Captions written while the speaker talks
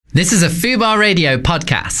This is a Fubar Radio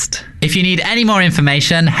podcast. If you need any more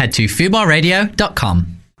information, head to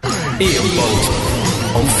fubarradio.com. Ian Bolton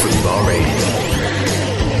on Fubar Radio.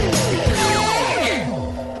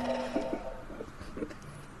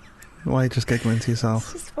 Why are you just giggling to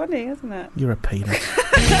yourself? It's just funny, isn't it? You're a penis.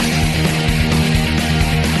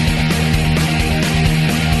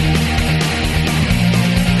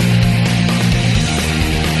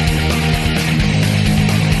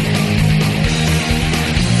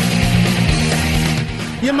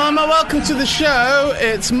 Your mama, welcome to the show.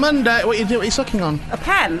 It's Monday. What are you sucking on? A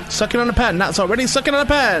pen. Sucking on a pen. That's already sucking on a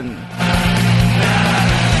pen.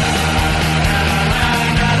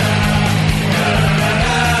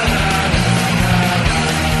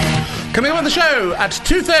 Coming up on the show at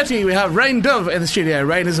 2:30, we have Rain Dove in the studio.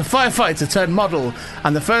 Rain is a firefighter turned model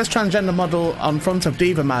and the first transgender model on front of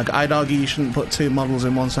Diva Mag. I'd argue you shouldn't put two models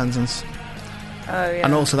in one sentence. Oh, yeah.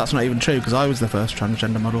 And also, that's not even true, because I was the first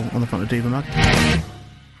transgender model on the front of Diva Mag.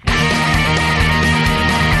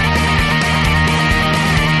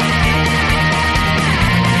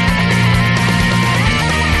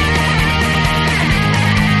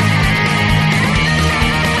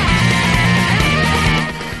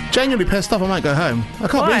 Genuinely pissed off. I might go home. I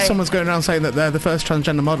can't believe someone's going around saying that they're the first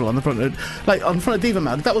transgender model on the front of, Diva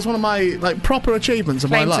Mag. That was one of my proper achievements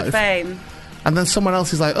of my life. To fame. And then someone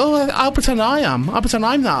else is like, "Oh, I'll pretend I am. I'll pretend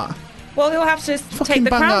I'm that." Well, you'll have to take the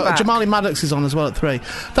crown back. Jamali Maddox is on as well at 3.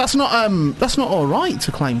 That's not all right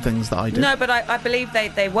to claim things that I do. No, but I believe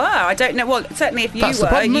they were. I don't know. Well, certainly if you That's the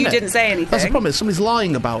problem, you isn't it? didn't say anything. That's the problem. Is somebody's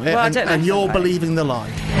lying about it, Well, I don't know and if you're somebody- believing the lie.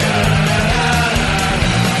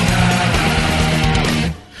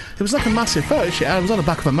 It was like a massive photo shoot. I was on the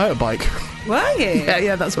back of a motorbike. Were you?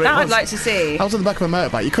 Yeah, that's what that it was. I'd like to see. I was on the back of a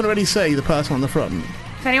motorbike. You couldn't really see the person on the front.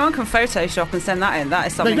 If anyone can Photoshop and send that in, that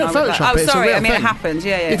is something No, you don't I would Photoshop like. it, Oh, it's a sorry. real I mean, thing. it happened.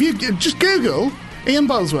 Yeah. If you just Google Ian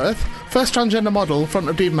Bolesworth, first transgender model, front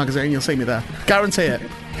of Diva magazine, you'll see me there. Guarantee it.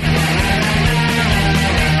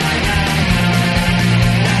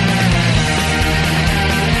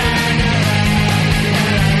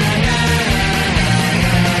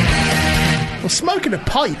 I was smoking a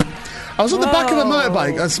pipe. I was on the back of a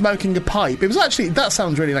motorbike and smoking a pipe. It was actually, that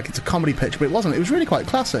sounds really like it's a comedy pitch, but it wasn't. It was really quite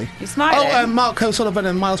classy. You're smiling. Oh, Mark O'Sullivan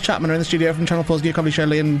and Miles Chapman are in the studio from Channel 4's new comedy show,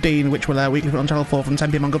 Lee and Dean, which will air weekly on Channel 4 from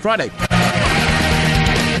 10 p.m. on Good Friday. Ian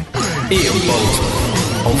Bolton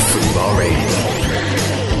on Fubar Radio.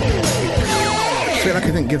 I feel like I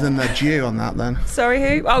didn't give them their due on that then. Sorry,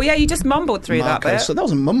 who? Oh, yeah, you just mumbled through Mark that bit. So that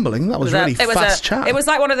wasn't mumbling, that was really fast chat. It was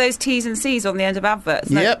like one of those T's and C's on the end of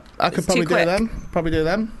adverts. No, Yep, I could it's probably too quick. do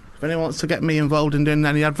them. If anyone wants to get me involved in doing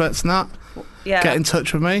any adverts and that, Yeah. get in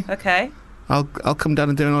touch with me. Okay. I'll come down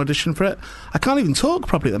and do an audition for it. I can't even talk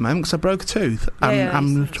properly at the moment because I broke a tooth.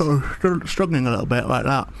 I'm sort of struggling a little bit like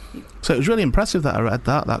that. So it was really impressive that I read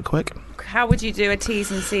that quick. How would you do a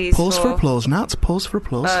T's and C's? Pause for applause, Nat. Pause for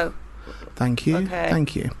applause. Oh, Thank you. Okay.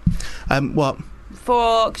 Thank you. What?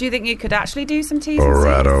 do you think you could actually do some T's and C's?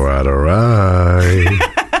 Alright.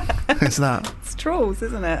 Is that? It's Trolls,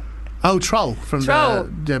 isn't it? Oh, Troll from Troll.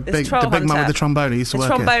 the big Troll man Hunter. with the trombone. He used to The work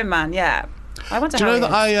here. trombone man, yeah. I wonder Do you how know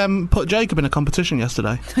that he I put Jacob in a competition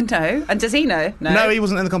yesterday? is. No. And does he know? No, he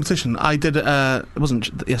wasn't in the competition. I did. It wasn't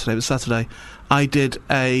yesterday. It was Saturday. I did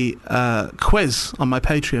a quiz on my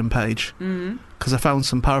Patreon page because I found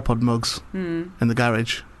some Parapod mugs in the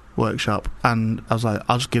garage workshop, and I was like,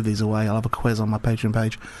 I'll just give these away. I'll have a quiz on my Patreon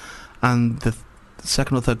page. And the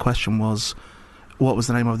second or third question was, what was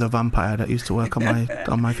the name of the vampire that used to work on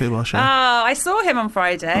my football show? Oh, I saw him on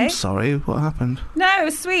Friday. I'm sorry, what happened? No, it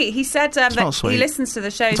was sweet. He said not that sweet. he listens to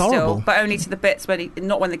the show It's still, horrible. but only to the bits when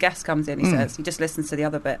not when the guest comes in. He says he just listens to the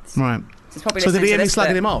other bits. Right. So, he's probably So did listening he hear to me this slagging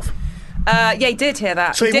bit. him off? Yeah, he did hear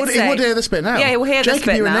that. So he did would say- hear this bit now? Yeah, he will hear this Jacob,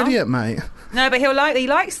 bit you're now. an idiot, mate. No, but he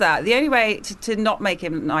likes that. The only way to not make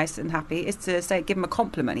him nice and happy is to give him a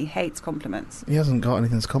compliment. He hates compliments. He hasn't got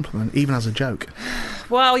anything to compliment, even as a joke.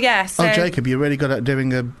 Well, yeah. So Oh, Jacob, you're really good at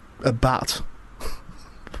doing a bat.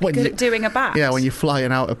 good at doing a bat. Yeah, when you're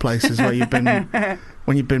flying out of places where you've been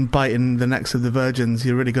when you've been biting the necks of the virgins,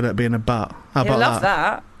 you're really good at being a bat. How He about loves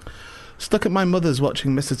that? that. Stuck at my mother's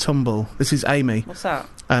watching Mr. Tumble. This is Amy. What's that?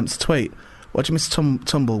 It's a tweet. Watching Mr.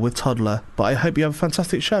 Tumble with toddler, but I hope you have a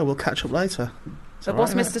fantastic show. We'll catch up later. So all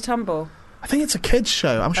what's right, Mr. Tumble? I think it's a kids'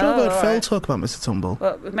 show. I'm sure I've Oh, heard Phil right. talk about Mr. Tumble.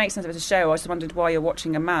 Well, it makes sense if it's a show. I just wondered why you're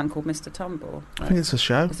watching a man called Mr. Tumble. I think it's a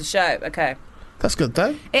show. It's a show. Okay. That's good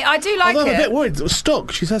though. I do like Although I'm a it. bit worried. It was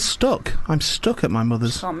stuck. She says stuck. I'm stuck at my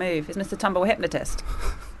mother's. Can't move. Is Mr. Tumble a hypnotist?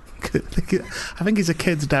 I think he's a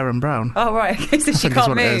kid's Darren Brown. Oh, right. Okay, so I she think that's can't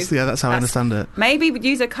what it move. is. Yeah, that's how I understand it. Maybe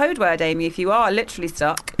use a code word, Amy, if you are literally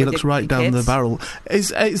stuck. He with looks your right down the kids. barrel. Is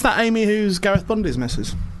that Amy who's Gareth Bundy's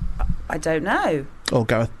missus? I don't know. Or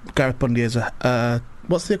Gareth Bundy is a...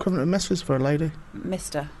 what's the equivalent of Mrs. for a lady?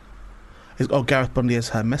 Mister. Gareth Bundy is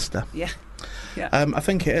her mister. Yeah. I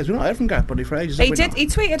think it is. We've not heard from Gareth Bundy for ages. He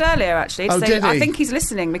tweeted earlier actually. To say, did he? I think he's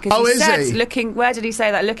listening because Oh, he is said he? looking. Where did he say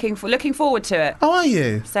that? Looking forward to it. Oh, are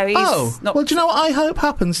you? So he's not. Well, do you know what I hope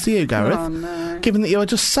happens to you, Gareth? Oh no. Given that you are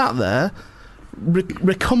just sat there,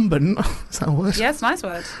 recumbent. Is that a word? Yeah, it's a nice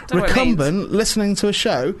word. Don't know what it means. Recumbent, listening to a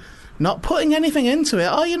show, not putting anything into it.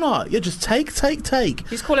 Are you not? You're just take. You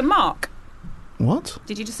just call him Mark. What?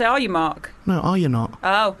 Did you just say, "Are you Mark"? No, are you not?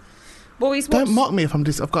 Oh. Well, Don't mock me if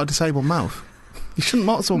I've got a disabled mouth. You shouldn't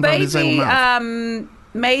mock someone with a disabled mouth.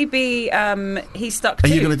 Maybe he's stuck. Are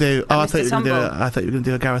you going to do? I thought Mr. you were going to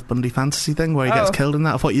do a Gareth Bundy fantasy thing where he gets killed in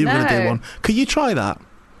that. I thought you were going to do No. one. Could you try that?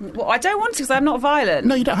 Well, I don't want to because I'm not violent.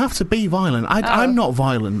 No, you don't have to be violent. I'm not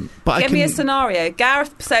violent, but Give me a scenario.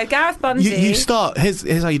 Gareth Bundy. You start.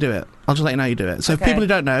 Here's how you do it. I'll just let you know how you do it. So, Okay. for people who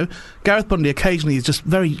don't know, Gareth Bundy occasionally is just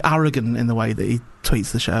very arrogant in the way that he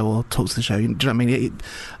tweets the show or talks the show. Do you know what I mean?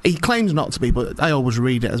 He claims not to be, but I always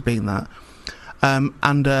read it as being that.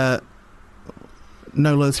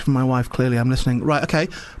 No loyalty from my wife. Clearly, I'm listening. Right, okay.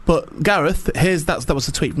 But Gareth, that was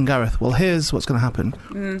a tweet from Gareth. Well, here's what's going to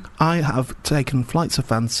happen. I have taken flights of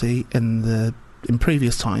fancy in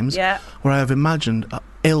previous times, where I have imagined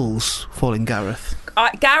ills falling Gareth.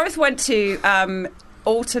 Gareth went to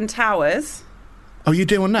Alton Towers. Oh, you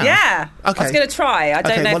do one now? Yeah. Okay. I was going to try. I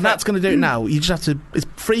don't know. Well, that's going to do it now. You just have to. It's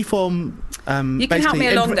freeform. You can help me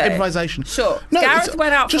along though. Improvisation. Sure. No, Gareth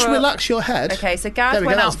went out. Just relax your head. Okay, so Gareth there we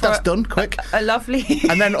went go. out That's done. Quick. A lovely.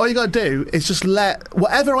 And then all you got to do is just let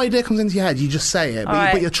whatever idea comes into your head. You just say it,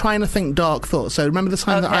 but you're trying to think dark thoughts. So remember the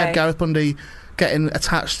time that I had Gareth Bundy getting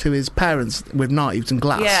attached to his parents with knives and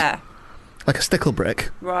glass. Yeah. Like a stickle brick.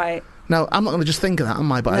 Right. Now, I'm not going to just think of that,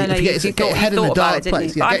 am I? But No, if you get your head in a dark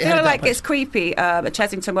place. I feel like it's creepy, a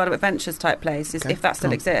Chesington World of Adventures type place, if that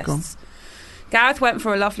still exists. Gareth went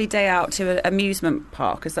for a lovely day out to an amusement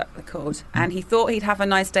park, as they're called, and he thought he'd have a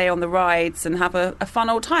nice day on the rides and have a fun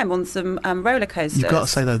old time on some roller coasters. You've got to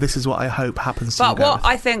say, though, this is what I hope happens to you, But what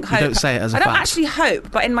I think... You don't say it as a fact. I don't actually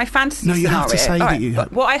hope, but in my fantasy scenario... No, you have to say that you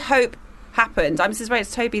hope. What I hope happened... Mrs.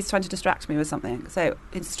 Rhodes, Toby's trying to distract me with something, so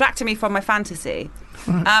it's distracting me from my fantasy.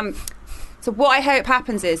 Right. So what I hope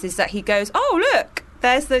happens is that he goes, oh, look,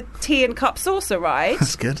 there's the tea and cup saucer ride.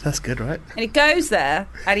 That's good, right? And he goes there,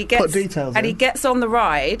 and he gets... Put details and in. he gets on the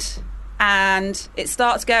ride, and it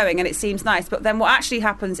starts going, and it seems nice. But then what actually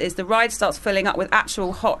happens is the ride starts filling up with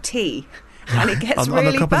actual hot tea. And it gets on the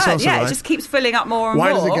really cup and bad. saucer Yeah, ride? it just keeps filling up more and more.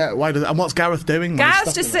 And what's Gareth doing?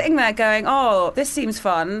 Gareth's just sitting there going, oh, this seems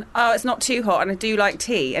fun. Oh, it's not too hot, and I do like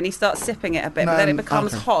tea. And he starts sipping it a bit, but then it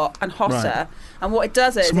becomes hot and hotter. Right. And what it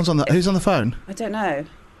does is... Who's on the phone? I don't know.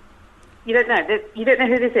 You don't know? You don't know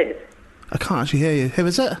who this is? I can't actually hear you. Who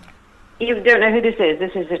is it? You don't know who this is?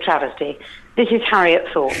 This is a travesty. This is Harriet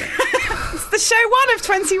Thorpe. It's the show 1 of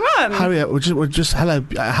 21. Harriet, we're just hello.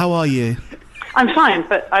 How are you? I'm fine,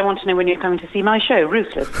 but I want to know when you're coming to see my show,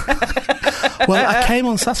 Ruthless. Well, I came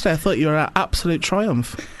on Saturday. I thought you were at absolute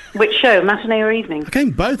triumph. Which show, matinee or evening? I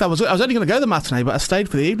came both. I was only going to go the matinee, but I stayed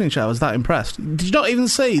for the evening show. I was that impressed. Did you not even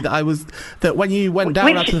see that when you went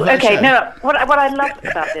down after the first show? Okay, no. What I loved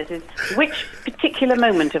about this is which particular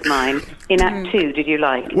moment of mine in Act 2 did you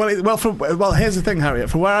like? Well, here's the thing, Harriet.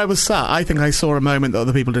 From where I was sat, I think I saw a moment that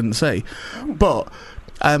other people didn't see. But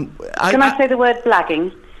can I say the word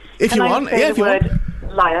blagging? If you want, yeah, if you want.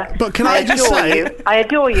 Liar. But can I just say... I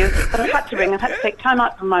adore you, but I've had to ring. I've had to take time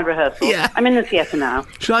out from my rehearsal. Yeah. I'm in the theatre now.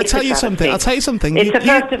 Shall I tell you something? I'll tell you something. It's the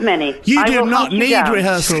first of many. You do not need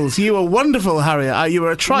rehearsals. You were wonderful, Harriet. You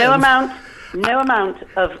were a triumph. No amount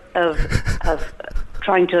of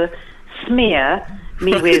trying to smear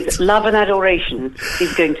me with love and adoration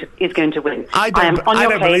is going to win. I am on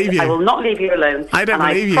your case. I will not leave you alone. I don't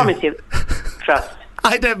believe you. I promise you. Trust.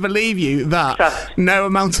 I don't believe you that Trust. No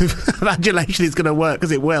amount of adulation is going to work,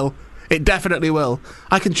 because it will. It definitely will.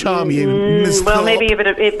 I can charm you, Miss Well, Thorpe.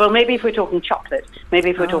 maybe if we're talking chocolate, maybe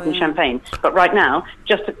if we're talking champagne. But right now,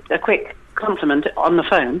 just a quick compliment on the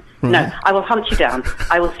phone. Right. No, I will hunt you down.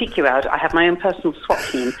 I will seek you out. I have my own personal SWAT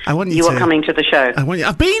team. I want you are coming to the show.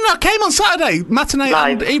 I came on Saturday, matinee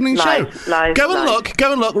and evening show.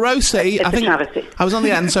 Go and look. Row C. It's a travesty. I was on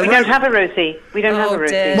the end. So we don't have a row C.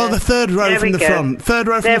 Well, the third row from the front. Third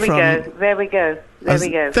row from the front. There we go.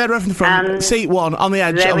 Third row from the front, seat 1, on the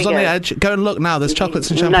edge. I was on the edge. Go and look now. There's chocolates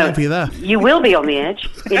and champagne for you there. You will be on the edge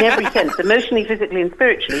in every sense, emotionally, physically, and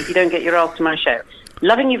spiritually, if you don't get your ass to my show.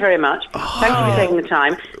 Loving you very much. Thank you for taking the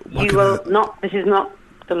time. You will not. This is not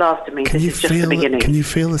the last of me. This is just the beginning. Can you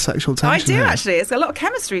feel the sexual tension? I do here? Actually. It's a lot of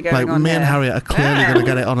chemistry going on. Me and Harriet are clearly going to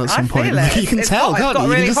get it on at some point. You can tell, can't you?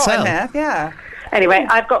 Really you can just tell. Yeah. Anyway,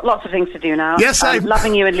 I've got lots of things to do now. Yes, I'm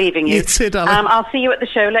loving you and leaving you. You too, darling. I'll see you at the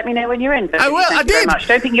show. Let me know when you're in. I will. Thank you very much.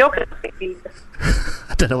 Don't think you're.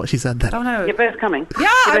 I don't know what she said there. Oh no, you're both coming. Yeah,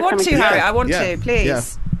 I want to, Harry. I want to.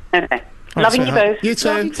 Please. Yeah. Okay. Loving you both. You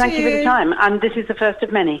too. Thank you for the time. And this is the first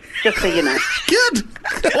of many, just so you know. Good.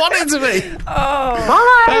 Wanted to be.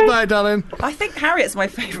 Oh. Bye. Bye, darling. I think Harriet's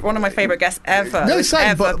one of my favourite guests ever. No,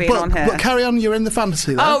 same. But carry on. You're in the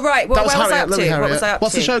fantasy. Though. Oh right. Well, that was where Harriet. was I up to? What was I up to?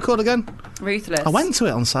 What's the show called again? Ruthless. I went to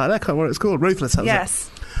it on Saturday. I can't remember what it's called. Ruthless. Yes.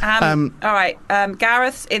 All right.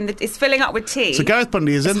 Gareth is filling up with tea. So Gareth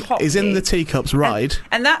Bundy is in the teacups ride,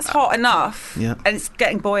 and that's hot enough. Yeah. And it's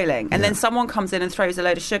getting boiling, and then someone comes in and throws a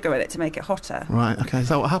load of sugar in it to make it hotter. Right. Okay. Is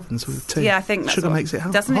that what happens with tea? Yeah, I think that's sugar makes it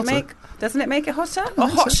hotter. Doesn't it make it hotter? Or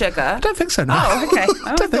hot sugar? I don't think so. No. Oh, okay.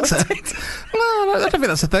 I don't think so. No, I don't think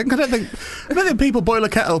that's a thing. I don't think people boil a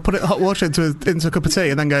kettle, put it hot water into a cup of tea,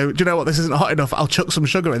 and then go, do you know what? This isn't hot enough. I'll chuck some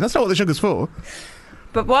sugar in. That's not what the sugar's for.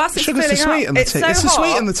 But whilst it's filling up, it's so hot. It's to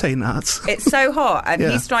sweeten the tea, nuts. It's so hot, and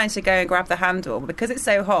he's trying to go and grab the handle. Because it's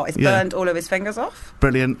so hot, it's burned all of his fingers off.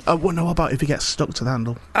 Brilliant. Oh, well, no, what about if he gets stuck to the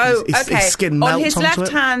handle? Oh, okay. His skin melts on his onto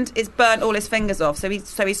left hand, it's burnt all his fingers off. So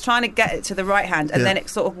he's trying to get it to the right hand, and then it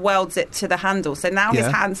sort of welds it to the handle. So now his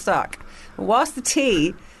hand's stuck. Whilst the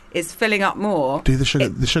tea is filling up more. The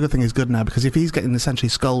sugar thing is good now, because if he's getting essentially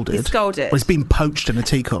scalded. He's scalded. Well, he's being poached in a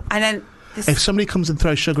teacup. And then... If somebody comes and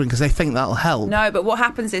throws sugar in because they think that'll help. No, but what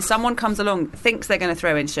happens is someone comes along, thinks they're going to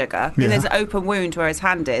throw in sugar, and there's an open wound where his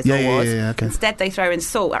hand is. Okay. Instead, they throw in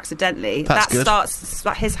salt accidentally. That starts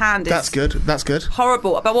his hand is. That's good.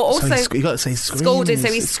 Horrible. But what also you got to say scream. Scalded.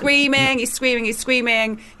 So he's screaming. He screams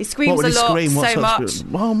what would a lot, scream? so much.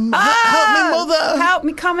 Help me, mother! Help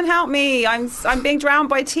me! Come and help me! I'm being drowned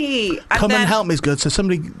by tea. And help me is good. So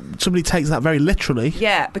somebody takes that very literally.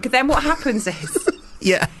 Yeah, because then what happens is.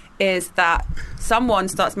 Is that someone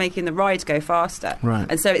starts making the ride go faster. Right.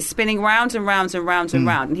 And so it's spinning round and round and round and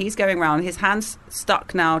round. And he's going round. His hand's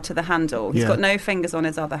stuck now to the handle. He's got no fingers on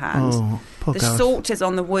his other hand. Oh, poor Gareth. Salt is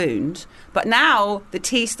on the wound. But now the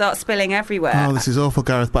tea starts spilling everywhere. Oh, this is awful,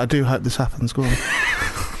 Gareth, but I do hope this happens. Go on.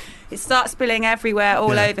 It starts spilling everywhere,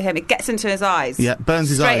 all over him. It gets into his eyes. Yeah, burns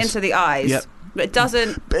his eyes. Straight into the eyes. Yep. But it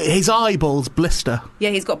doesn't... His eyeballs blister.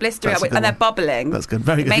 Yeah, he's got blistering, and they're bubbling. That's good.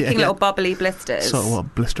 Very good. Making little bubbly blisters. Sort of what a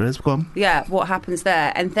blister is. Go on. Yeah, what happens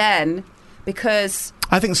there. And then, because...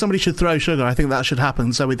 I think somebody should throw sugar. I think that should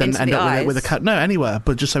happen, so we then end up with a... No, anywhere,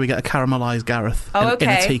 but just so we get a caramelised Gareth in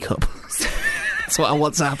a teacup. That's what I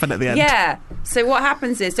want to happen at the end. Yeah. So what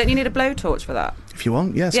happens is, don't you need a blowtorch for that? If you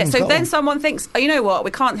want, yes. Yeah. So then someone thinks, oh, you know what?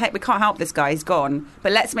 We can't help this guy. He's gone.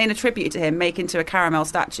 But let's make a tribute to him. Make into a caramel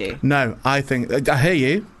statue. No, I think I hear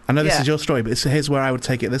you. I know this is your story, but here's where I would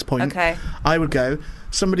take it at this point. Okay. I would go.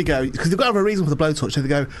 Somebody go, because they've got to have a reason for the blowtorch. So they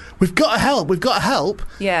go, we've got to help.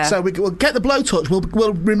 Yeah. So we'll get the blowtorch.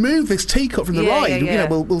 We'll remove this teacup from the ride. Yeah. You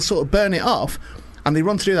know, we'll sort of burn it off. And they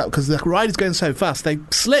run to do that because the ride is going so fast. They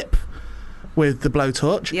slip with the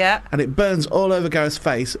blowtorch, and it burns all over Gareth's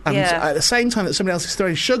face. And at the same time that somebody else is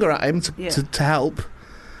throwing sugar at him to help,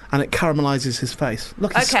 and it caramelises his face.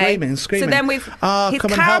 Look, he's screaming. So then we've come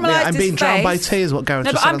and help me. I'm being drowned by tea, is what Gareth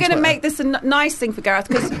just said. I'm going to make this a nice thing for Gareth,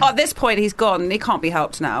 because at this point he's gone and he can't be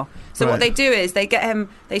helped now. So what they do is they get him.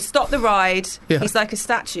 They stop the ride. Yeah. He's like a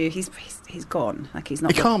statue. He's gone. Like he's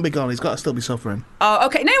not. He can't be gone. He's got to still be suffering. Oh,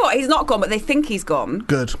 okay. You know what? He's not gone, but they think he's gone.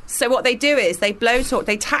 Good. So what they do is they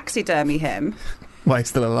they taxidermy him. Why he's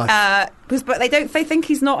still alive? But they think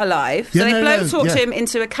he's not alive. So they blowtorch him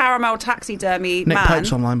into a caramel taxidermy Nick man.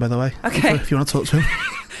 Pope's online, by the way. Okay. If you want to talk to him.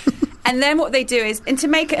 And then what they do is, and to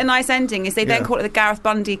make it a nice ending, is they then call it the Gareth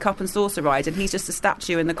Bundy Cup and Saucer Ride, and he's just a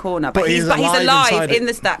statue in the corner. But he's alive in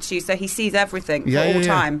the statue, so he sees everything for all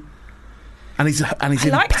time. And he's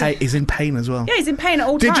in pain as well. Yeah, he's in pain at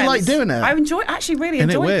all times. Did you like doing it? I really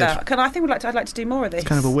enjoyed that. I think I'd like to do more of this. It's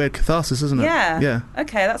kind of a weird catharsis, isn't it? Yeah.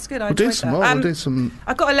 Okay, that's good. We'll do some more. We'll do some.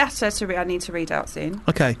 I've got a letter I need to read out soon.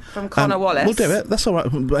 Okay. From Connor Wallace. We'll do it. That's all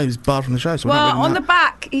right. He was barred from the show. So on the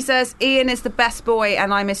back he says, "Ian is the best boy,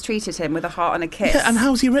 and I mistreated him," with a heart and a kiss. Yeah, and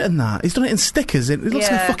how's he written that? He's done it in stickers. It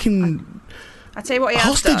looks like a fucking. I tell you what, he has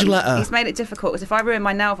hostage done. letter. He's made it difficult, because if I ruin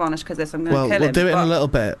my nail varnish because this, I'm going to kill him. We'll do it in a little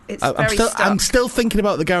bit. I'm still thinking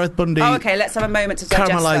about the Gareth Bundy. Oh, okay. Let's have a moment to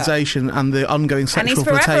digest caramelisation and the ongoing sexual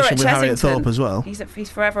flirtation with Harriet Thorpe as well. He's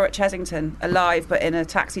forever at Chesington, alive but in a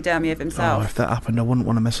taxidermy of himself. Oh, if that happened, I wouldn't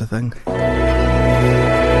want to miss a thing.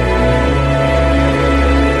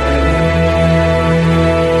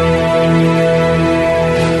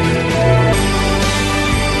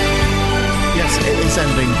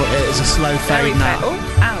 Ending. fade now.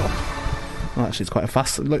 Oh, ow. Well, actually, it's quite a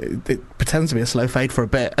fast... Look, it pretends to be a slow fade for a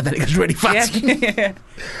bit, and then it goes really fast. Yeah.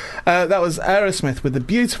 That was Aerosmith with the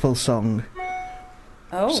beautiful song...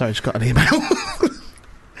 Oh. Sorry, just got an email.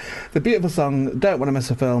 The beautiful song, Don't Want to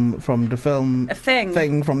Miss a Film, from the film... A Thing.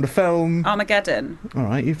 Thing from the film... Armageddon. All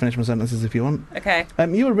right, you finish my sentences if you want. Okay.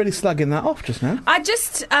 You were really slagging that off just now. I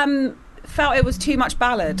just felt it was too much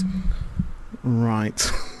ballad. Right.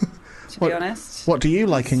 To be honest. What do you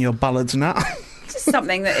like in your ballads now? Just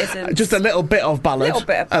something that isn't... Just a little bit of ballad. A little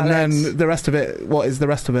bit of ballad. And then the rest of it, what is the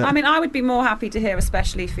rest of it? I mean, I would be more happy to hear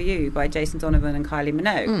Especially for You by Jason Donovan and Kylie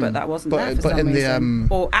Minogue, but that wasn't there for some reason.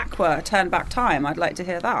 Or Aqua, Turn Back Time, I'd like to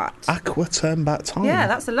hear that. Aqua, Turn Back Time? Yeah,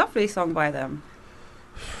 that's a lovely song by them.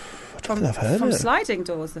 I don't think I've heard From it. Sliding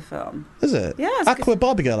Doors, the film. Is it? Yeah. Aqua,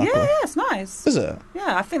 Barbie Girl Aqua? Yeah, it's nice. Is it?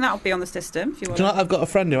 Yeah, I think that'll be on the system if you want. Do you know, I've got a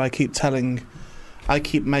friend who I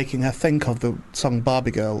keep making her think of the song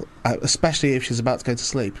Barbie Girl, especially if she's about to go to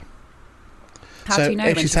sleep. How do you know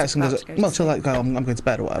if when she's texting us, well, she'll like go, I'm going to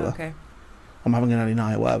bed or whatever. Okay. I'm having an early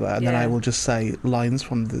night or whatever, and then I will just say lines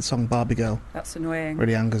from the song Barbie Girl. That's annoying.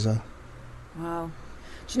 Really angers her. Wow.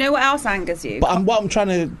 Do you know what else angers you? But what I'm trying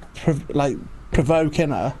to provoke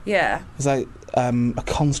in her is like a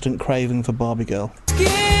constant craving for Barbie Girl. This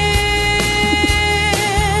is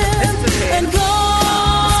a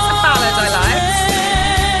ballad I like.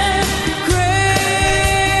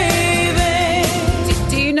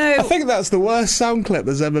 I think that's the worst sound clip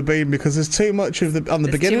there's ever been because there's too much of the on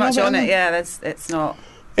the beginning. Too much of it. on it, yeah. It's not.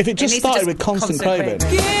 If it just started with constant craving, look,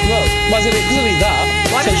 why doesn't it need that?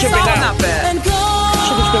 Why did it start on that bit?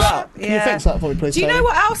 Should just be that. Can you fix that for me, please? Do you know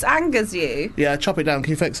what else angers you? Yeah, chop it down.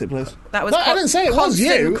 Can you fix it, please? That was. No, I didn't say it was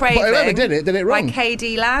you, but whoever did it wrong. By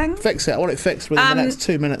KD Lang. Fix it. I want it fixed within the next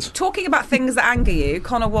 2 minutes. Talking about things that anger you,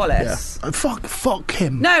 Connor Wallace. Yeah. Fuck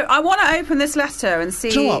him. No, I want to open this letter and see.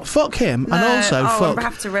 Do you know what? Fuck him, and also fuck. I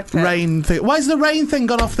have to rip it. Rain thing. Why is the Rain thing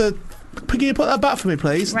gone off the? Can you put that back for me,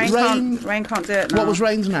 please? Rain can't do it now. What was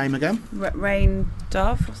Rain's name again? Rain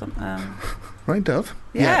Dove or something. Rain Dove?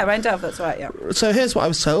 Yeah, Rain Dove, that's right, yeah. So here's what I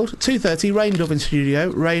was told. 2:30, Rain Dove in studio.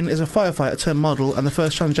 Rain is a firefighter turned model and the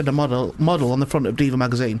first transgender model on the front of Diva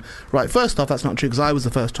magazine. Right, first off, that's not true because I was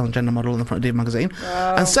the first transgender model on the front of Diva magazine.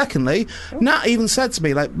 Wow. And secondly, Nat even said to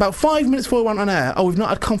me, like, about 5 minutes before we went on air, we've not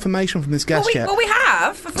had confirmation from this guest yet. Well, we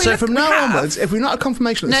have. So from now onwards, if we've not had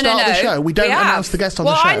confirmation at the start of the show, we don't announce the guest on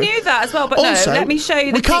the show. Well, I knew that as well, but also, let me show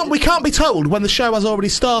you the we can't be told when the show has already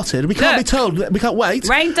started. We can't be told. We can't wait.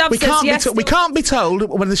 Rain Dove says yes. We can't be told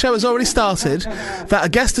when the show has already started that a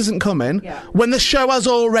guest isn't coming when the show has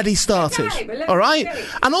already started. Okay, all right?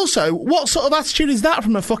 And also, what sort of attitude is that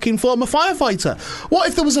from a fucking former firefighter? What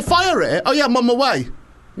if there was a fire here? Oh yeah, I'm on my way.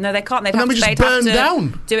 No, they can't. They'd have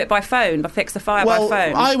to do it by phone, fix the fire by phone.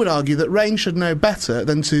 Well, I would argue that Rain should know better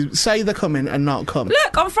than to say they're coming and not come.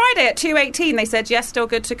 Look, on Friday at 2:18, they said yes, still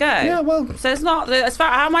good to go. Yeah, well, so it's not.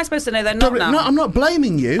 How am I supposed to know they're not now? No, I'm not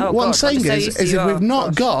blaming you. Oh, what I'm saying is if we've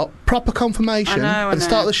not got proper confirmation at the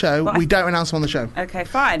start of the show, we don't announce them on the show. Okay,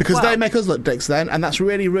 fine. Because they make us look dicks then, and that's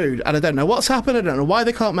really rude. And I don't know what's happened. I don't know why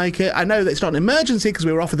they can't make it. I know that it's not an emergency because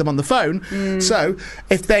we were offered them on the phone. So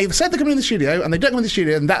if they've said they're coming in the studio and they don't come in the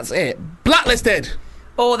studio, then that's it. Blacklisted.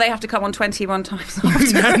 Or they have to come on 21 times. No,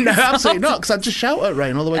 absolutely not, because I'd just shout at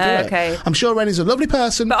Rain all the way through it. I'm sure Rain is a lovely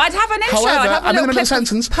person. But I'd have an intro. However, I'd have I'm in the middle of a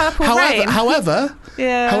sentence. However,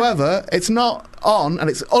 it's not on, and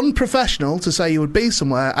it's unprofessional to say you would be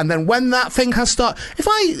somewhere, and then when that thing has started... If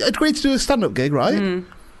I agreed to do a stand-up gig, right...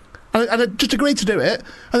 And I just agreed to do it,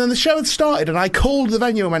 and then the show had started, and I called the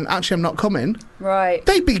venue and went, actually, I'm not coming. Right.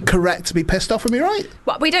 They'd be correct to be pissed off with me, right?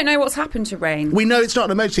 But we don't know what's happened to Rain. We know it's not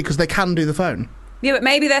an emergency because they can do the phone. Yeah, but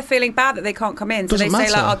maybe they're feeling bad that they can't come in, so doesn't they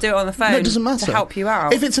matter. say, like, I'll do it on the phone. No, it doesn't matter. To help you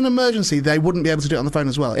out. If it's an emergency, they wouldn't be able to do it on the phone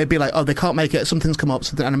as well. It'd be like, they can't make it, something's come up,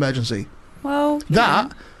 something, an emergency. Well...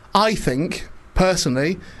 That, I think...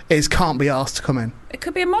 Personally, can't be asked to come in. It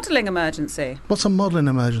could be a modelling emergency. What's a modelling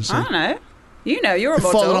emergency? I don't know. You know, you're a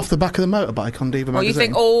model. Falling off the back of the motorbike on Diva magazine. Well, you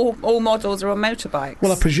think all models are on motorbikes?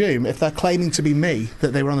 Well, I presume if they're claiming to be me,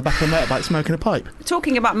 that they were on the back of a motorbike smoking a pipe.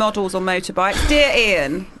 Talking about models on motorbikes, dear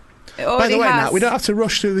Ian... By the way, Nat, we don't have to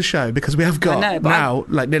rush through the show because we have got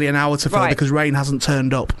nearly an hour to fill because Rain hasn't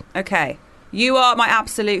turned up. Okay. You are my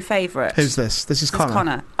absolute favourite. Who's this? This is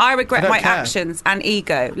Connor. I regret my actions and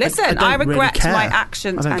ego. Listen, I regret my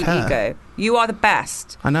actions and ego. You are the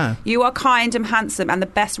best. I know. You are kind and handsome and the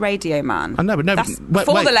best radio man. I know, but no... That's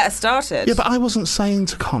before the letter started. Yeah, but I wasn't saying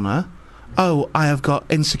to Connor... I have got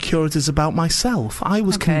insecurities about myself. I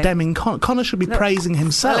was condemning Connor. Connor should be praising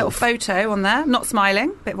himself. A little photo on there, not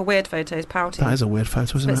smiling. Bit of a weird photo, he's pouting. That is a weird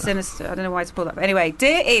photo, isn't it? Sinister. I don't know why to pull that. But anyway,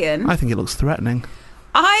 dear Ian... I think it looks threatening.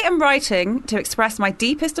 I am writing to express my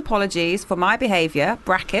deepest apologies for my behaviour,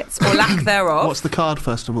 brackets, or lack thereof. What's the card,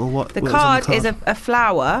 first of all? The card is a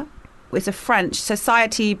flower. It's a French,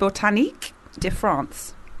 Société Botanique de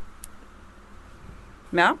France.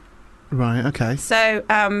 Yeah? Right, okay. So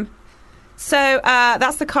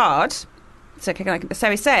that's the card. So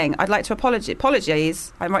he's saying, I'd like to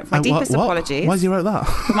apologies. I write for my deepest apologies. Why did you write that?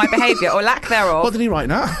 For my behaviour or lack thereof. What did he write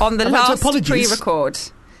now? On the last pre-record.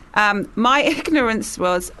 My ignorance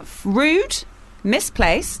was rude,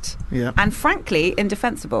 misplaced, and frankly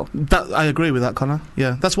indefensible. I agree with that, Connor.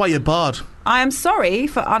 Yeah, that's why you're barred. I am sorry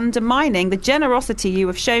for undermining the generosity you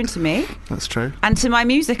have shown to me. That's true. And to my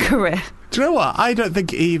music career. Do you know what? I don't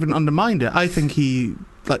think he even undermined it. I think he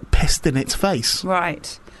pissed in its face.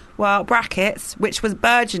 Right. Well, brackets, which was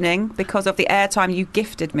burgeoning because of the airtime you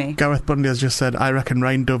gifted me. Gareth Bundy has just said, I reckon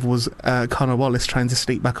Rain Dove was Connor Wallace trying to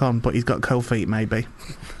sneak back on, but he's got cold feet, maybe.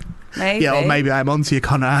 Maybe. Yeah, or maybe I'm onto you,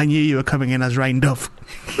 Connor. I knew you were coming in as Rain Dove.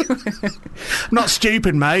 I'm not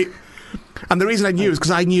stupid, mate. And the reason I knew is because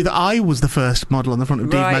I knew that I was the first model on the front of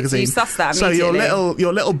Div magazine. So you sussed that immediately. So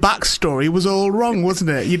your little backstory was all wrong, wasn't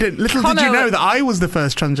it? You didn't. Did you know that I was the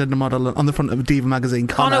first transgender model on the front of Diva magazine.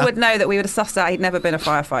 Connor would know that we would have sussed out he'd never been a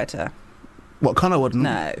firefighter. What, Connor wouldn't?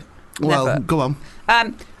 No. Well, never. Go on.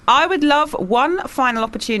 I would love one final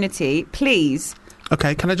opportunity, please.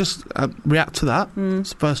 Okay, can I just react to that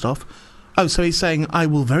first off? Oh, so he's saying, I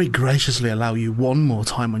will very graciously allow you one more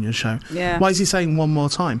time on your show. Yeah. Why is he saying one more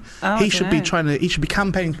time? He should be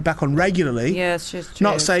campaigning to be back on regularly. Yeah, it's just true.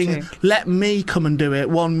 Not saying, let me come and do it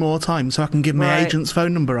one more time so I can give my agent's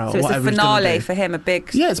phone number out. So or whatever it's a finale for him, a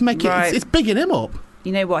big... Yeah, it's bigging him up.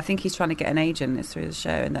 You know what? I think he's trying to get an agent is through the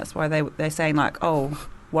show, and that's why they're saying,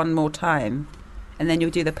 one more time, and then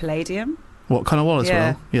you'll do the Palladium. What, Connor Wallace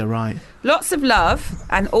will? Yeah, right. Lots of love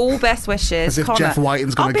and all best wishes. As if Connor. Jeff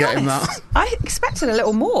Whiten's going to get him that. I expected a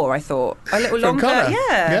little more, I thought. A little longer. Connor?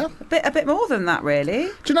 Yeah. A bit more than that, really.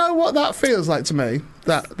 Do you know what that feels like to me,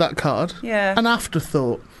 that card? Yeah. An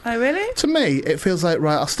afterthought. Oh, really? To me, it feels like,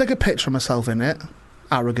 right, I'll stick a picture of myself in it.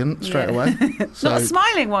 Arrogant, straight away. So, not a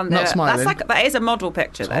smiling one, though. Not smiling. That is a model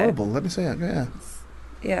picture, though. Horrible. Let me see it, yeah.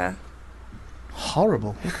 Yeah.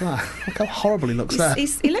 Horrible. Look at that. Look how horrible he looks there. He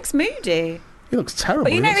looks moody. He looks terrible.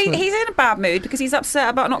 But he's in a bad mood because he's upset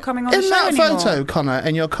about not coming on the show anymore. In that photo, Connor,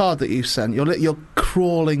 in your card that you sent, your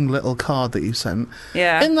crawling little card that you sent,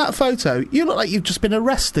 in that photo, you look like you've just been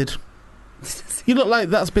arrested. You look like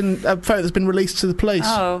that's been a photo that's been released to the police.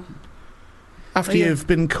 Oh. After you've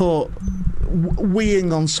been caught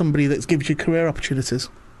weeing on somebody that gives you career opportunities.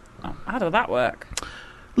 Oh, how does that work?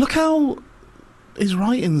 Look how... his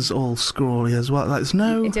writing's all scrawly as well.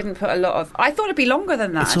 It didn't put a lot of... I thought it'd be longer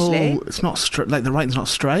than that, actually. It's not straight. The writing's not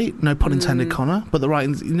straight. No pun intended, Connor. But the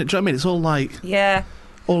writing's... Do you know what I mean? It's all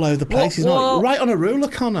all over the place. He's not right on a ruler,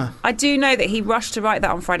 Connor. I do know that he rushed to write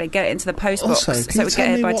that on Friday, get it into the post box, so it would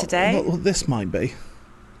get here by today. What this might be?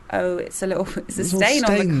 Oh, it's a stain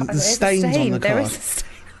on the card. There's stains on the card. There is a stain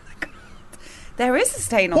on the card. There is a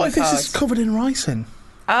stain on the card. What if this is covered in writing?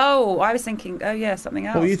 Oh, I was thinking, something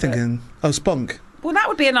else. What were you thinking? Oh, spunk. Well, that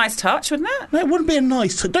would be a nice touch, wouldn't it? No, it wouldn't be a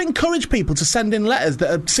nice touch. Don't encourage people to send in letters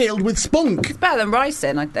that are sealed with spunk. It's better than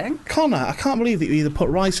ricin, I think. Connor, I can't believe that you either put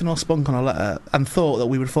ricin or spunk on a letter and thought that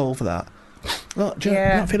we would fall for that. Oh, do you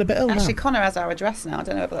not feel a bit ill now? Actually, Connor has our address now. I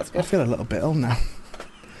don't know if that's good. I feel a little bit ill now.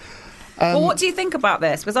 Well, what do you think about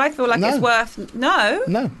this? Because I feel like it's worth...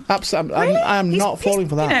 No, absolutely. Really? I am not falling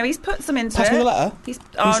for that. He's put some into it. Pass me the letter.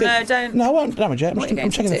 No, don't... No, I won't damage it.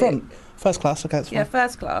 I'm checking the front. First class, okay, it's fine. Yeah,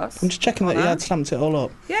 first class. I'm just checking that he had stamped it all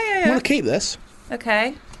up. Yeah. I want to keep this.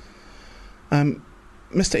 Okay.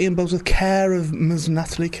 Mr. Ian Bowles with care of Ms.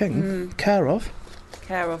 Natalie King. Care of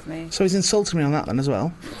me. So he's insulted me on that then as well.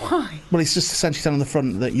 Why? Well, he's just essentially said on the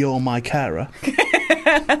front that you're my carer.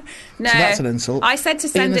 No. So that's an insult. I said to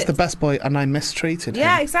send Ian is the best boy and I mistreated him.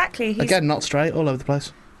 Yeah, exactly. Again, not straight, all over the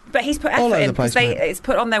place. But he's put effort in because it's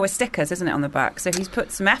put on there with stickers, isn't it, on the back? So he's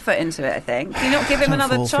put some effort into it, I think. Can you not give him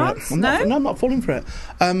another chance? No, I'm not falling for it.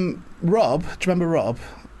 Rob, do you remember Rob?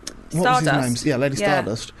 Stardust. What was his name? Yeah, Lady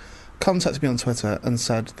Stardust. Contacted me on Twitter and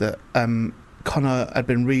said that Connor had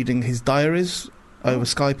been reading his diaries over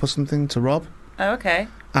Skype or something to Rob. Oh, okay.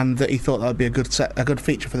 And that he thought that would be a good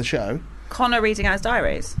feature for the show. Connor reading out his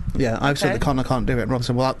diaries? Yeah, I've said that Connor can't do it. And Rob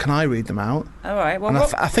said, well, can I read them out? All right. Well,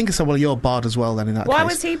 and I think I said, well, you're barred as well then in that case. Why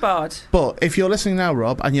was he barred? But if you're listening now,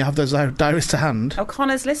 Rob, and you have those diaries to hand... Oh,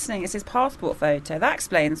 Connor's listening. It's his passport photo. That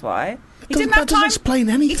explains why. That doesn't explain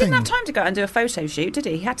anything. He didn't have time to go and do a photo shoot, did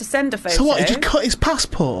he? He had to send a photo. So what, he just cut his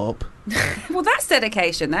passport up? Well, that's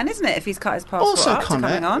dedication then, isn't it, if he's cut his passport also, up Connor,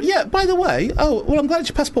 coming on? Yeah, by the way, I'm glad it's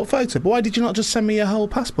your passport photo, but why did you not just send me your whole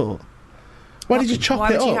passport? Why did you chop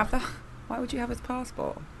it up? Why would you have his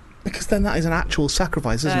passport? Because then that is an actual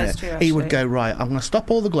sacrifice, isn't it? True, he would go, right, I'm going to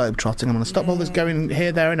stop all the globe trotting, I'm going to stop all this going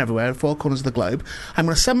here, there and everywhere, 4 corners of the globe. I'm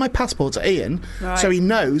going to send my passport to Ian, so he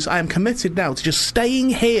knows I am committed now to just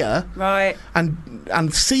staying here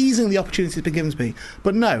and seizing the opportunity that's been given to me.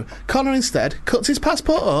 But no, Connor instead cuts his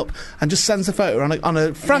passport up and just sends a photo on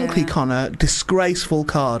a frankly, Connor, disgraceful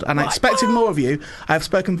card. And I expected more of you. I have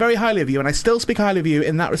spoken very highly of you, and I still speak highly of you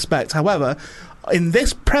in that respect. However, in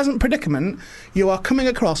this present predicament, you are coming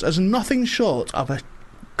across as nothing short of a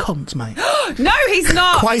cunt, mate. No, he's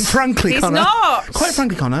not. Quite frankly, Connor. He's not. Quite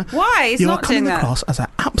frankly, Connor. Why? He's not doing that. You are coming across as an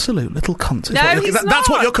absolute little cunt. No, he's not. That's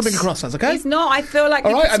what you're coming across as, okay? He's not. I feel like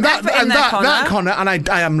all right, and that, Connor, and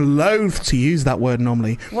I am loath to use that word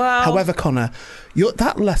normally. Well, however, Connor,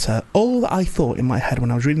 that letter, all that I thought in my head when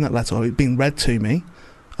I was reading that letter, or it being read to me,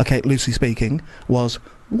 okay, loosely speaking, was,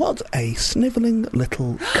 what a snivelling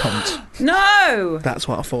little cunt. No! That's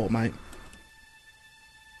what I thought, mate.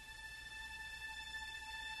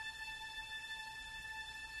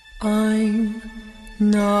 I'm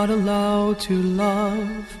not allowed to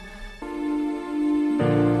love.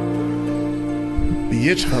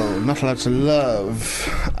 Beautiful, not allowed to love.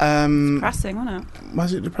 It's depressing, wasn't it? Why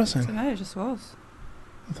is it depressing? I don't know, it just was.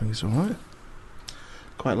 I think it's alright.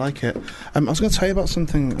 Quite like it. I was going to tell you about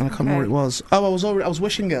something, and I can't remember what it was. Oh, I was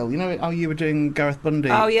wishing ill. You know how you were doing Gareth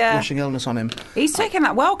Bundy? Oh, yeah. Wishing illness on him. He's taken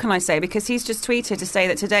that well, can I say, because he's just tweeted to say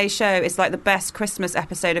that today's show is like the best Christmas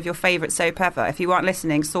episode of your favourite soap ever. If you aren't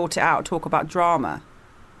listening, sort it out. Talk about drama.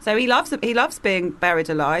 So he loves being buried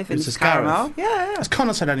alive in caramel. Yeah. Has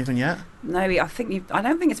Connor said anything yet? No, I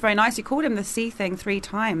don't think it's very nice. You called him the C thing 3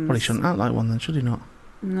 times. Well, he shouldn't act like one then, should he not?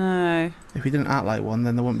 No. If he didn't act like one,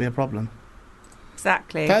 then there wouldn't be a problem.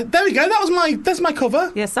 Exactly. There we go. That's my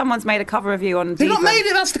cover. Yeah, someone's made a cover of you on. They've not made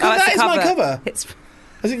it. That's the cover. That is my cover.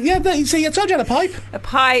 You see, I told you I had a pipe. A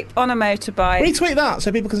pipe on a motorbike. Retweet that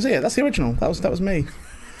so people can see it. That's the original. That was me.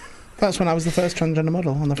 That's when I was the first transgender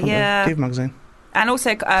model on the front of Cube magazine. And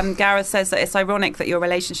also, Gareth says that it's ironic that your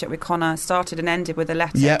relationship with Connor started and ended with a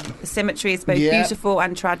letter. Yep. The symmetry is both beautiful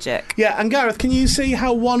and tragic. Yeah, and Gareth, can you see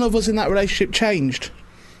how one of us in that relationship changed?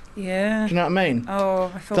 Yeah. Do you know what I mean?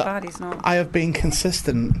 Oh, I feel bad he's not. I have been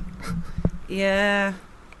consistent. Yeah.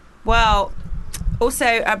 Well,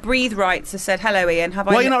 also, Breathe Rights has said, hello, Ian.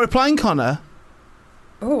 Why are you not replying, Connor?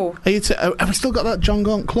 Oh. Have we still got that John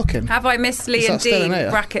Gaunt clucking? Have I missed Lee and Dean,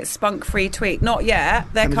 bracket spunk free tweet? Not yet.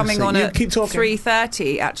 They're coming on at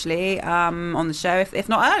 3:30, actually, on the show, if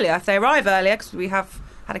not earlier. If they arrive earlier, because we have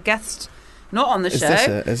had a guest not on the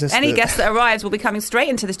show. Any guest that arrives will be coming straight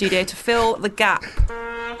into the studio to fill the gap.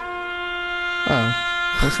 Oh,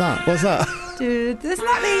 what's that? Dude, isn't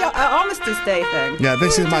that the Armistice Day thing? Yeah,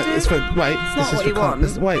 this is my. It's for. Wait, it's not what you want.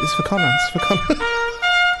 This is for Connor. It's for Connor.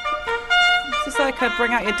 It's just like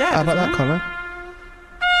Bring Out Your Dead. How about that, Connor?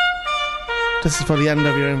 This is for the end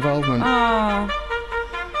of your involvement. Oh.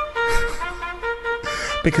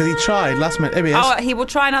 Because he tried last minute. Here he is. Oh, he will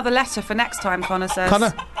try another letter for next time, Connor says.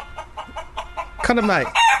 Connor, mate.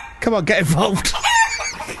 Come on, get involved.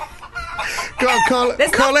 Go on, call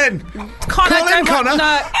in. Connor.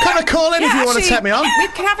 No. Connor, call in if you want to take me on. We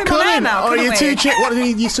can have him on air now, Or are you too chicken? What did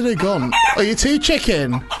he used to do, Gaunt? Are you too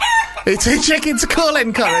chicken? Are you too chicken to call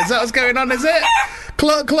in, Connor? Is that what's going on, is it?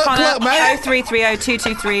 Cluck, mate.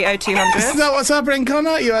 0330-223-0200. Is that what's happening,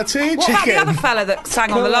 Connor? You are too chicken. What about the other fella that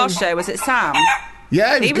sang on the last show? Was it Sam?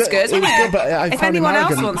 Yeah, he was good, wasn't he? Good, but if anyone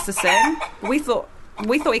else wants to sing, we thought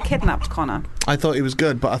he kidnapped Connor. I thought he was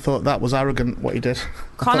good, but I thought that was arrogant what he did.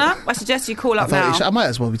 Connor, I suggest you call up now. I might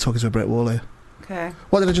as well be talking to a brick wall here. Okay.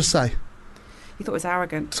 What did I just say? You thought it was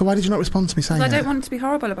arrogant. So why did you not respond to me saying that? I don't want to be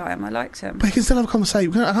horrible about him. I liked him. But you can still have a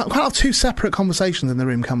conversation. We can't have 2 separate conversations in the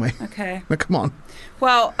room, can we? Okay. No, come on.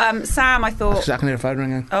 Well, Sam, I thought... Actually, I can hear a phone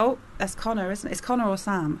ringing. Oh, that's Connor, isn't it? It's Connor or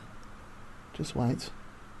Sam? Just wait.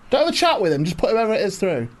 Don't have a chat with him. Just put whoever it is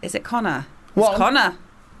through. Is it Connor? What? It's Connor.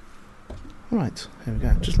 Right, here we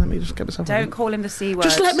go. Just let me get myself... Don't call him the C word.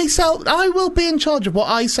 Just let me sell... I will be in charge of what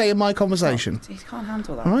I say in my conversation. Oh, he can't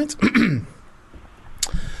handle that. All right.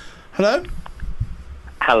 Hello?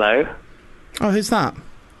 Hello. Oh, who's that?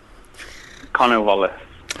 Connor Wallace.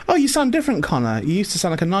 Oh, you sound different, Connor. You used to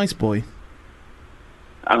sound like a nice boy.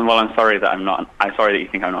 Well, I'm sorry that I'm not... I'm sorry that you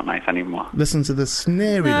think I'm not nice anymore. Listen to the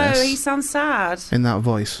sneeriness... No, he sounds sad. ...in that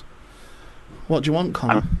voice. What do you want,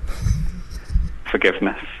 Connor?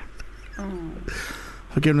 Forgiveness. Oh.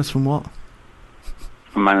 Forgiveness from what?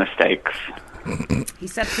 From my mistakes. He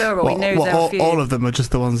said plural. He knows there are a few. All of them are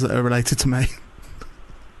just the ones that are related to me.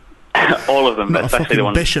 All of them, not but especially the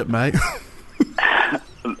ones... bishop, mate. I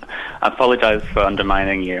apologise for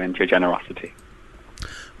undermining you and your generosity.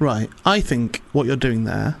 Right. I think what you're doing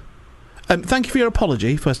there... thank you for your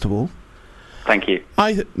apology, first of all. Thank you.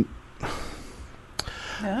 I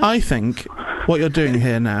think what you're doing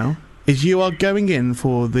here now is you are going in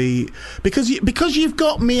for the... Because you've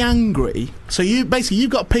got me angry, so you've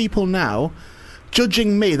got people now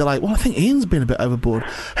judging me. They're like, well, I think Ian's been a bit overboard,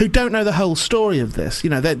 who don't know the whole story of this. You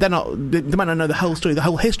know, they might not know the whole story, the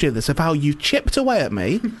whole history of this, of how you chipped away at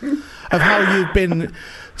me, of how you've been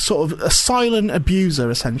sort of a silent abuser,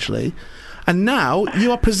 essentially. And now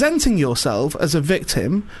you are presenting yourself as a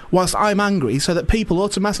victim whilst I'm angry, so that people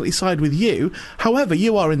automatically side with you. However,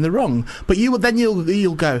 you are in the wrong. But you'll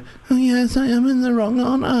go, oh yes, I am in the wrong,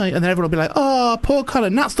 aren't I? And then everyone will be like, oh, poor Connor,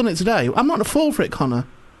 Nat's done it today. I'm not going to fall for it, Connor.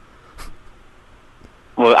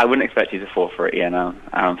 Well, I wouldn't expect you to fall for it, Ian.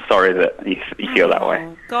 I'm sorry that you feel that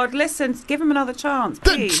way. God, listen, give him another chance,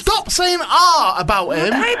 please. Stop saying about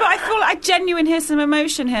him. Hey, but I feel like I genuinely hear some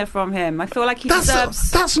emotion here from him. I feel like he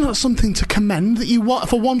deserves... That's not something to commend, that you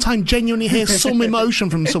for one time genuinely hear some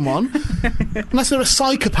emotion from someone. Unless they're a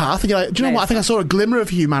psychopath. And you're like, do you know what? I think I saw a glimmer of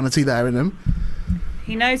humanity there in him.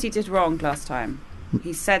 He knows he did wrong last time.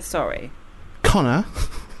 He said sorry. Connor?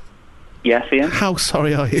 Yes, Ian? How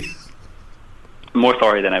sorry are you? More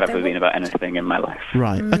sorry than I've ever been about anything in my life.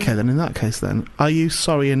 Right, okay, then in that case then, are you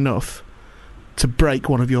sorry enough to break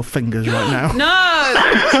one of your fingers right now? No!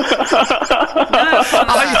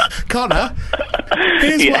 Connor,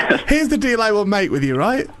 here's the deal I will make with you,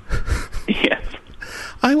 right? Yes.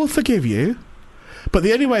 I will forgive you, but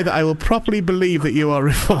the only way that I will properly believe that you are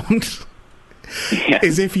reformed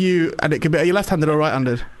is if you, and it can be, are you left-handed or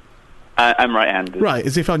right-handed? I'm right-handed. Right,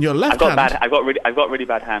 as if on your left hand... I've got really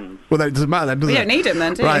bad hands. Well, then it doesn't matter then, does it? We don't need them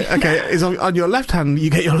then, do we? Right, okay, is on your left hand,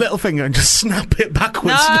 you get your little finger and just snap it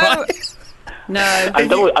backwards, right? No.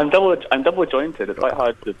 I'm double jointed. It's quite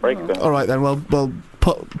hard to break them. All right then, well,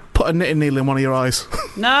 put a knitting needle in one of your eyes.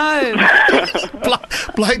 No.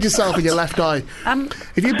 Blind yourself in your left eye.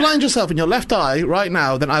 If you blind yourself in your left eye right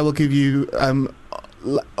now, then I will give you...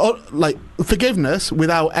 like forgiveness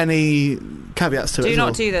without any caveats to it. Do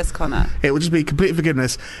not do this, Connor. It will just be complete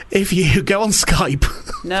forgiveness if you go on Skype.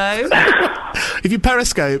 No. If you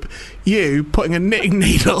Periscope, you putting a knitting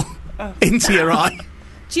needle into your eye.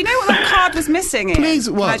 Do you know what that card was missing? Ian? Please,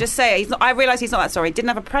 what? Can I just say, I realise he's not that sorry. He didn't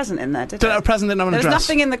have a present in there, did he? Didn't have a present, didn't have an address. There's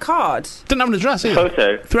nothing in the card. Didn't have an address either.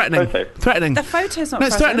 Photo. Threatening. Threatening. The photo's not No,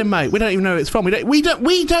 it's threatening, mate. We don't even know who it's from. We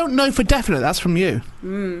don't know for definite that's from you.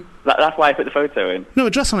 That's why I put the photo in. No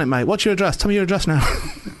address on it, mate. What's your address? Tell me your address now.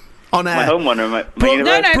 On air. My home one or my No, Connor, don't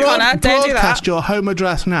do that. Broadcast your home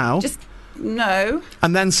address now. Just, no.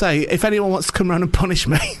 And then say, if anyone wants to come around and punish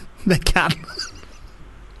me, they can.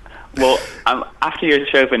 Well, after your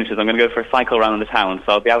show finishes, I'm going to go for a cycle around the town,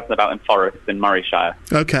 so I'll be out and about in forests in Murrayshire.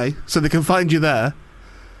 Okay, so they can find you there.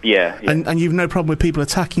 Yeah. And you've no problem with people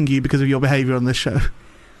attacking you because of your behaviour on this show.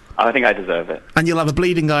 I think I deserve it. And you'll have a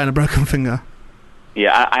bleeding eye and a broken finger.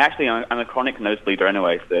 Yeah, I'm a chronic nosebleeder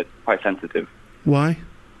anyway, so it's quite sensitive. Why?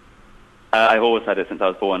 I've always had it since I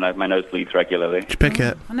was born. My nose bleeds regularly. Did you pick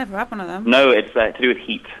it? I never had one of them. No, it's to do with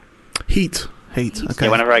heat. Heat. Okay. Yeah,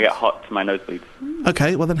 whenever I get hot, my nose bleeds.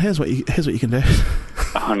 Okay, well then here's what you can do.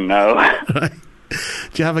 Oh no! Right. Do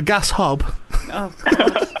you have a gas hob? Oh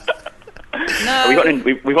God. No.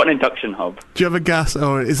 We've got an induction hob. Do you have a gas,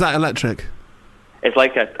 or is that electric? It's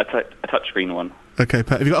like a touchscreen one. Okay,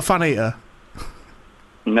 have you got a fan heater?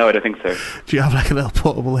 No, I don't think so. Do you have like a little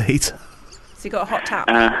portable heater? So you got a hot tap?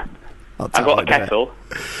 I've got a kettle.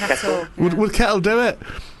 Kettle. Yeah. Would kettle do it?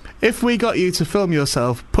 If we got you to film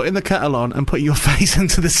yourself putting the kettle on and putting your face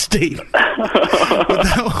into the steam,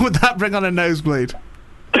 would that bring on a nosebleed?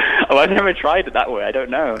 Oh, I've never tried it that way. I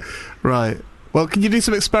don't know. Right. Well, can you do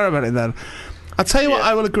some experimenting then? I'll tell you what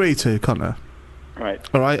I will agree to, Connor. Right.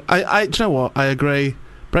 All right. Do you know what? I agree.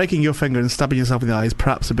 Breaking your finger and stabbing yourself in the eye is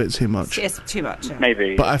perhaps a bit too much. It's too much. Yeah.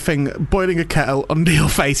 Maybe. But I think boiling a kettle under your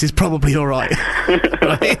face is probably all right.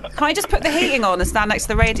 Right? Can I just put the heating on and stand next to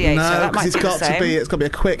the radiator? No, because it's got to be a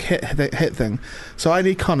quick hit thing. So I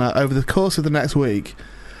need Connor over the course of the next week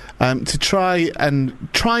to try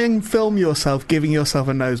and film yourself giving yourself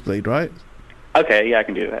a nosebleed, right? Okay, yeah, I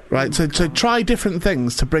can do that. Right, so try different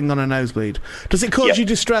things to bring on a nosebleed. Does it cause you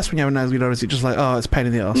distress when you have a nosebleed, or is it just like, oh, it's a pain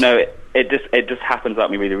in the arse? No, it just happens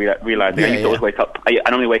without me really realising. I used to always wake up. I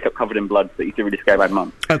normally wake up covered in blood, so it used to really scare my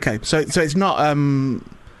mum. Okay, so it's not,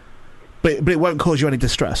 but it won't cause you any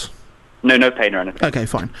distress. No pain or anything. Okay,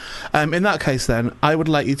 fine. In that case, then I would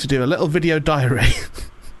like you to do a little video diary,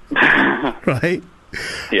 right?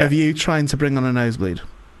 Yeah. Of you trying to bring on a nosebleed.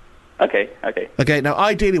 Okay. Okay, now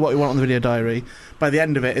ideally what we want on the video diary, by the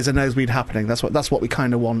end of it, is a nosebleed happening. That's what we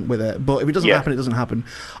kind of want with it. But if it doesn't happen, it doesn't happen.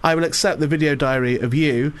 I will accept the video diary of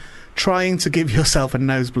you trying to give yourself a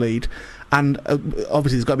nosebleed, and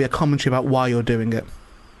obviously there's got to be a commentary about why you're doing it.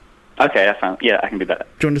 Okay, I can do that.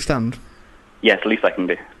 Do you understand? Yes, the least I can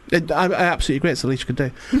do. I absolutely agree, it's the least you can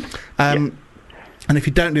do. And if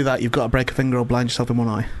you don't do that, you've got to break a finger or blind yourself in one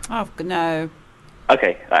eye. Oh, no.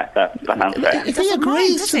 Okay, that sounds fair. If he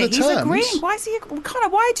agrees to the terms... He's agreeing.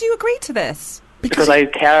 Why do you agree to this? Because I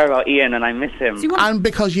care about Ian and I miss him. And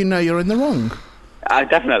because you know you're in the wrong.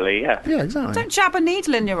 Definitely, yeah. Yeah, exactly. Don't jab a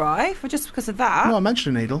needle in your eye just because of that. No, I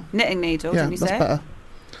mentioned a needle. Knitting needle, didn't you say? Yeah, that's better.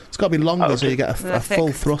 It's got to be longer so you get a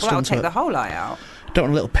full thrust into it. That'll take the whole eye out. Don't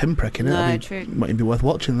want a little pinprick in it. No, true. Might even be worth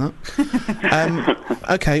watching that.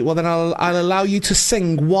 Okay, well then I'll allow you to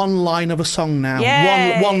sing one line of a song now.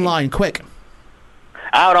 Yay. One line, quick.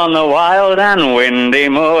 Out on the wild and windy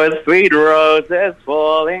moors, sweet roses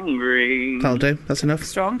falling green. That'll do. That's enough.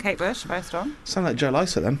 Strong, Kate Bush, very strong. Sound like Joe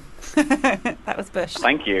Lycett then. That was Bush.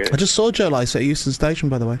 Thank you. I just saw Joe Lycett at Euston Station,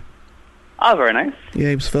 by the way. Oh, very nice. Yeah,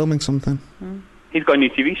 he was filming something. He's got a new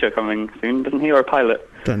TV show coming soon, doesn't he, or a pilot?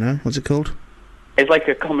 Don't know. What's it called? It's like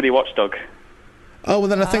a comedy watchdog. Oh, well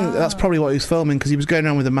then I think that's probably what he was filming, because he was going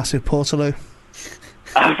around with a massive portaloo.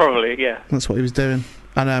 Probably, yeah. That's what he was doing.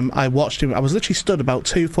 And I watched him. I was literally stood about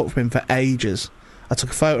 2 foot from him for ages. I took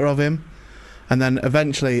a photo of him, and then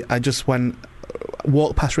eventually I just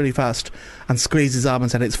walked past really fast and squeezed his arm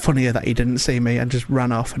and said, "It's funnier that he didn't see me," and just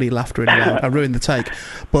ran off, and he laughed really loud. I ruined the take.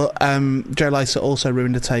 But Joe Lycett also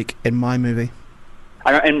ruined a take in my movie.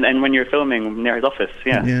 And when you were filming near his office,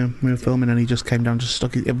 yeah. Yeah, we were filming and he just came down, just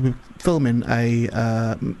stuck... We were filming a,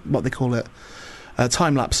 what they call it, a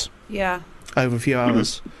time-lapse. Yeah. Over a few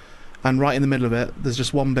hours. And right in the middle of it, there's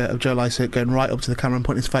just one bit of Joe Lycett going right up to the camera and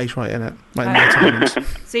putting his face right in it. Right in the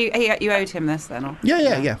timings. So you owed him this then? Or?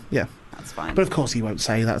 Yeah. That's fine. But of course he won't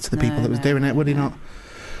say that to the people that was doing it, would he not?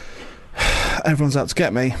 Everyone's out to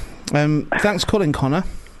get me. Thanks for calling, Connor.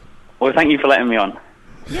 Well, thank you for letting me on.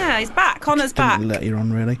 Yeah, he's back. Connor's back. Didn't let you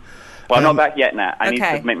on, really. Well, I'm not back yet, Nat. I need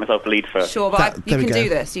to make myself lead first. Sure, but you can do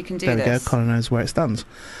this. You can do this. There we go. Connor knows where it stands.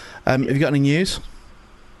 Have you got any news?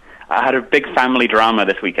 I had a big family drama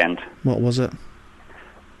this weekend. What was it?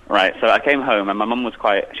 Right, so I came home and my mum was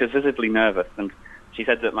she was visibly nervous, and she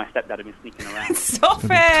said that my stepdad had been sneaking around. Stop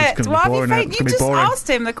it! Why have you just asked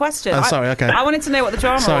him the question. Oh, sorry, okay. I wanted to know what the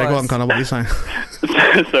drama was. Sorry, go on, Connor, what are you saying?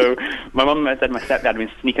 So my mum said my stepdad had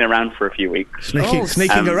been sneaking around for a few weeks.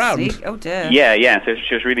 Sneaking around? Oh, dear. Yeah, so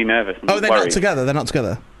she was really nervous and they're worried. not together? They're not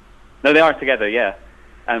together? No, they are together, yeah.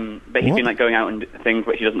 But he's been like going out and things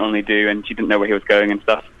which he doesn't normally do, and she didn't know where he was going and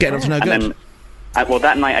stuff. Getting up to no good. And then, well,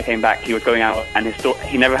 that night I came back, he was going out, and he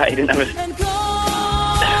didn't have his...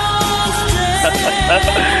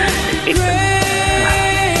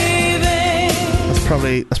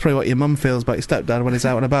 That's probably what your mum feels about your stepdad when he's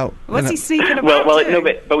out and about. What's he sneaking about? Well, no,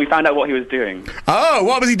 but we found out what he was doing. Oh,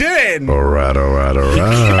 what was he doing? All right.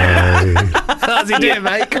 What's he doing,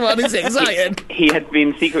 mate? Come on, it's exciting. He had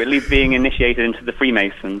been secretly being initiated into the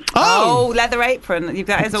Freemasons. Oh, leather apron.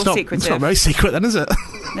 That is all secretive. It's not very secret then, is it?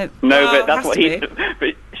 No, but that's what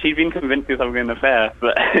but she'd been convinced he was having an affair,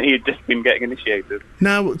 but he'd just been getting initiated.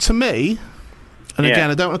 Now, to me, and again,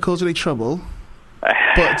 I don't want to cause any trouble,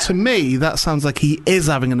 but to me, that sounds like he is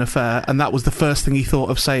having an affair, and that was the first thing he thought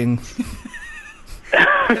of saying.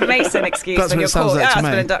 The Mason excuse. That's what it sounds like to me.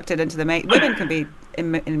 Been inducted into the Women can be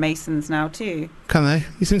in Masons now too. Can they?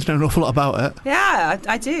 You seem to know an awful lot about it. Yeah,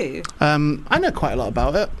 I do. I know quite a lot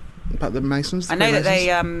about it, about the Masons. I know that they.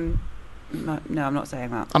 No, I'm not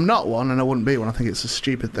saying that. I'm not one, and I wouldn't be one. I think it's a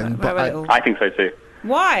stupid thing. But I think so too.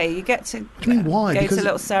 Why? You get to what do you mean why? Go to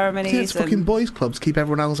little ceremonies. It's fucking boys' clubs keep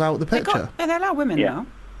everyone else out of the picture. They allow women now.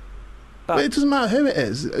 But it doesn't matter who it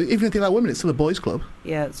is. Even if they allow women, it's still a boys' club.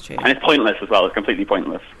 Yeah, that's true. And it's pointless as well. It's completely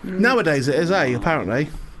pointless. Nowadays it is, apparently.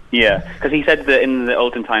 Yeah, because he said that in the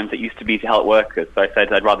olden times it used to be to help workers. So I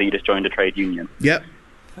said I'd rather you just joined a trade union. Yep.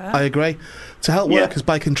 I agree. To help workers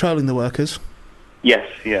by controlling the workers. Yes,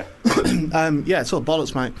 yeah. It's all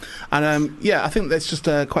bollocks, mate. And I think that's just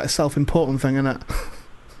quite a self-important thing, isn't it?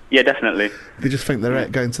 Yeah, definitely. They just think they're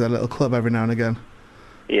it, going to their little club every now and again.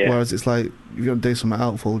 Yeah. Whereas it's like, if you're going to do something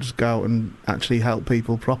helpful, just go out and actually help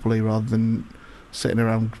people properly rather than sitting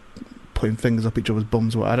around putting fingers up each other's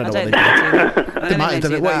bums. I don't know what they do. They might have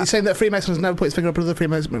done it. What, you're saying that Freemasons never put his finger up another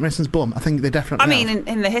Freemason's bum? I think they definitely have.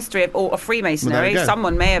 In the history of Freemasonry,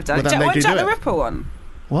 someone may have done it. Jack the Ripper one?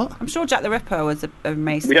 What? I'm sure Jack the Ripper was a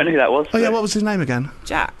Mason. We don't know who that was. Oh, yeah, what was his name again?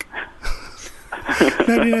 Jack.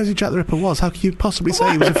 Nobody knows who Jack the Ripper was. How could you possibly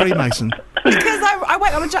say he was a Freemason? Because I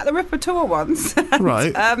went on a Jack the Ripper tour once.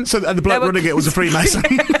 Right. And the bloke running it was a Freemason.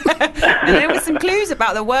 And there were some clues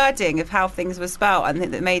about the wording of how things were spelt, and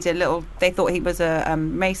that made it a little. They thought he was a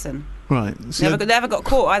Mason. Right. So never got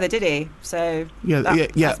caught either, did he? So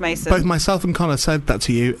that's Mason. Both myself and Connor said that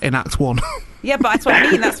to you in Act 1. Yeah, but that's what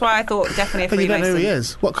I mean. That's why I thought definitely a Freemason. You don't know who he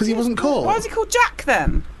is. What? Because he wasn't caught. Why was he called Jack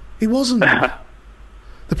then? He wasn't.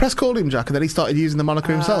 The press called him Jack, and then he started using the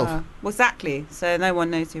moniker himself. Well, exactly. So no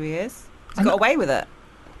one knows who he is. He's got away with it.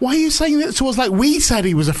 Why are you saying it to us like we said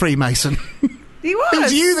he was a Freemason? He was. It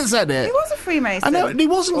was you that said it. He was a Freemason. I know, he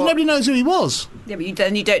wasn't. Nobody knows who he was. Yeah, but you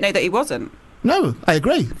don't know that he wasn't. No, I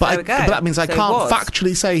agree. But that means I can't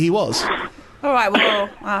factually say he was. All right, well,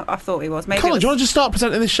 I thought he was. Maybe Colin, do you want to just start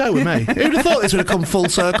presenting this show with me? Who'd have thought this would have come full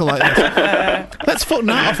circle like this? Let's foot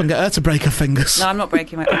Nat off and get her to break her fingers. No, I'm not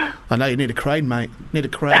breaking my... I know, you need a crane, mate. Need a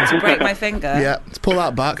crane. To break my finger? Yeah, let's pull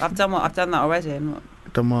that back. I've done that already.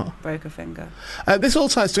 Done what? Broke a finger. This all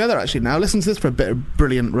ties together, actually, now. Listen to this for a bit of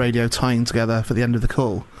brilliant radio tying together for the end of the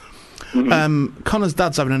call. Mm-hmm. Connor's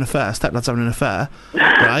dad's having an affair, stepdad's having an affair,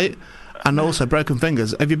 right? And also broken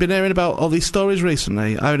fingers. Have you been hearing about all these stories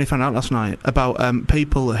recently? I only found out last night about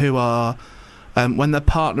people who are, when their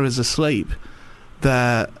partner is asleep,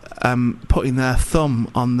 they're putting their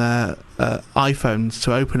thumb on their iPhones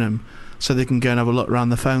to open them, so they can go and have a look around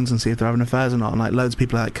the phones and see if they're having affairs or not. And like loads of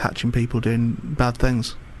people are like catching people doing bad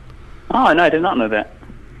things. Oh no, I did not know that.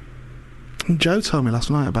 And Joe told me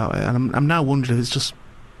last night about it, and I'm now wondering if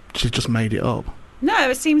she's just made it up.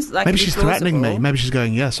 No, it seems like maybe she's threatening me. Maybe she's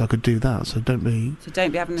going, yes, I could do that. So don't be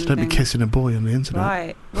kissing a boy on the internet.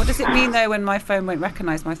 Right. What does it mean though when my phone won't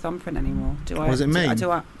recognise my thumbprint anymore? What does it mean?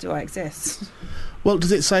 Do I exist? Well,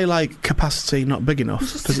 does it say like capacity not big enough?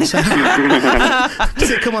 Does it say?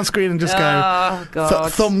 Does it come on screen and just go? Oh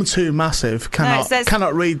God. Thumb too massive.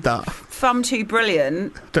 Cannot read that. Thumb too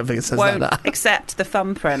brilliant. Don't think it says won't that. Accept the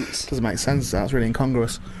thumbprint. Doesn't make sense. That's really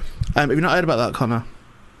incongruous. Have you not heard about that, Connor?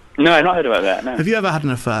 No, I've not heard about that, no. Have you ever had an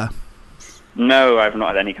affair? No, I've not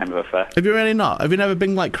had any kind of affair. Have you really not? Have you never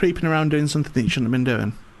been, like, creeping around doing something that you shouldn't have been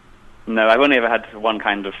doing? No, I've only ever had one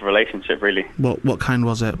kind of relationship, really. What kind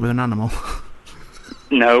was it? With an animal?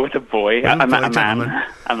 No, with a boy. A man.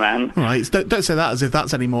 A man. All right, don't say that as if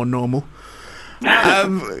that's any more normal.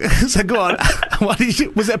 So go on.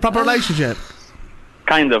 Was it a proper relationship?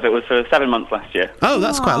 Kind of. It was for 7 months last year. Oh,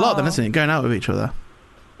 that's quite a lot then, isn't it? Going out with each other.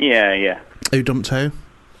 Yeah. Who dumped who?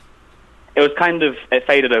 It was it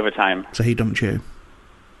faded over time. So he dumped you?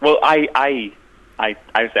 Well, I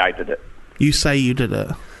say I did it. You say you did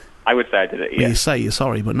it? I would say I did it, yeah. Well, you say you're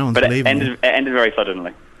sorry, but no one's believing you. It ended very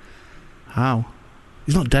suddenly. How?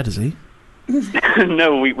 He's not dead, is he?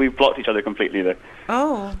 No, we blocked each other completely, though.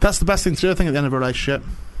 Oh. That's the best thing to do, I think, at the end of a relationship.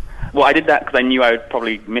 Well, I did that because I knew I would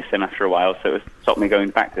probably miss him after a while, so it stopped me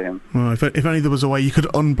going back to him. Well, if only there was a way you could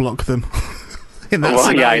unblock them. In that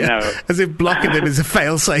scenario, yeah, I know. As if blocking them is a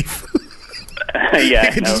fail-safe. Yeah,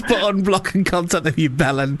 you can just put unblock and contact them, you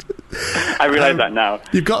bellend. I realise that now.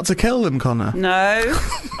 You've got to kill them, Connor. No.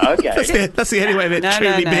 Okay. That's the only way of it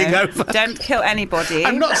truly being over. Don't kill anybody.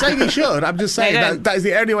 I'm not saying you should. I'm just saying that is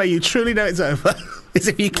the only way you truly know it's over. Is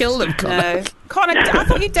if you kill them, Connor. No. Connor, I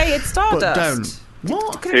thought you dated Stardust. But don't.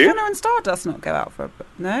 What? Could Connor and Stardust not go out for a bit?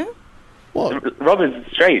 No? What? Rob is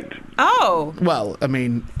straight. Oh. Well, I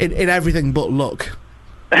mean, in everything but luck.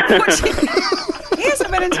 He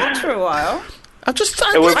hasn't been in touch for a while. I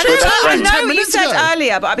know you said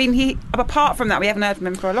earlier, but I mean, apart from that, we haven't heard from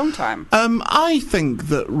him for a long time. I think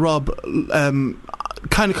that Rob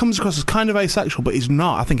kind of comes across as kind of asexual, but he's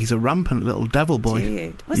not. I think he's a rampant little devil boy.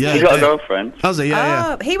 Dude. Yeah, he's got a girlfriend. Has he?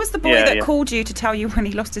 Yeah. He was the boy that called you to tell you when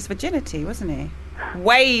he lost his virginity, wasn't he?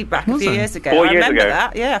 Way back a few years ago. 4 years ago. I remember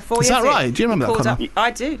that. Yeah, 4 years ago. Is that right? Do you remember that, Connor?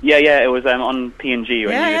 I do. Yeah, it was on P&G when you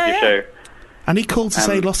did your show. And he called to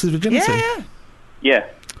say he lost his virginity? Yeah.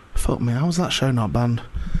 Fuck me, how was that show not banned?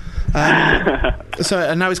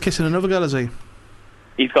 And now he's kissing another girl, is he?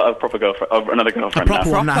 He's got a proper girlfriend, another girlfriend. A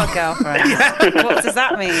proper one now. Girlfriend. What does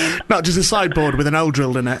that mean? Not just a sideboard with an hole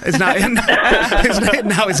drilled in it. Now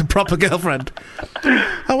it's a proper girlfriend.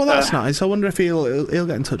 Oh well, that's nice. I wonder if he'll get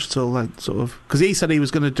in touch at all, like sort of, because he said he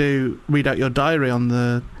was going to read out your diary on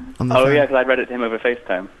the. Oh phone. yeah, because I read it to him over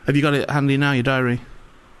FaceTime. Have you got it handy now, your diary?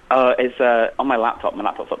 It's on my laptop. My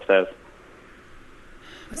laptop's upstairs.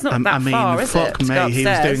 It's not that far, is it? Fuck me, he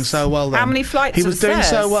was doing so well then. How many flights He was doing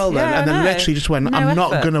so well then, and then literally just went, I'm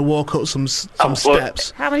not going to walk up some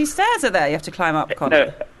steps. How many stairs are there you have to climb up, Connor?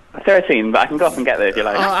 No, 13, but I can go up and get there if you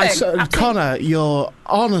like. Connor, you're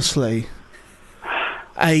honestly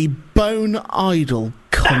a bone idle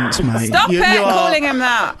cunt, mate. Stop calling him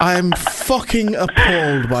that. I'm fucking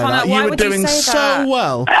appalled by that. You were doing so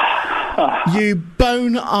well. You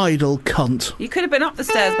bone idle cunt. You could have been up the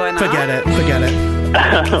stairs by now. Forget it.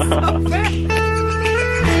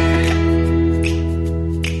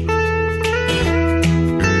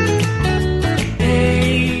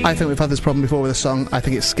 I think we've had this problem before with a song. I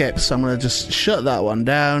think it skips, so I'm going to just shut that one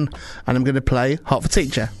down, and I'm going to play Hot for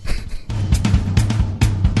Teacher.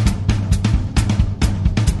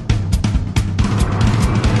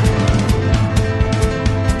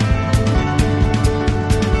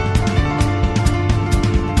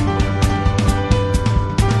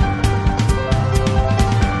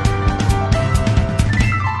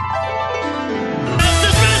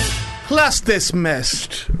 Class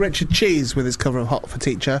dismissed. Richard Cheese with his cover of Hot for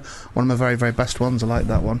Teacher. One of my very, very best ones. I like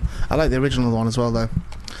that one. I like the original one as well, though.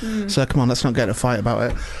 So come on, let's not get in a fight about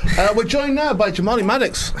it. We're joined now by Jamali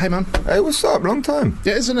Maddox. Hey, man. Hey, what's up? Long time.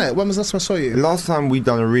 Yeah, isn't it? When was the last time I saw you? Last time we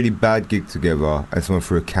done a really bad gig together, and someone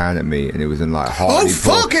threw a can at me, and it was in like Hartlepool.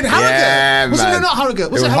 Oh, fucking Harrogate! Yeah, was man. it not Harrogate?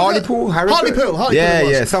 Was it Hartlepool? Hartlepool.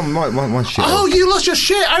 Yeah, some one shit. Oh, you lost your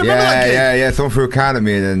shit. I remember that gig. Yeah. Someone threw a can at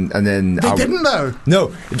me, and then they didn't though.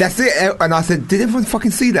 No, that's it. And I said, did everyone fucking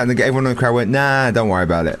see that? And everyone in the crowd went, nah, don't worry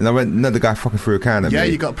about it. And I went, no, the guy fucking threw a can at me. Yeah,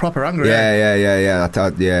 you got proper angry. Yeah.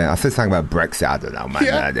 I said something about Brexit. I don't know, man.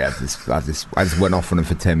 I just went off on him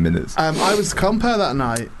for 10 minutes. I was compere that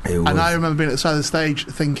night, and I remember being at the side of the stage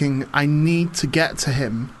thinking, I need to get to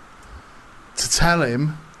him to tell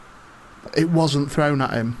him it wasn't thrown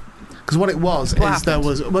at him. Because what it was is there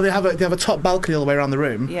was they have a top balcony all the way around the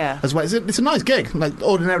room. Yeah. As well, it's a nice gig, like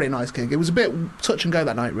ordinarily a nice gig. It was a bit touch and go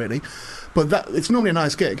that night, really, but it's normally a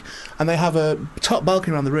nice gig. And they have a top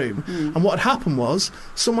balcony around the room. And what had happened was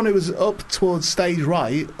someone who was up towards stage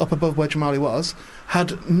right, up above where Jamali was,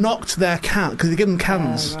 had knocked their can because they give them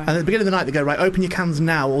cans. Right. And at the beginning of the night they go, right, open your cans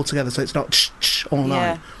now all together so it's not all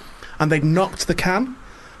night. And they knocked the can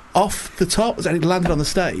off the top and it landed on the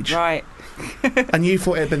stage. Right. And you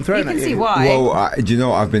thought it had been thrown at you. You can see why. Well, do you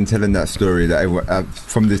know I've been telling that story that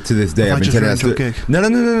from this to this day. I've been telling that story.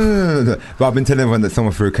 No. But I've been telling everyone that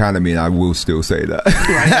someone threw a can at me, and I will still say that.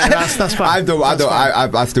 Right, that's fine.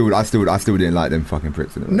 I still didn't like them fucking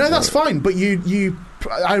pricks. No, that's fine. But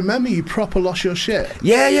I remember you proper lost your shit.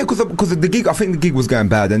 Yeah, because the gig. I think the gig was going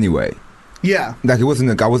bad anyway. Yeah, like I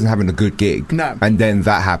wasn't having a good gig. No, and then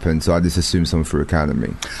that happened, so I just assumed someone threw a can at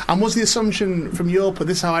me. And was the assumption from your point?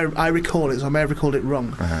 This is how I recall it. So I may have recalled it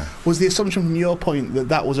wrong. Was the assumption from your point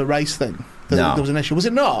that was a race thing? That there was an issue. Was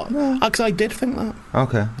it not? No, because I did think that.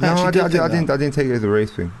 Okay, I didn't take it as a race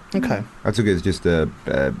thing. Okay, I took it as just how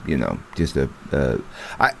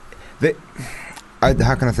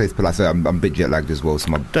can I say this polite? I'm a bit jet lagged as well.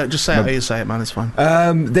 So don't just say it how you say it, man. It's fine.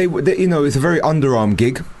 They it's a very underarm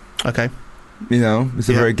gig. Okay. It's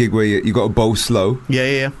a very gig where you got to bowl slow.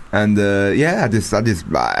 Yeah. And I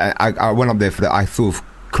went up there for that. I sort of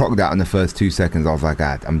clocked out in the first 2 seconds. I was like,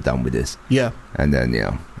 I'm done with this. Yeah. And then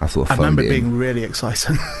I sort of. I remember it being really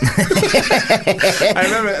exciting. I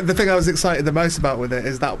remember the thing I was excited the most about with it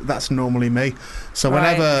is that's normally me. So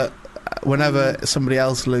whenever somebody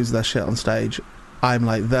else loses their shit on stage, I'm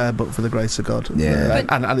like there, but for the grace of God. Yeah,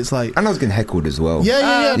 and it's like, and I was getting heckled as well.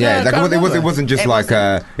 Yeah. It wasn't just like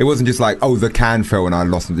oh, the can fell and I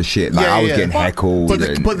lost the shit. Like I was getting heckled.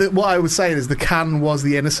 But what I was saying is the can was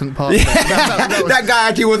the innocent part. Of it. That guy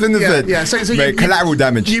actually was innocent. Yeah. So collateral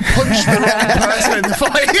damage. You punched the wrong person in the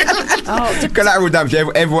fight. Collateral damage.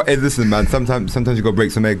 Everyone, listen, man. Sometimes you got to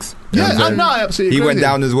break some eggs. I absolutely. He went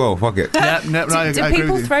down as well. Fuck it. Do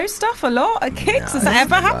people throw stuff a lot at gigs? Does that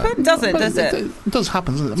ever happen? Does it? It does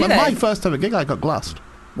happen, doesn't it? My first ever gig, I got glassed.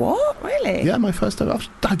 What? Really? Yeah, my first ever.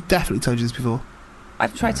 I've definitely told you this before.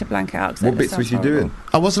 I've tried to blank it out. What bits was you doing?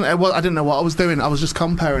 I didn't know what I was doing. I was just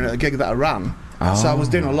comparing at a gig that I ran. So I was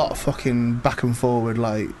doing a lot of fucking back and forward,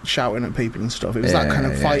 like shouting at people and stuff. It was that kind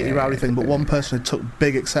of fighty, rowdy thing. But one person had took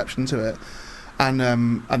big exception to it, and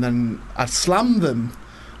then I slammed them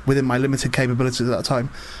within my limited capabilities at that time,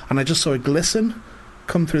 and I just saw it glisten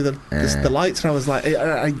come through the lights, and I was like,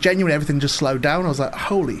 I genuinely, everything just slowed down. I was like,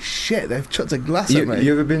 holy shit, they've chucked a glass at me.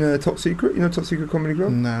 You ever been a Top Secret? You know Top Secret Comedy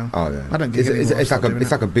Club? No. Oh yeah. I don't get it. It's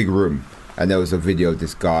like a big room, and there was a video of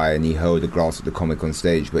this guy, and he held a glass at the comic on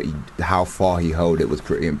stage, but how far he held it was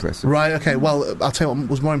pretty impressive. Right. Okay. Well, I'll tell you what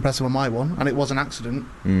was more impressive on my one, and it was an accident.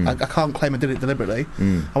 I can't claim I did it deliberately.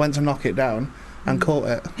 I went to knock it down and caught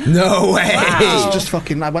it. No way. Wow. Just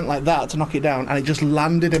fucking. I went like that to knock it down, and it just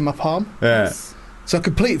landed in my palm. Yeah. So a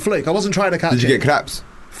complete fluke. I wasn't trying to catch it. Did you get claps?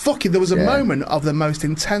 Fucking, there was a moment of the most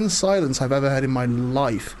intense silence I've ever heard in my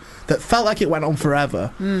life that felt like it went on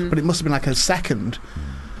forever, but it must have been like a second.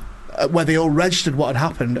 where they all registered what had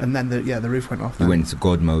happened, and then the roof went off. You went into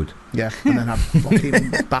God mode. Yeah, and then I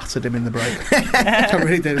fucking battered him in the break. I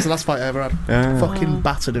really did. It was the last fight I ever had. Fucking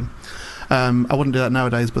battered him. I wouldn't do that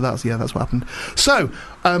nowadays, but that's what happened. So,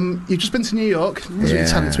 you've just been to New York.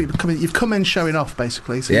 You've come in showing off,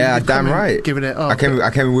 basically. So damn right. Giving it up. I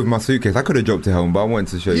came in with my suitcase. I could have dropped it home, but I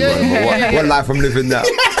wanted to show you what life I'm living now.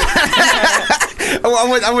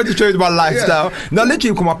 I went to show you my lifestyle. No,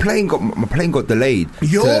 literally, because my plane got delayed.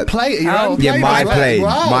 Your plane? My plane.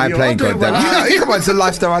 Wow, my plane got delayed. Come on, it's the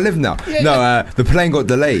lifestyle I live now. The plane got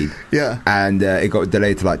delayed. Yeah. And it got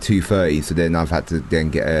delayed to like 2:30. So then I've had to then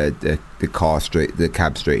get the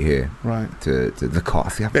cab straight here. Right. To the car.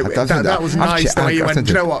 See, that was nice. The way you went,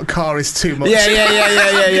 do you know what? Car is too much.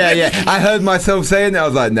 Yeah. I heard myself saying that. I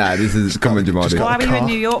was like, nah, this is coming, Jamali. Why were you in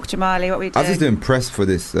New York, Jamali? What were you doing? I was just doing press for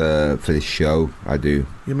this show. I do.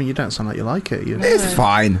 You mean you don't sound like you like it? It's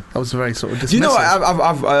fine. That was very sort of dismissive. Do you know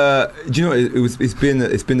what? Do you know what?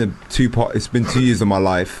 It's been a 2 part. It's been 2 years of my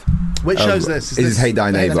life. Which show's this? This is Hate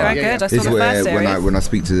Thy Neighbour. Very good. I saw the first series. When I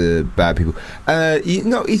speak to the bad people,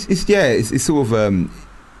 it's sort of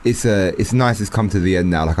it's nice. It's come to the end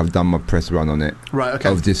now. Like I've done my press run on it. Right. Okay.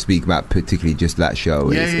 I'll just speak about particularly just that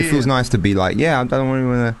show. It feels nice to be like, I don't really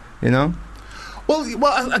want to, you know. Well,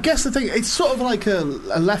 I guess the thing, it's sort of like a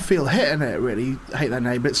left field hit, isn't it? Really, Hate Thy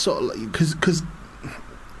Neighbour. It's sort of like, because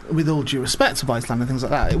with all due respect to Viceland and things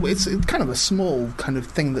like that, it's kind of a small kind of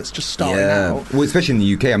thing that's just starting out. Well, especially in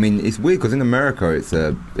the UK. I mean, it's weird because in America, it's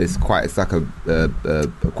like a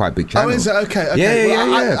quite big channel. Oh, is it? Okay.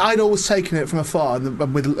 Yeah. I'd always taken it from afar,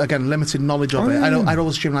 and with again limited knowledge of it. I'd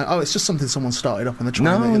always assume like, it's just something someone started up and they're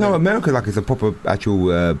trying. No, America like it's a proper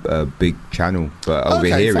actual big channel, but over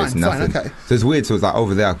here it's nothing. Okay. So it's weird. So it's like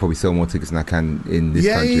over there, I could probably sell more tickets than I can in this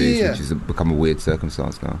country, which has become a weird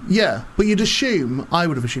circumstance now. Yeah, but I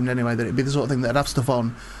would have assumed anyway that it'd be the sort of thing that'd have stuff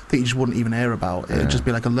on that you just wouldn't even hear about. It'd just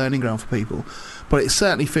be like a learning ground for people. But it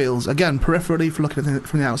certainly feels, again, peripherally, for looking at it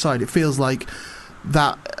from the outside, it feels like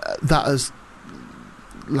that has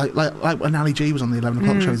like when Ali G was on the 11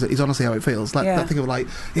 o'clock show, is honestly how it feels. Like that thing of like,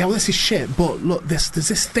 this is shit, but look, there's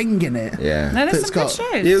this thing in it. Yeah. No, there's some good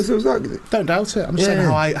shows. Yeah, so it was like, don't doubt it. I'm just saying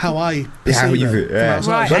how I perceive it. Right.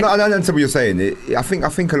 I understand what you're saying. I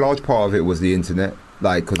think a large part of it was the internet.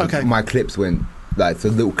 Like, because my clips went, like, so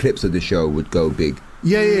little clips of the show would go big.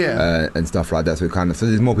 Yeah. And stuff like that. So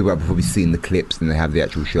there's more people that have probably seen the clips than they have the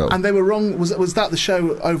actual show. And they were wrong. Was that the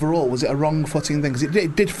show overall? Was it a wrong footing thing? Because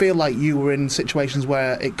it did feel like you were in situations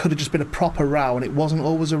where it could have just been a proper row, and it wasn't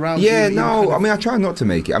always a row. Yeah, I mean, I try not to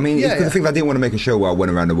make it. I mean, because I think I didn't want to make a show where I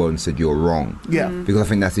went around the world and said you're wrong. Yeah. Because I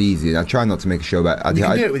think that's easy. And I try not to make a show about. You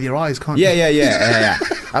can do it with your eyes, can't you? Yeah.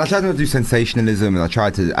 And I tried not to do sensationalism, and I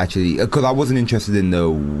tried to actually, because I wasn't interested in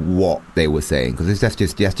what they were saying, because that's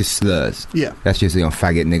just slurs. Yeah. That's just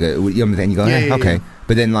faggot nigga. You know what I'm saying? You go, okay. Yeah.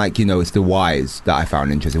 But then, like, it's the whys that I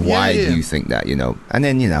found interesting. Why do you think that? And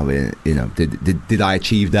then did I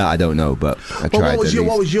achieve that? I don't know, but I tried.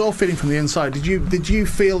 What was your feeling from the inside? Did you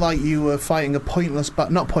feel like you were fighting a pointless,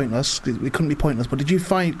 but not pointless? It couldn't be pointless. But did you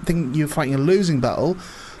think you were fighting a losing battle?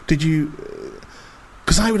 Did you?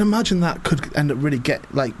 Because I would imagine that could end up really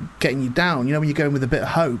getting you down. When you go in with a bit of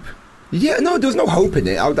hope. Yeah, no, there was no hope in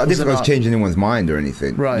it. I didn't think I was changing anyone's mind or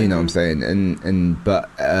anything. Right. You know what I'm saying?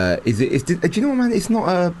 But do you know what, man? It's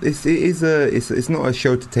not a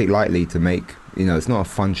show to take lightly to make. It's not a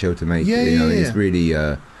fun show to make. It's really.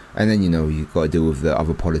 And then you've got to deal with the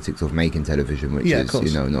other politics of making television, which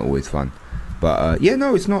is not always fun. But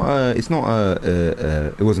it's not.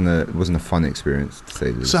 It wasn't a fun experience, to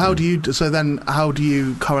say the least. So how do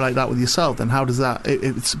you correlate that with yourself? Then how does that?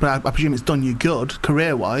 But I presume it's done you good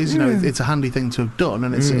career-wise. It's a handy thing to have done,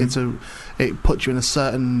 and it puts you in a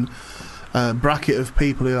certain bracket of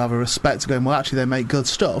people who have a respect to going. Well, actually, they make good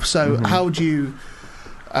stuff. So how do you?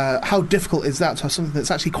 How difficult is that to have something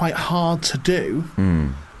that's actually quite hard to do,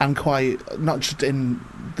 and quite not just in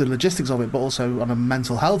the logistics of it, but also on a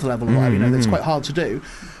mental health level or whatever, it's quite hard to do,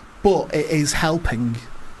 but it is helping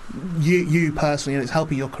you personally, and it's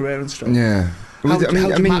helping your career and stuff. How do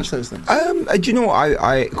you match those things? Do you know what?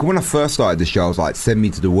 I when I first started the show, I was like, send me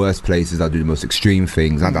to the worst places. I'll do the most extreme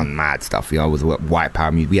things. I've done mad stuff. I was at White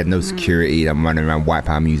Power Music. We had no security. I'm running around White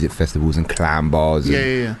Power Music festivals and clown bars.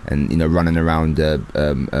 And running around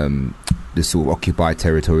the sort of occupied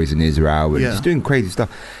territories in Israel and just doing crazy stuff.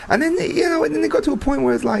 And then and then it got to a point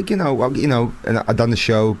where it's like and I'd done the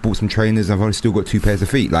show, bought some trainers, and I've only still got 2 pairs of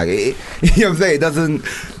feet. Like you know what I'm saying? It doesn't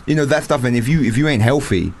that stuff. And if you ain't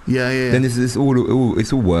healthy, then it's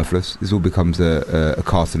all worthless. It all becomes a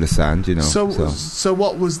castle of sand. So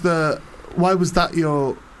what was why was that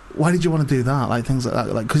your Why did you want to do that? Like things like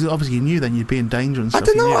that, like because obviously you knew then you'd be in danger and stuff. I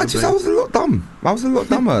don't know. I was a lot dumb. I was a lot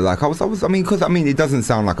dumber. Like I was. I mean, it doesn't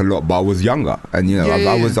sound like a lot, but I was younger, and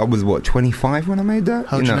I was what 25 when I made that.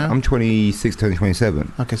 How old you now? I'm 26, turning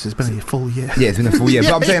 27. Okay, so it's been a full year. Yeah, it's been a full year.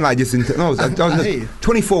 But I'm saying like just I was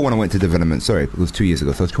 24 when I went to development. Sorry, it was 2 years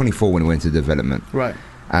ago. So I was 24 when I went to development. Right.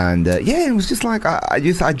 And it was just like I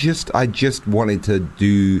just wanted to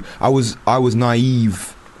do. I was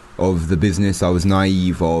naive of the business. I was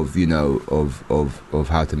naive of of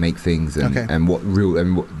how to make things and what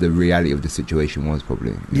the reality of the situation was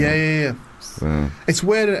probably. Yeah. It's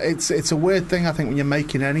weird. It's a weird thing, I think, when you're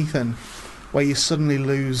making anything where you suddenly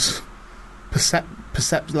lose perception.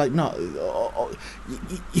 Like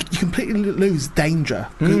you completely lose danger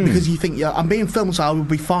because you think I'm being filmed, so I will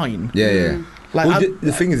be fine. Yeah. Like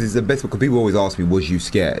the thing is the best because people always ask me, was you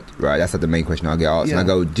scared? Right, that's like the main question I get asked, and I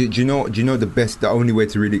go, do you know the only way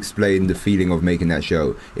to really explain the feeling of making that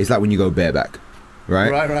show is like when you go bareback,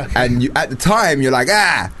 right? And at the time you're like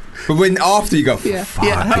but when after you go, fuck, you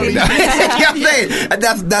know what I'm saying? And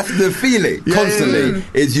that's the feeling constantly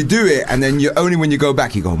is you do it, and then you only when you go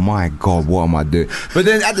back you go, my God, what am I doing? But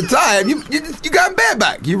then at the time you go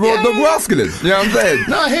bareback, you raw dog rascaling. You know what I'm saying?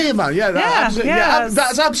 No, I hear you, man.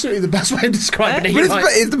 That's absolutely the best way to describe it. But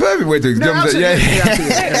it's the perfect way to describe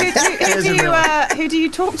it. Who do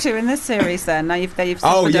you talk to in this series then? Now you've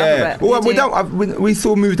suffered a bit. Well, we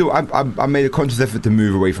sort of moved. I made a conscious effort to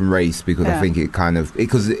move away from race because I think it kind of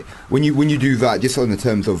when you do that, just on the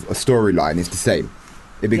terms of a storyline, it's the same.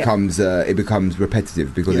 It becomes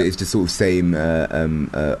repetitive because it's just sort of same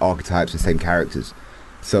archetypes and same characters.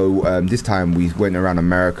 So this time we went around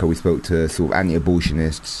America. We spoke to sort of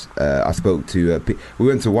anti-abortionists. I spoke to. We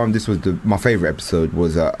went to one. This was my favorite episode.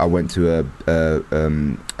 Was I went to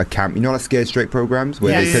a camp. You know, like scared straight programs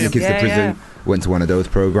where they send the kids to prison. Went to one of those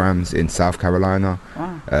programs in South Carolina,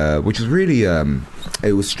 which was really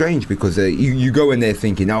it was strange because you go in there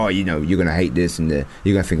thinking, you're gonna hate this, and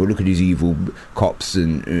you're gonna think, look at these evil cops,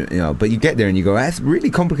 and but you get there and you go, that's a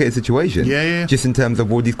really complicated situation. Just in terms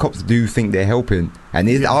of what these cops do think they're helping, and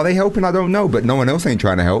are they helping? I don't know, but no one else ain't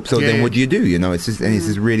trying to help. So then what do? It's just and it's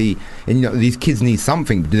just really, and these kids need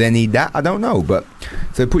something. Do they need that? I don't know, but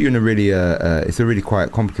so it put you in a really it's a really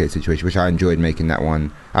quite complicated situation, which I enjoyed making that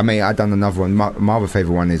one. I've done another one. My other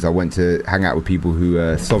favourite one is I went to hang out with people who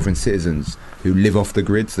are sovereign citizens who live off the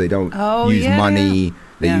grid, so they don't use money,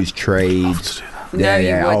 they use trade. No,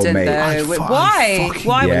 you wouldn't though. Why?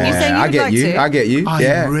 Why wouldn't you say you would like to? I get you.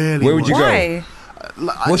 Really Where would you go?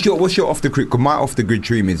 What's your off the grid? My off the grid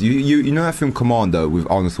dream is you know that film Commando with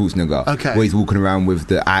Arnold Schwarzenegger, where he's walking around with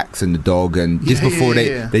the axe and the dog, and just before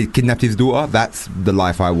they kidnapped his daughter. That's the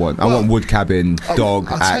life I want. I want wood cabin, dog,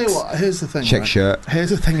 I'll axe. Tell you what. Here's the thing. Check shirt.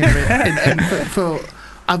 Here's the thing.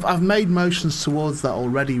 I've made motions towards that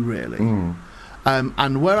already. Really.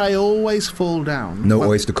 And where I always fall down. No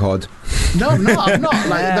oyster cod. No, I'm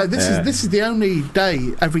not. This is the only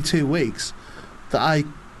day every 2 weeks that I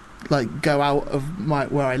go out of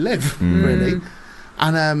where I live, really.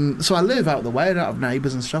 And so I live out of the way, I don't have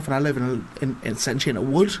neighbours and stuff, and I live in essentially in a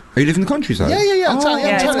wood. Oh, you live in the countryside? Yeah.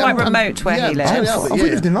 It's quite remote where he lives. I thought you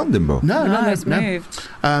lived in London, bro. No, he's moved.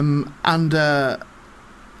 And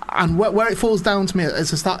where it falls down to me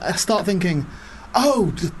is I start thinking,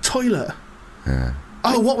 the toilet. Yeah.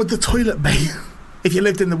 What would the toilet be if you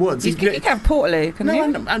lived in the woods? You could have Portaloo, couldn't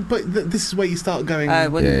you? But this is where you start going.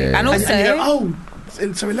 Wouldn't you? And also, and you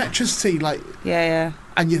go, so electricity,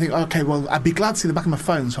 and you think, okay, well, I'd be glad to see the back of my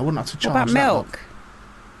phone, so I wouldn't have to charge. What about milk?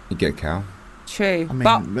 You get a cow. True,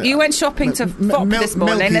 but you went shopping to FOP this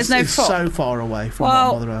morning. There's no FOP. So far away from what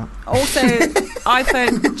I'm bothered about. Also,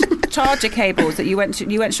 iPhone charger cables that you went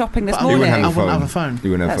shopping this morning. I wouldn't have a phone.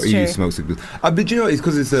 You wouldn't have a phone. You use smoke signals. But you know, it's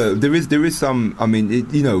because there is some. I mean,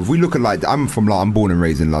 if we look at I'm born and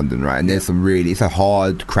raised in London, right? And there's some it's a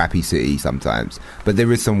hard, crappy city sometimes. But there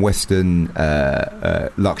is some Western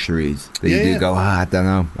luxuries that you do go. I don't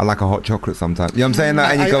know. I like a hot chocolate sometimes. You know what I'm saying?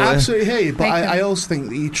 And you go, I absolutely hear you, but I also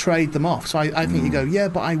think that you trade them off. So I think you go,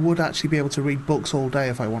 but I would actually be able to read books all day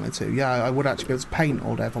if I wanted to. Yeah, I would actually be able to paint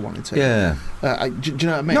all day if I wanted to. Yeah. Do you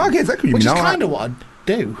know what I mean? No, I get exactly what you mean. Which is kind of what I'd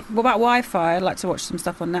do. What about Wi-Fi? I'd like to watch some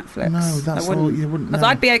stuff on Netflix. No, that's all you wouldn't. Because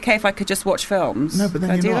I'd be okay if I could just watch films. No, but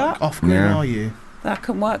then you're not off-grid, are you? That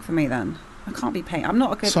couldn't work for me then. I can't be painting. I'm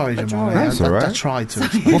not a good. Sorry, Jamal. That's all right. I tried to.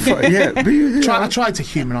 I tried to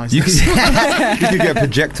humanise you this. You could get a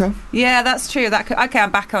projector. Yeah, that's true. Okay,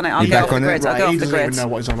 I'm back on it. I'll get off the grid. I'll go off the grid. He doesn't even know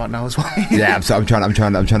what he's on about now as well. Yeah, I'm trying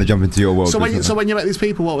to jump into your world. So when you met these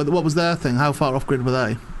people, what was their thing? How far off grid were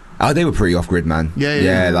they? Oh, they were pretty off-grid, man.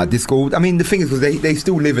 Yeah. Like this school. I mean, the thing is, because they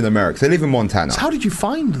still live in America. So they live in Montana. So how did you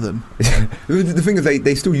find them? The thing is,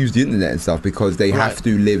 they still use the internet and stuff because they have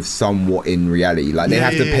to live somewhat in reality. Like they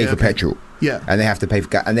have to pay for petrol. Yeah. And they have to pay for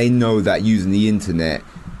gas, and they know that using the internet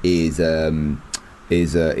is good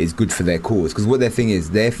for their cause, because what their thing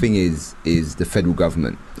is the federal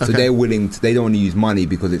government. So they're willing to, they don't want to use money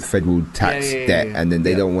because it's federal tax debt, and then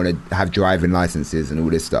they don't want to have driving licenses and all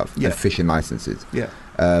this stuff, and fishing licenses.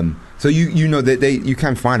 So you know that you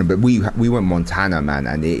can find them, but we went Montana, man,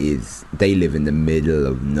 and they live in the middle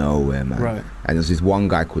of nowhere, man. Right. And there's this one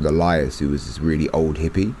guy called Elias who was this really old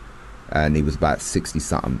hippie, and he was about 60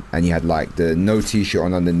 something, and he had like the no t-shirt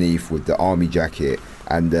on underneath with the army jacket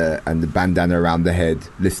and the bandana around the head,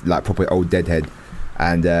 like proper old deadhead.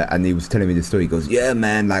 And he was telling me the story. He goes, yeah,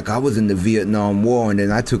 man, like I was in the Vietnam War, and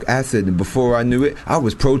then I took acid, and before I knew it, I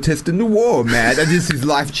was protesting the war, man. And just his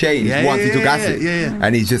life changed once he took acid.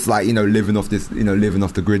 And he's just like, living off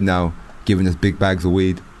the grid now, giving us big bags of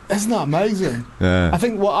weed. Isn't that amazing? I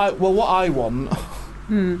think what I want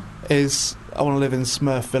is I want to live in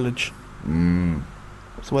Smurf Village.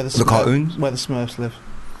 So where the cartoons, where the Smurfs live.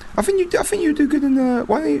 I think you do good in the.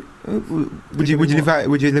 Why would you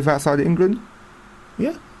live outside of England?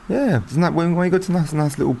 Yeah. Isn't that when you go to a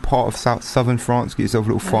nice little part of southern France, get yourself a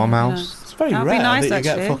little farmhouse? It's very rare nice, that you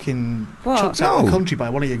actually. get fucking chucked out of the country by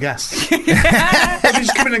one of your guests. If you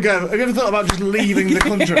just come in and go, have you ever thought about just leaving the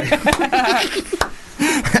country?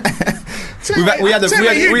 We had a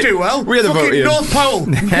vote here. North Pole.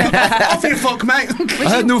 Off you fuck, mate. I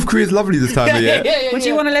heard North Korea's lovely this time of year. Would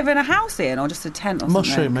you want to live in a house in, or just a tent or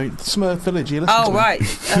Mushroom, something? mate. Smurf Village. You listen to right.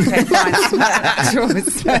 Okay, fine.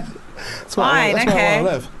 That's where I want to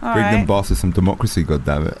live. Bring them bastards some democracy,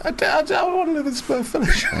 goddammit. I want to live in Smurf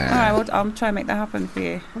Village. All right, well, I'll try and make that happen for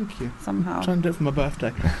you. Thank you. Somehow. Try and do it for my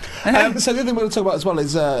birthday. So the other thing we're going to talk about as well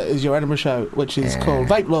is your Edinburgh show, which is called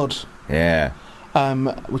Vape Lord. Yeah.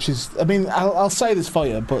 Which is, I mean, I'll say this for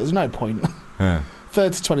you, but there's no point.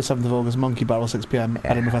 3rd to 27th of August, Monkey Barrel, 6 p.m,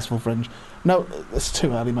 Edinburgh Festival Fringe. No, it's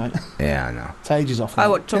too early, mate. Yeah, I know. It's ages off.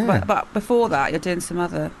 But before that, you're doing some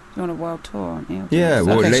other. You're on a world tour, aren't you? Yeah,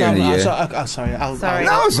 well, later in the year. Sorry. No,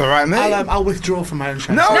 it's all right, mate. I'll withdraw from my own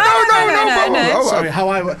show. No. Sorry,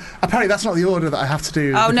 apparently that's not the order that I have to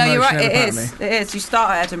do. Oh no, you're right. It is. You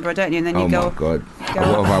start at Edinburgh, don't you? And then you go. Oh my God!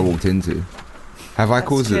 What have I walked into? Have I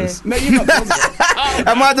caused this? No, you're not causing it.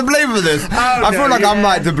 Am I to blame for this? I feel like I'm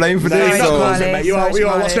like to blame for this. You're not causing it, mate. You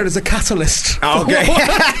are what's known as a catalyst. Oh, okay.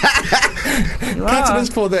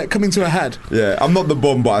 Catalyst for the coming to a head. Yeah, I'm not the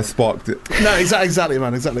bomb, but I sparked it. No, exactly,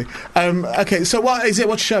 man, exactly. Okay, so what is it?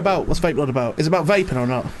 What's your show about? What's Vape Lord about? Is it about vaping or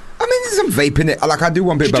not? I mean, there's some vaping it. Like I do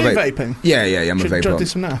one bit about vaping. Yeah, I'm a vapor. Do you do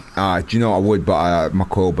some now? Do you know I would, but my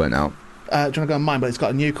coil burnt out. Do you want to go on mine? But it's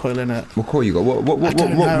got a new coil in it. What coil you got?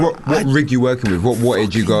 What rig you working with? What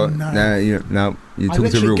wattage you got? No, you're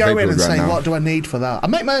talking to a real vapor right now. I literally go in and say, what do I need for that? I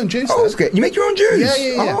make my own juice. Oh, it's good. You make your own juice?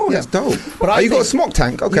 Yeah. Oh, that's dope. But you got a smoke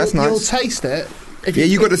tank? Okay, that's nice. You'll taste it.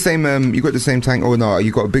 You got the same tank. Oh no,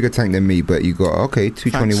 you got a bigger tank than me, but you got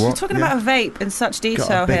 220 You're watts. talking about a vape in such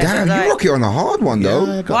detail here. Damn, you rock it on a hard one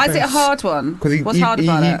though. Why is it a hard one? What's hard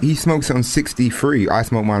about it? He smokes it on 63. I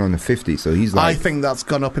smoke mine on the 50, so he's like. I think that's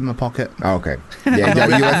gone up in my pocket. Oh, okay. Yeah,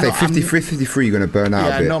 you want to say 53. You're going to burn out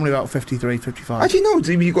a bit. Yeah, normally about 53, 55. Actually, no.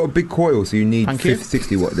 You got a big coil, so you need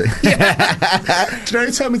 60 watt. Do you know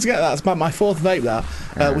who told me to get that? It's about my 4th vape.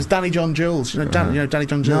 That was Danny John Jules. You know Danny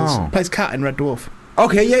John Jules. No. Plays Cat in Red Dwarf.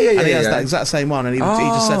 Okay, yeah. He has that exact same one, and he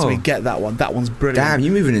just said to me, "Get that one. That one's brilliant." Damn,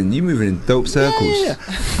 you moving in dope circles. Yeah.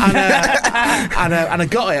 And I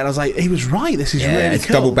got it, and I was like, "He was right. This is really it's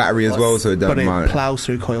cool." Double battery as well, so it doesn't matter. But it plows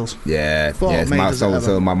through coils. Yeah.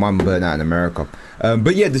 So my mum burnt out in America.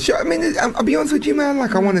 But yeah, the show. I mean, I'll be honest with you, man.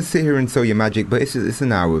 Like, I want to sit here and sell your magic, but it's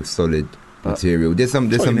an hour of solid material. There's some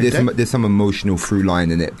emotional through line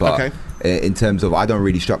in it, but in terms of, I don't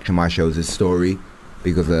really structure my shows as story.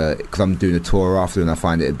 Because I'm doing a tour after, and I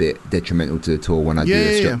find it a bit detrimental to the tour when I do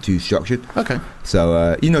it too structured. Okay.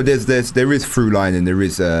 So there is through line and there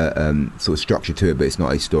is sort of structure to it, but it's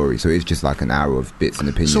not a story. So it's just like an hour of bits and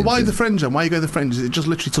opinions. So why the Fringe then? Why you go to the Fringe? Is it just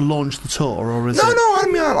literally to launch the tour, or is it? No. I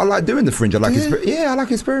mean, I like doing the Fringe. I like I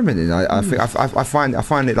like experimenting. I find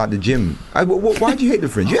it like the gym. Why do you hate the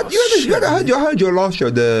Fringe? I heard your last show,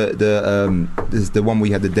 the one where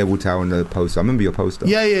you had the devil tower and the poster. I remember your poster.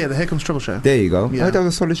 Yeah. The Here Comes Trouble show. There you go. Yeah. heard that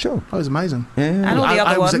was a solid show. That was amazing. Yeah. And all the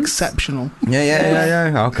other I was ones. exceptional.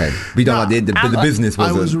 Yeah. Okay. But you don't like the business,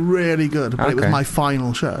 was I it? was really good, but it was Okay. my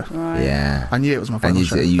final show. Right. Yeah. I knew it was my final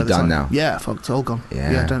show. Are you at the done time. now? Yeah, fuck, it's all gone.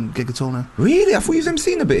 Yeah. I don't gig at all now. Really? I thought you was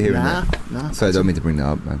MCing a bit here and there. Nah. So I don't mean to bring that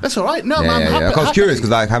up, man. That's all right. No, Yeah, man. yeah. I was curious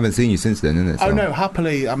because I haven't seen you since then, innit? Oh So. no,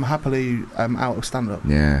 I'm happily out of stand-up.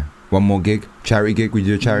 Yeah. One more gig, charity gig. We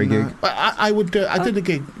do a charity gig. I would do. I did a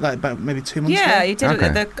gig like about maybe 2 months ago. Yeah, you did Okay.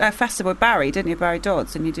 it at the festival with Barry, didn't you? Barry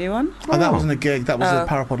Dodds, didn't you do one? Oh, that wasn't a gig. That was a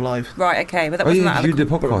Parapod Live. Right, okay, but that wasn't that. you did a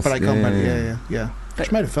podcast. But I can't remember. Yeah.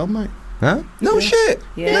 She made a film, mate. Huh? No shit.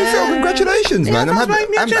 Yeah. No, Phil, congratulations, man. I'm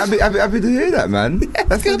happy to hear that, man.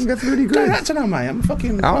 That's really good. Director now, mate. I'm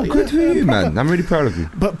fucking. Oh, good for you, man. I'm really proud of you.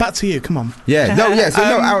 But back to you. Come on. Yeah.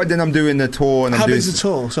 So then I'm doing the tour, and how big's the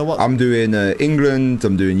tour? So what? I'm doing England.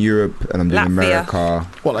 I'm doing Europe, and I'm doing Latvia. America.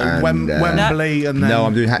 What, like Wembley and then? No,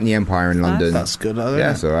 I'm doing Hackney Empire in London. That's good. Yeah,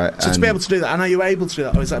 that's all right. So to be able to do that, and are you able to do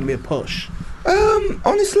that, or is that going to be a push?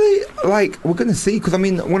 Honestly, like we're gonna see, because I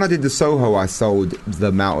mean, when I did the Soho, I sold the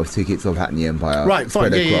amount of tickets of Hackney Empire, right?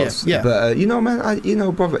 Fine, yeah. But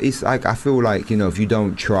man, brother, it's like I feel like if you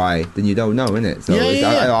don't try, then you don't know, innit? So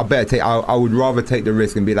I better take. I would rather take the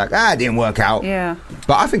risk and be like, it didn't work out. Yeah.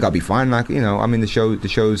 But I think I'll be fine. Like I mean, the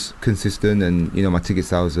show's consistent, and my ticket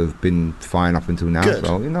sales have been fine up until now. Good.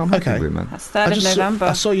 So I'm happy with it, man. That's 3rd of November.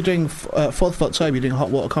 I saw you doing 4th of October. You're doing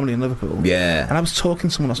Hot Water Comedy in Liverpool. Yeah. And I was talking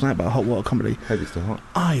to someone last night about Hot Water Comedy. Hope it's still hot.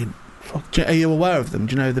 Are you aware of them?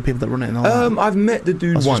 Do you know the people that run it? And all that? I've met the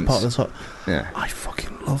dude once. Part of this yeah. I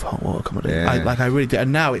fucking love Hot Water Comedy. Yeah. I really do.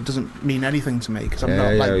 And now it doesn't mean anything to me because I'm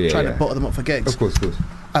not trying to butter them up for gigs. Of course.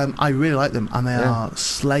 I really like them, and they are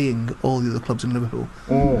slaying all the other clubs in Liverpool.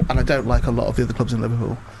 And I don't like a lot of the other clubs in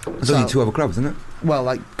Liverpool. There's only 2 other clubs, isn't it? Well,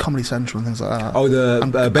 like Comedy Central and things like that. Oh,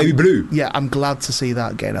 the Baby Blue. Yeah, I'm glad to see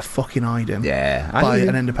that getting a fucking item. Yeah, by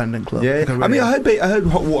an independent club. Yeah, I heard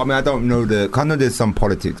Hot Water. I mean, I don't know I know there's some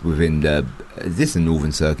politics within the. This in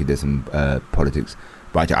Northern Circuit. There's some politics.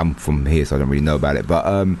 But I'm from here, so I don't really know about it. But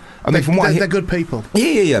I mean, they're good people.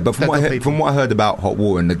 Yeah. But from what I heard about Hot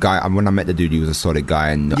Water, and the guy, when I met the dude, he was a solid guy,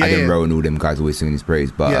 and Adam Rowe and all them guys always singing his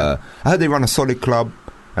praise. But I heard they run a solid club,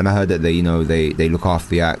 and I heard that they look after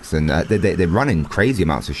the acts, and they're running crazy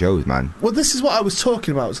amounts of shows, man. Well, this is what I was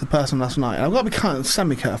talking about to the person last night. And I've got to be kind of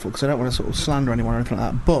semi-careful because I don't want to sort of slander anyone or anything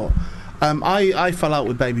like that. But I fell out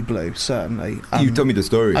with Baby Blue, certainly. You told me the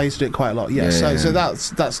story. I used to do it quite a lot. So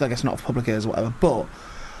that's I guess not for public ears or whatever, but.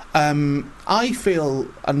 I feel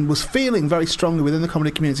and was feeling very strongly within the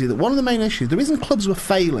comedy community that one of the main issues, the reason clubs were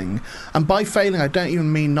failing, and by failing I don't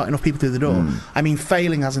even mean not enough people through the door, I mean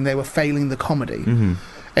failing as in they were failing the comedy.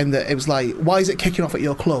 In that it was like, why is it kicking off at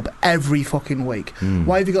your club every fucking week?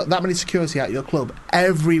 Why have you got that many security at your club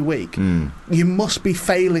every week? You must be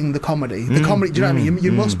failing the comedy. The comedy, do you know what I mean?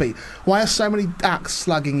 You must be. Why are so many acts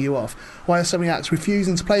slagging you off? Why are so many acts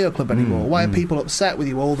refusing to play your club anymore? Why are people upset with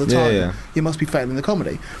you all the time? You must be failing the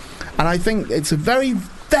comedy. And I think it's a very,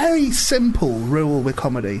 very simple rule with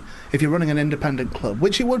comedy. If you're running an independent club,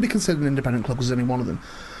 which it would be considered an independent club because there's only one of them,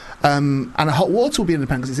 and a Hot Water will be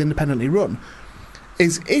independent because it's independently run,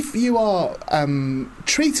 is if you are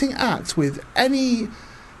treating acts with any,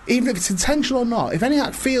 even if it's intentional or not, if any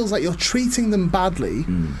act feels like you're treating them badly,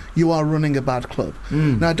 you are running a bad club.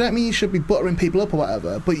 Now, I don't mean you should be buttering people up or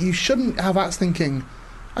whatever, but you shouldn't have acts thinking,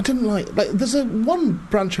 I didn't like there's one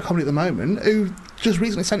branch of comedy at the moment who just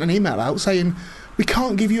recently sent an email out saying, we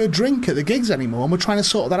can't give you a drink at the gigs anymore, and we're trying to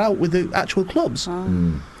sort that out with the actual clubs.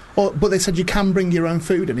 But they said you can bring your own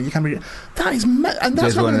food in, and you can bring that is and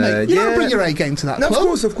that's not going to make you don't bring your A game to that club.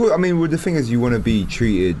 Of course. I mean, well, the thing is, you want to be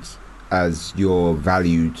treated as you're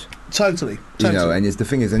valued. Totally. And it's the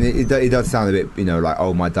thing is, and it does sound a bit, like,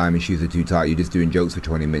 oh, my diamond shoes are too tight, you're just doing jokes for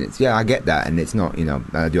 20 minutes. Yeah, I get that, and it's not, and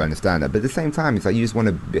I do understand that. But at the same time, it's like you just want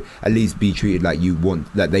to at least be treated like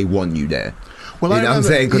they want you there. Well, you know what I'm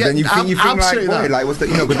saying? Because then you think like, what's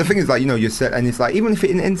the, but the thing is, like, you're set, and it's like, even if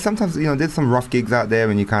and sometimes, there's some rough gigs out there,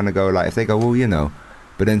 and you kind of go, like, if they go, well,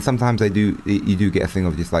 but then sometimes you do get a thing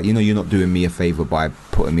of just like, you're not doing me a favour by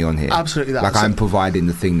putting me on here. Absolutely that. Like, I'm providing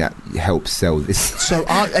the thing that helps sell this. So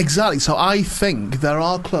I think there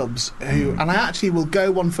are clubs who, and I actually will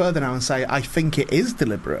go one further now and say I think it is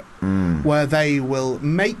deliberate, where they will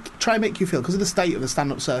try and make you feel, because of the state of the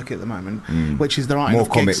stand-up circuit at the moment, which is there aren't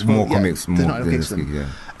enough gigs,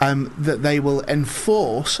 that they will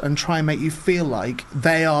enforce and try and make you feel like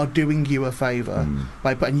they are doing you a favour,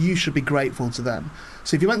 and you should be grateful to them.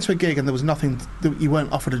 So if you went to a gig and there was nothing, you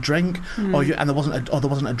weren't offered a drink, and there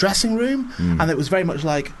wasn't a dressing room, and it was very much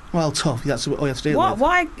like, well, tough. That's all you have to deal with.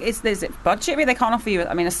 Why is it budget? I mean, they can't offer you.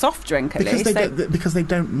 A soft drink at least. Because they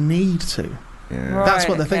don't need to. Yeah. That's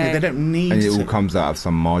what they're thinking. They don't need. And it all comes out of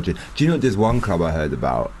some margin. Do you know there's one club I heard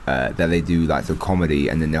about that they do like some comedy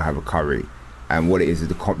and then they'll have a curry. And what it is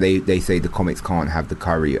they say the comics can't have the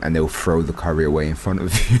curry and they'll throw the curry away in front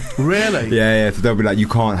of you. Really? Yeah. So they'll be like, you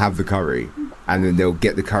can't have the curry. And then they'll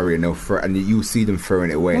get the curry and they'll throw, and you'll see them throwing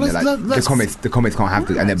it away. And they're like, the comics can't have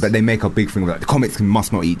it. But they make a big thing like the comics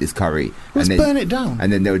must not eat this curry. Let's burn it down.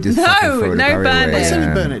 And then they'll just throw the curry burn away. it. Let's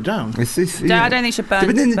only burn it down. I don't think you should burn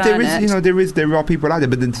it. There are people out there,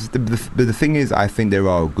 but the thing is, I think there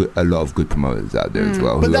are a lot of good promoters out there as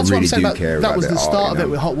well. But that's who really what I'm saying. do care that was about the start of it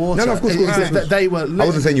with Hot Water. No, of course. They were. I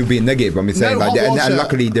wasn't saying you're being negative. I'm saying and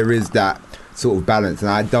luckily there is that sort of balance, and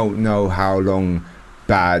I don't know how long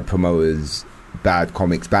bad promoters, bad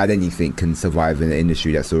comics, bad anything can survive in an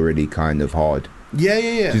industry that's already kind of hard. Yeah. Do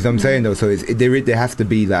you know what I'm saying though? So there has to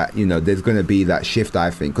be that, there's going to be that shift, I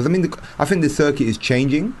think, because I think the circuit is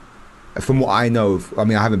changing. From what I know, I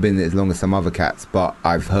haven't been there as long as some other cats, but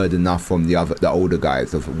I've heard enough from the older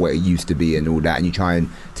guys of what it used to be and all that, and you try and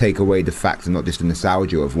take away the facts and not just the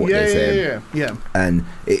nostalgia of what they're saying. Yeah. And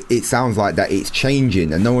it sounds like that it's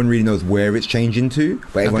changing, and no one really knows where it's changing to,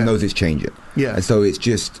 but everyone knows it's changing. Yeah. And so it's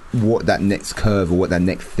just what that next curve or what that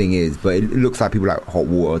next thing is. But it looks like people like Hot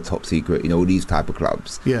Water, Top Secret, all these type of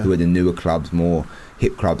clubs, who are the newer clubs, more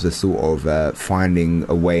hip clubs, are sort of finding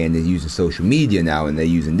a way, and they're using social media now, and they're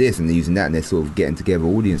using this and they're using that, and they're sort of getting together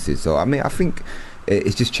audiences. So I think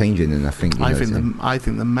it's just changing, and I think I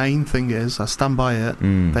think the main thing is, I stand by it,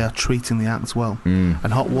 they are treating the acts well,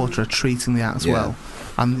 and Hot Water are treating the acts well.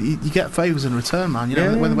 And you get favours in return, man.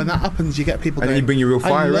 When that happens, you get people. And then you bring your real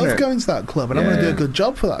fire. I love going to that club, and I'm going to do a good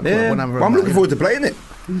job for that club. Whenever I'm looking forward to playing it.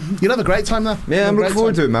 You'll have a great time there. Yeah, I'm looking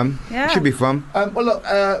forward to it, man. Yeah. Should be fun. Well, look,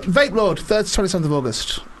 Vape Lord, 3rd to 27th of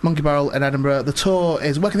August, Monkey Barrel in Edinburgh. The tour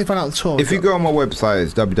is. Where can they find out the tour? If you go on my website,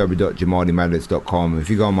 it's www.jamalimadness.com. If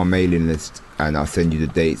you go on my mailing list, and I'll send you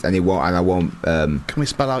the dates, and I won't. Can we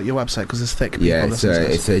spell out your website, because it's thick? Yeah, it's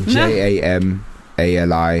a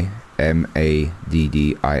JAMALI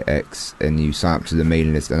MADDIX, and you sign up to the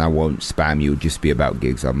mailing list, and I won't spam you. It'll just be about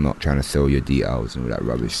gigs. I'm not trying to sell your details and all that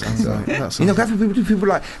rubbish. That's what people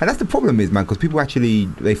like, and that's the problem is, man, because people actually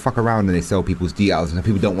they fuck around and they sell people's details, and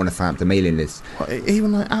people don't want to sign up to mailing lists. What,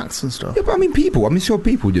 even like acts and stuff. Yeah, but sure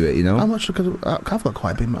people do it. How much could I've got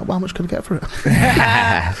quite a big? How much could I get for it?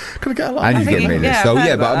 Could I get a lot? I need to get mailing lists. So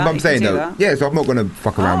but I'm saying though, so I'm not going to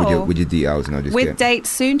fuck around with your details, and I'll just with dates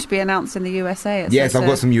soon to be announced in the USA. Yes, I've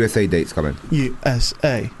got some USA dates coming.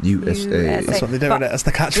 USA. That's what they're doing. That's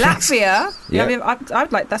the catchphrase. Latvia. Yeah.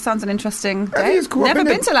 I'd like. That sounds an interesting date. It's cool. Never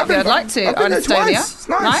been to Latvia. I'd like to. I've been there Estonia. Twice. It's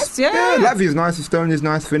nice. Yeah. Latvia's nice. Estonia's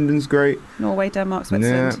nice. Finland's great. Norway, Denmark,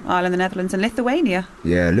 Switzerland, Ireland, the Netherlands, and Lithuania.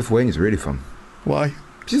 Yeah, Lithuania's really fun. Why?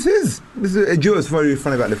 Just is. Do you know what's very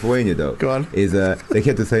funny about Lithuania though? Go on. Is they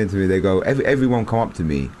kept saying to me, they go, everyone come up to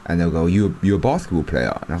me and they'll go, you're a basketball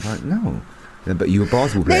player, and I'm like, no. But you're a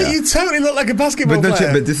basketball player. Mate, you totally look like a basketball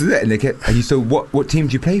player. But this is it. And they kept, so what team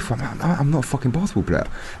do you play for? I'm not a fucking basketball player.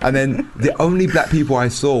 And then the only black people I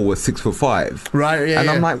saw were 6'5". Right, yeah.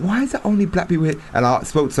 And I'm like, why is there only black people here? And I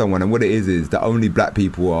spoke to someone, and what it is the only black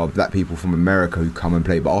people are black people from America who come and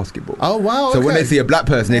play basketball. Oh, wow. So when they see a black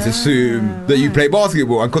person, they just assume that you play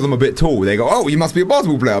basketball. And because I'm a bit tall, they go, oh, you must be a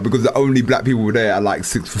basketball player, because the only black people were there are like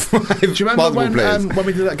 6'5". Do you remember when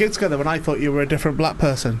we did that gig together when I thought you were a different black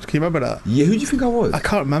person? Can you remember that? Yeah, who do you think I was? I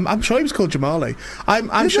can't remember. I'm sure he was called Jamali.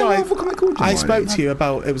 I'm sure I spoke to you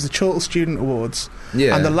about it was the Chorlton Student Awards.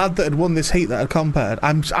 Yeah. And the lad that had won this heat that had compared,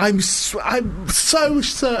 I'm so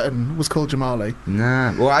certain was called Jamali.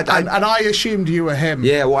 Nah. Well, and I assumed you were him.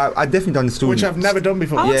 Yeah. Well, I definitely done the story, which I've never done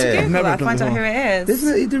before. I want to Google that. Find out who it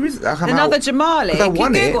is. There is another Jamali. Can you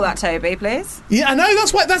Google that, Toby, please? Yeah, I know.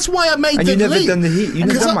 That's why I made the leap. And you never done the heat. You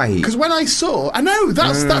never done my heat. Because when I saw, I know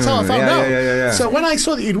that's how I found out. Yeah. So when I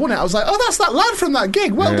saw that you'd won it, I was like, oh, that's that lad from that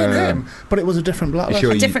gig. Well done him. But it was a different black lad.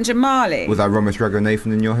 Sure, a different Jamali. Was I Ramesh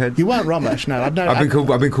Raghunathan in your head? You weren't Ramesh, no. I've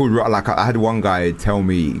been called, like, I had one guy tell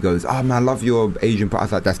me, he goes, oh man, I love your Asian part. I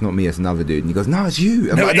was like, that's not me, it's another dude. And he goes, no, it's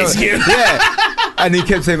you. No, it's you. Yeah. And he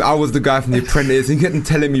kept saying I was the guy from The Apprentice. And he kept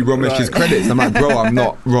telling me Ramesh's credits. I'm like, bro, I'm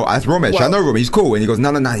not. That's Ramesh. I know Ramesh. He's cool. And he goes,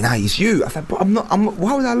 no, it's you. I said, but I'm not.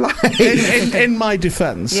 Why would I lie? In my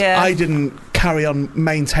defence, I didn't carry on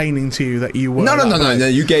maintaining to you that you were. No.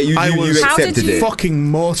 You accepted it.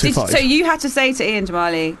 Fucking mortified. So you had to say to Ian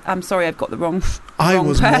Jamali, I'm sorry, I've got the wrong. I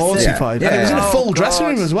was mortified. Yeah. It was in a full dressing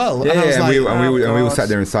room as well. Yeah, and I was we all sat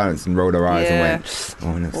there in silence and rolled our eyes and went,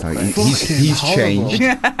 oh, and it's like, he's changed.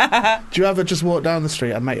 Do you ever just walk down the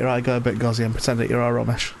street and make your eye go a bit gauzy and pretend that you're our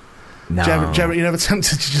Ramesh? No. You never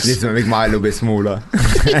tempted to just... This might make my eye a little bit smaller.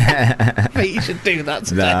 think you should do that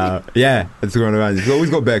today. Nah, yeah, that's going around. He's always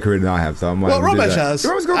got better career than I have, so I might. Well, Ramesh has.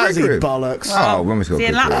 Ramesh got Has he better career. bollocks? Oh, Ramesh got Is he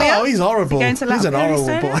in good career. Latvia? Oh, he's horrible. Is he going to He's an Latvia,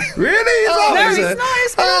 horrible you boy. say? Really? Oh, No, is he's it?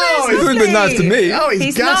 nice. Oh, He's always been nice to me. Oh,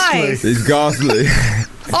 he's ghastly. nice. He's ghastly.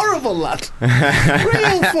 Horrible lad.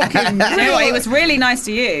 Real fucking. You know what? He was really nice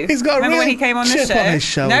to you. He's got a Remember real when he came on the chip show? on his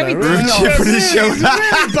shoulder. No, he Real did not. chip on his shoulder.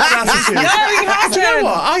 Really bad attitude. No, he hasn't. Do you know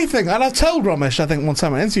what? I think, and I've told Ramesh, I think one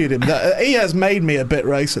time I interviewed him, that he has made me a bit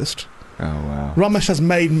racist. Oh, wow. Ramesh has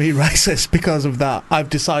made me racist because of that. I've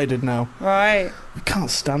decided now. Right. I can't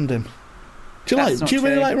stand him. Do you That's like? Do you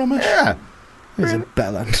really not like Ramesh? Yeah. He's a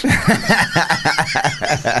bellend.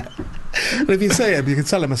 And if you see him, you can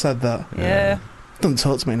tell him I said that. Yeah. Doesn't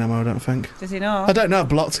talk to me no more, I don't think. Does he not? I don't know, I've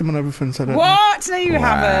blocked him on everything, so I don't know. What? No, you Wow.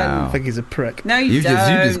 haven't. I think he's a prick. No, you don't.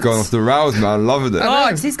 You've just gone off the rails, man. I'm loving it.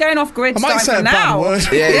 God, he's going off grid I might say a from bad now. word.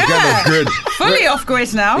 Yeah, he's going off grid. Fully off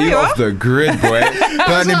grid now. You're You off are. the grid, boy. Burning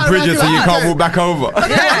what I bridges so you reckon. can't walk back over.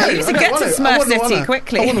 Yeah, you need to get to Smurf wouldn't City wanna-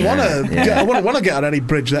 quickly. I wouldn't want to. Yeah. I wouldn't want to get on any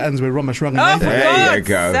bridge that ends with Ramesh wrong. Oh, for There you God's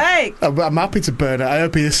go. sake. I'm happy to burn it. I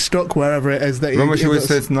hope he is stuck wherever it is that he. Ramesh he always does.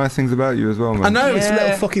 says nice things about you as well, man. I know, it's a little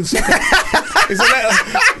Yeah. fucking sucker.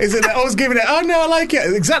 Is it always giving it? Oh no, I like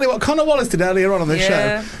it. Exactly what Connor Wallace did earlier on this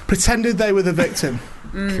Yeah. show. Pretended they were the victim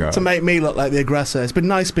God. to make me look like the aggressor. It's been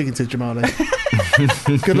nice speaking to Jamali.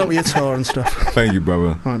 Good luck with your tour and stuff. Thank you,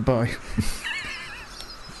 brother. All right, bye.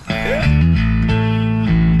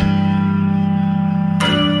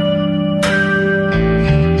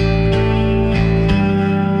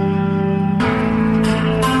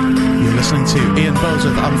 You're listening to Ian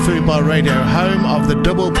Bolesworth on Foodbar Radio, home of the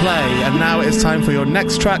Double Play. And now it's time for your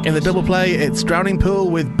next track in the Double Play. It's Drowning Pool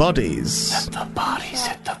with Bodies. Let the bodies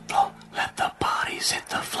hit the floor. Let the bodies hit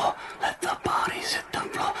the floor. Let the bodies hit the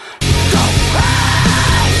floor.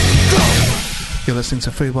 You're listening to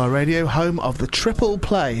Foodbar Radio, home of the Triple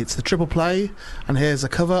Play. It's the Triple Play, and here's a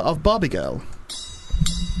cover of Barbie Girl.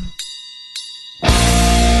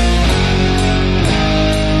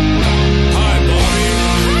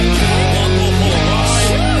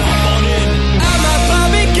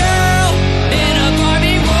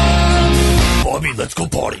 Let's go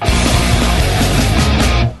party.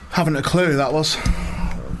 Haven't a clue who that was.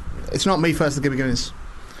 It's not Me First, the Gimme Gimmes.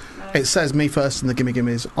 It says Me First and the Gimme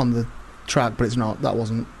Gimmes on the track, but it's not. That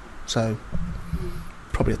wasn't. So,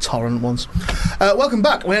 probably a torrent once. Welcome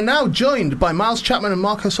back. We are now joined by Miles Chapman and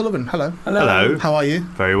Mark O'Sullivan. Hello. Hello. How are you?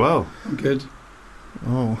 Very well. I'm good.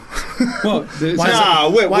 Oh. What?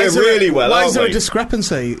 We're is there really well, Why aren't is there we? a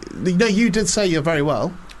discrepancy? No, you did say you're very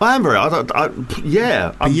well. I am very.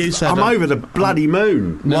 Yeah. you said I'm that- over the bloody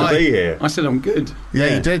moon Why? to be here. I said I'm good.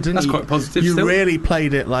 Yeah, you did, didn't That's you? quite positive You still. really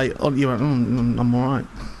played it like, you went, I'm all right.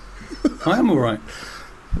 I am all right.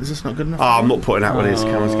 Is this not good enough? Oh, I'm not putting out one of these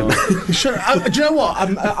cameras. You should, do you know what?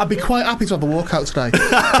 I'd be quite happy to have a walkout today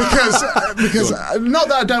because not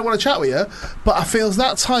that I don't want to chat with you, but I feel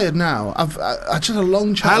that tired now. I just had a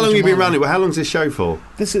long chat. How long with have you been Jamal. running? Well, how long's this show for?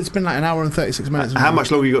 It's been like an hour and 36 minutes. How much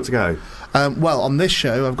longer you got to go? Well, on this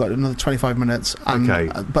show, I've got another 25 minutes. And,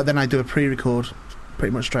 Okay. But then I do a pre-record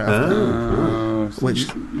pretty much straight after, So which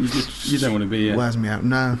you don't want to be here. wears me out.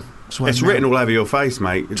 No. It's written all over your face,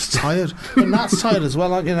 mate. Just tired. But Nat's tired as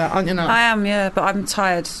well, aren't you? Aren't you, Nat? I am, yeah, but I'm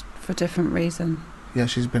tired for a different reason. Yeah,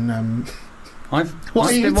 she's been... I've What are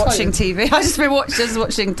I've you been watching tired? TV. I just been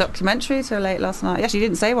watching documentary till late last night. Yes, you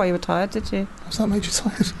didn't say why you were tired, did you? What's that made you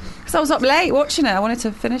tired? Because I was up late watching it. I wanted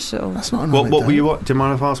to finish it all. That's not an What were you? Do you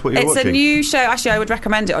mind if I ask what you were It's watching? a new show. Actually, I would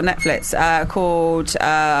recommend it on Netflix. Called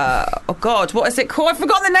oh God, what is it called? I've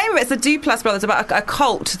forgotten the name of it. It's the Duplass brothers, about a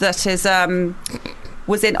cult that is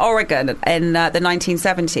was in Oregon in the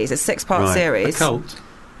 1970s. It's a 6-part Right. series. a cult.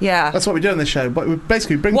 Yeah. That's what we do in this show. But we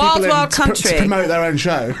basically bring Wild, people in Wild to Country. promote their own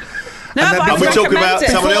show. No, And then but I before- would we talk recommend about it.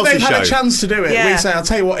 someone Before else's they've had a show. chance to do it, Yeah. we say, I'll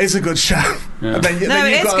tell you what is a good show. Yeah. And then, No, then it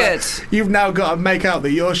you've is got good. You've now got to make out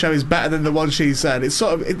that your show is better than the one she said. It's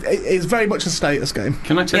sort of, it's very much a status game.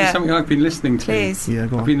 Can I tell you Yeah. something I've been listening to? Please. Yeah,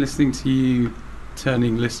 go I've on. been listening to you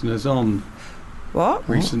turning listeners on What?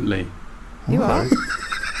 recently. You are?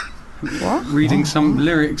 What? Reading some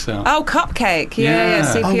lyrics out. Oh, Cupcake. Yeah,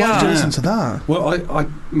 Yeah. CPR. Oh, why did you listen to that? Well,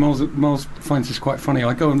 Miles finds this quite funny.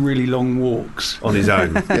 I go on really long walks. On his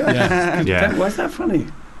own. Yeah. Yeah. Why is that funny?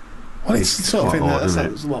 Well, it's the sort of quite thing odd, that's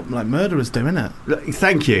isn't what like murderers do, isn't it?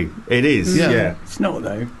 Thank you. It is. Yeah. Yeah. It's not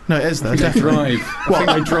though. No, it is though, They definitely. drive. I think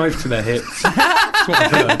they drive to their hits. That's what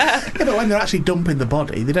I've heard. Yeah, but when they're actually dumping the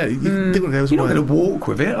body, they don't. They wouldn't go as You're not well. going to walk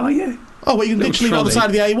with it, are you? Oh, well, you can literally on the side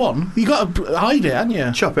of the A1. You got to hide it, haven't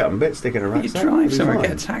you? Chop it up a bit, stick it in a rucksack. You drive somewhere,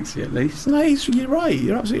 get a taxi at least. No, you're right.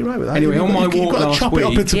 You're absolutely right with that. Anyway, on my walk you've got last to chop week, it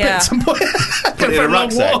up into bits and put it in a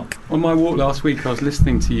rucksack. On my walk last week, I was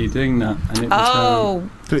listening to you doing that, and it was.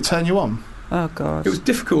 Did it turn you on? Oh God! It was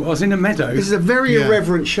difficult. I was in a meadow. This is a very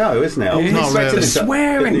irreverent show, isn't it? I wasn't expecting the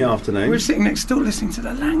swearing in the afternoon. We were sitting next door listening to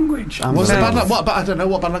the language. What's the bad? I don't know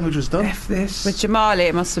what bad language was done. F this with Jamali.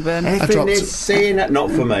 It must have been. Effing this, saying that,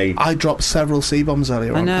 not for me. I dropped several C-bombs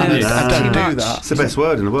earlier on. I know. I don't do that. It's the best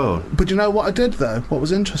word in the world. But you know what I did though? What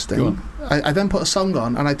was interesting? I then put a song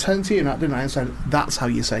on and I turned to you, didn't I? And said, "That's how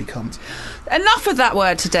you say cunt." Enough of that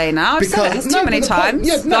word today. Now I've said it too many times.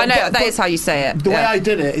 I know that is how you say it. The way I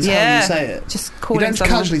did it is how you say it. Just you don't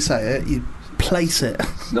casually say it. You place it.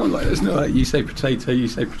 It's not like you say potato, you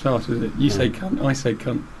say potato, is it? You say cunt, I say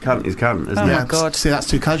cunt. Cunt is cunt, isn't it? Oh my God! See, that's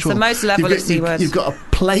too casual. It's the most level of C words. You've got to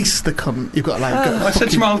place the cunt. You've got to I said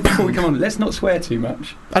to Miles before we come on, let's not swear too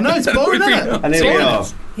much. I know it's boring, isn't it? And here we are.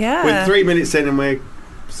 Yeah. We're 3 minutes in and we're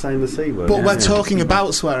saying the C word. But we're talking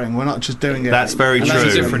about swearing. We're not just doing it. That's very true.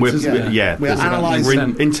 We're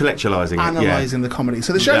analysing, intellectualising, analysing the comedy.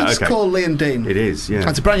 So the show is called Lee and Dean. It is. Yeah.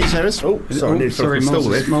 It's a brand new series. Sorry,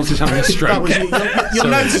 Miles is having a stroke. You'll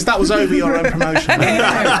notice that was over your own promotion.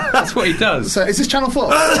 That's what he does. So is this Channel 4?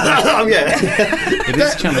 Oh yeah. It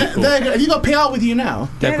is Channel 4. Have you got PR with you now?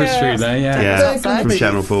 Deborah's through there. Yeah. They're going to be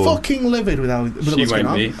Channel 4. fucking livid with she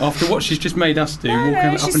won't be. After what she's just made us do, walking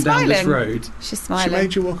up and down this road. She's smiling. She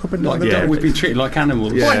made you walk up and down the road. We've been treated like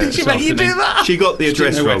animals. Why did she make you do that? She got the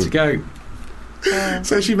address wrong. wrong. To go.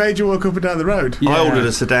 So she made you walk up and down the road. I ordered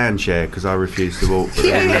a sedan chair because I refused to walk.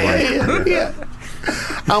 Yeah.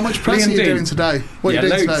 How much press are you doing today? What are you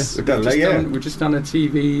doing today? We've just done a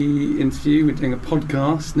TV interview. We're doing a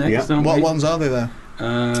podcast next. What ones are they there?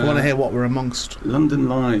 I want to hear what we're amongst. London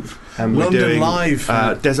Live. And we're London doing Live.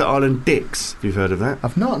 Desert Island Dicks. Have you heard of that?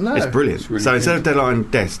 I've not, no. It's brilliant. Really so instead of Desert Island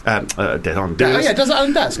Desk, Desert Island Desk. Desert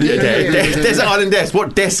Island Desk. Desert Island Desk.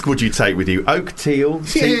 What desk would you take with you? Oak, teal,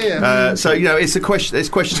 teak? So it's a question. It's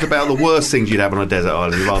questions about the worst things you'd have on a desert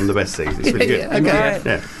island rather than the best things. It's really good. Okay.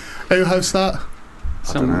 Yeah. Who hosts that?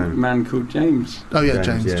 Some man called James. Oh yeah,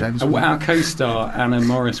 James. Our co-star Anna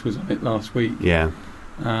Morris was on it last week. Yeah.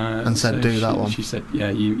 And said do that one. She said,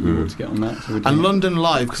 "Yeah, you ought to get on that." So and London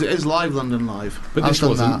Live, because it is live London Live. But this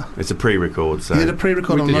wasn't. It's a pre-record. So you did a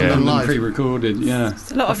pre-record on London Live. Pre-recorded, yeah.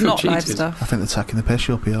 It's a lot of not live stuff. I think they're taking the piss,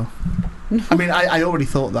 your PR. I mean, I already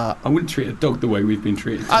thought that. I wouldn't treat a dog the way we've been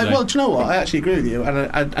treated today. Well, do you know what? I actually agree with you,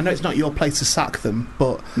 and I know it's not your place to sack them,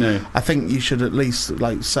 but I think you should at least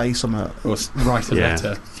say something or write a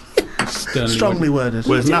letter. Strongly worded.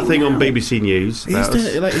 Well, there's nothing on BBC News.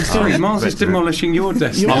 Miles is demolishing your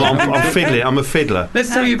desk. I'm fiddling. I'm a fiddler. Let's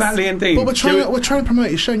tell you about Lee and Dean. But we're trying to promote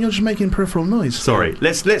your show, and you're just making peripheral noise. Sorry.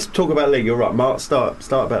 Let's talk about Lee. You're right, Mark.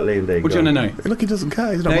 Start about Lee and Dean. What do you want to know? Look, he doesn't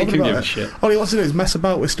care. He's not bothered about give it. a shit. All he wants to do is mess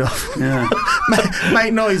about with stuff. Yeah.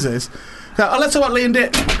 make noises. Let's talk about Lee and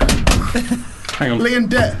Dick. Hang on. Lee and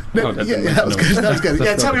Dick. That was good. That was good.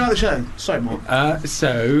 Yeah, tell me about the show. Sorry, Mark.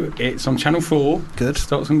 So it's on Channel 4. Good.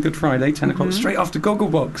 Starts on Good Friday, 10 o'clock, straight after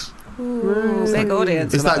Gogglebox. Ooh, big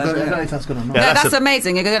audience. Is that good? I don't know if that's good or not. Yeah, that's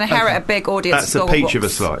amazing. You're going to inherit a big audience. That's a peach of a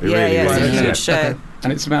slot. Yeah, it's a huge show. Okay.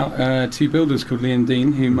 And it's about two builders called Lee and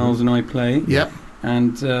Dean, who Miles and I play. Yep.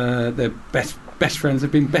 And they're best friends.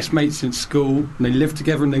 They've been best mates since school. And they live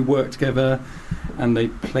together and they work together and they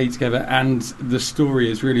play together. And the story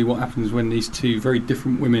is really what happens when these two very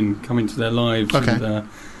different women come into their lives. Okay. And,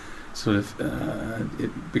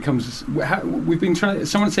 it becomes. We've been trying.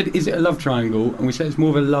 Someone said, "Is it a love triangle?" And we said it's more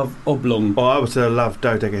of a love oblong. I would say a love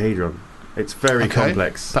dodecahedron. It's very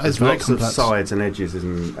complex. That is very lots complex. of sides and edges,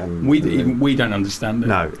 and we don't understand it.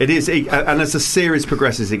 No, it is. And as the series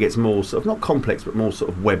progresses, it gets more sort of not complex, but more sort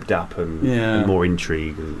of webbed up and more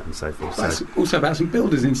intrigue and so forth. So it's also about some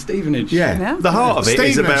builders in Stevenage. Yeah. The heart of it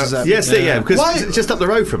is about because it's just up the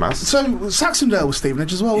road from us. So Saxondale was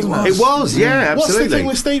Stevenage as well, wasn't it? It was, yeah, absolutely. What's the thing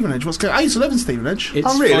with Stevenage? I used to live in Stevenage.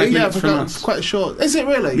 It's really? Yeah, for quite a short. Is it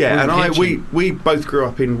really? Yeah, and we both grew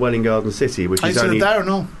up in Welwyn Garden City, which is only there and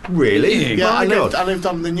all. Really? Yeah, I lived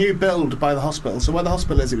on the new build by the hospital. So where the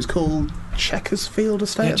hospital is, it was called Chequersfield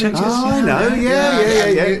Estate. I know.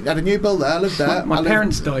 Yeah. Had a new build there. I lived there. My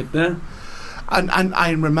parents died there. And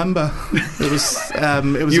I remember it was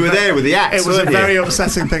you were there with the axe. It was a very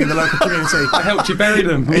upsetting thing in the local community. I helped you bury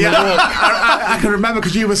them. I can remember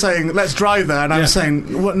because you were saying let's drive there, and I was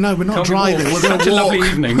saying no, we're not driving. We're going to walk. Lovely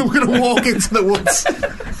evening. We're going to walk into the woods.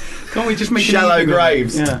 Can't we just make shallow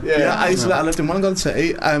graves? I lived in Welwyn Garden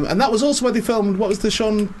City, and that was also where they filmed. What was the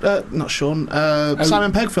Simon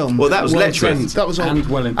Pegg film? Well, that was Letchworth. That was all, and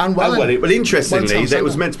Welwyn. Well, interestingly, that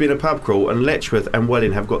was meant to be in a pub crawl, and Letchworth and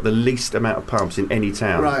Welwyn have got the least amount of pubs in any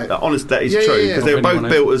town. Right. Honest, that is true, because they were both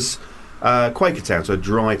built as Quaker towns, so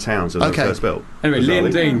dry towns when they were first built. Anyway, Lee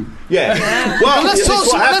and Dean. Yeah. Well, let's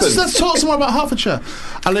talk some more about Hertfordshire.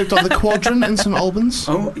 I lived on the Quadrant in St Albans.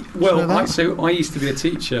 Oh, well, I used to be a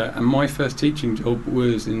teacher, and my first teaching job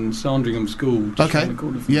was in Sandringham School. Okay.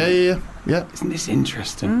 Yeah. Isn't this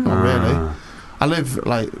interesting? Oh, really? I live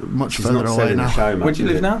much further away now. Where do you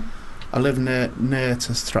live now? I live near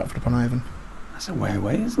to Stratford upon Avon. That's a way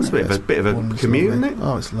away, isn't it? It's a bit of a commute, isn't it?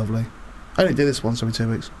 Oh, it's lovely. I only do this once every 2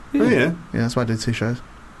 weeks. Oh, yeah? Yeah, that's why I do 2 shows.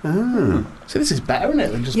 Ah. So this is better, isn't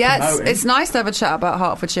it, than just promoting? It's nice to have a chat about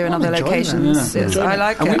Hertfordshire and other locations. I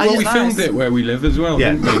like it. And we filmed it where we live as well,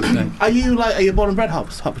 didn't we? Are you born and bred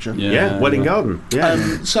Hertfordshire? Yeah, Welwyn Garden.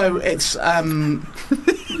 Yeah. So it's laughing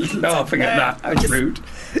at that. That's rude.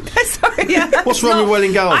 Sorry, what's wrong with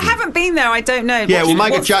Welwyn Garden? I haven't been there. I don't know. Yeah, we'll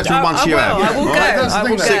make a judgment once you have. I will go. That's the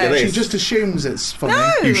thing. Sick of this. She just assumes it's funny.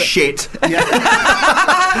 No. You shit. Yeah.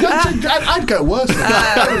 I'd go worse.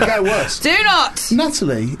 I would go worse. Do not,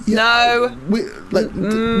 Natalie. No.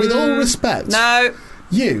 With all respect. No.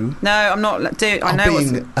 You. No, I'm not. I know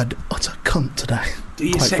being an utter cunt today. Do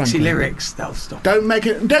your sexy lyrics. They'll stop. Don't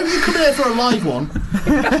you come here for a live one.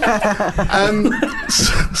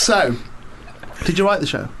 So, did you write the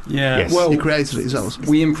show? Yeah. Yes. Well, you created it yourselves.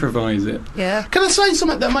 We improvise it. Yeah. Can I say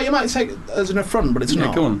something that you might take as an affront, but it's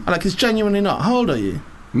not? Go on. It's genuinely not. How old are you?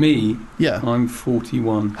 Me? Yeah. I'm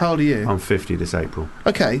 41. How old are you? I'm 50 this April.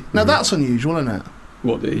 Okay. Now that's unusual, isn't it?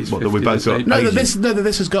 What, that he's what, that we both got? No, that this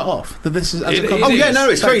has got off. That this is.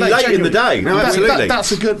 It's very late in the day. No, absolutely.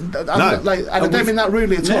 That's a good. I don't mean that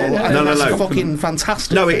rudely at all. No. That's fucking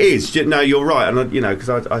fantastic. No, it is. No, you're right. And because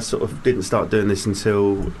I sort of didn't start doing this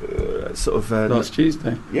until last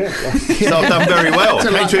Tuesday. Yeah, so I've done very well.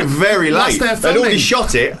 Came to it very late. They'd already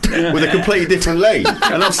shot it with a completely different lead,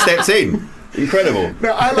 and I've stepped in. Incredible.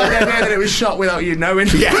 No, I like the idea that it was shot without you knowing.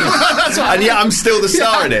 Yeah, and yet I'm still the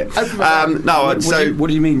star in it. What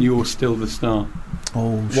do you mean you're still the star?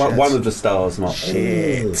 Oh, shit. One of the stars, Mark.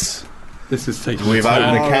 Shit. This is taking. We've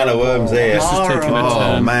opened a can of worms here. This is taking a turn.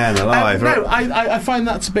 Oh man, alive! No, I find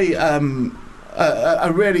that to be a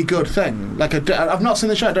really good thing. I've not seen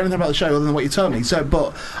the show. I don't know anything about the show other than what you told me. So,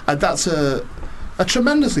 but that's a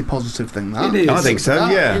tremendously positive thing. That it is. I think so.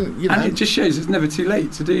 Yeah, and it just shows it's never too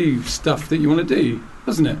late to do stuff that you want to do,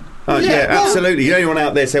 doesn't it? Yeah, absolutely. You know, anyone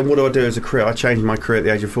out there saying, "What do I do as a career?" I changed my career at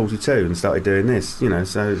the age of 42 and started doing this. So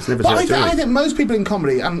it's never. But I think most people in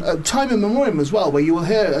comedy, and time in memoriam as well, where you will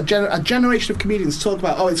hear a generation of comedians talk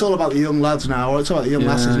about, it's all about the young lads now, or it's all about the young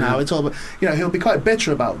lasses now. It's all about, he'll be quite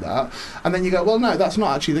bitter about that, and then you go, well, no, that's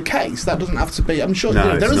not actually the case. That doesn't have to be. I'm sure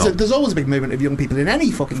there's always a big movement of young people in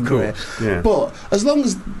any fucking career, but as long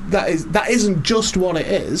as that isn't just what it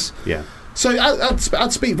is. Yeah. So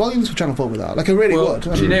I'd speak volumes for Channel 4 with that. I really would.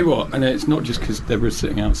 Do you know what? And it's not just because Deborah's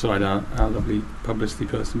sitting outside, our lovely publicity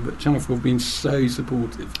person, but Channel 4 have been so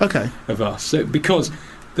supportive of us. So because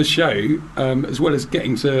the show, as well as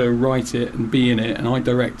getting to write it and be in it, and I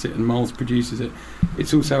direct it and Miles produces it,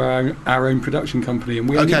 it's also our own production company, and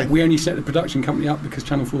we only set the production company up because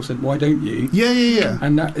Channel 4 said, why don't you? Yeah.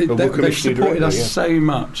 And they've supported us so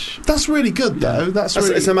much. That's really good, though.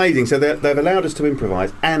 It's amazing. So they've allowed us to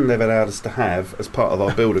improvise, and they've allowed us to have, as part of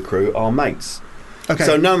our builder crew, our mates. Okay.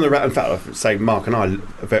 So none of the... In fact, I'd say Mark and I are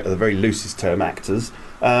the very loosest term actors.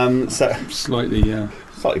 Slightly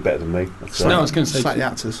better than me. No, I was going to say slightly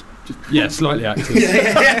actors. Slightly actors.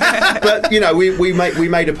 But we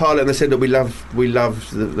made a pilot, and they said that we love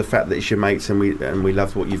the fact that it's your mates, and we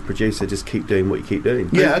love what you've produced. So just keep doing what you keep doing.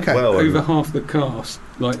 Yeah, okay. Well, over half the cast,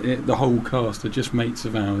 the whole cast, are just mates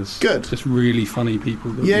of ours. Good. Just really funny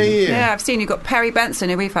people. Yeah, I've seen you've got Perry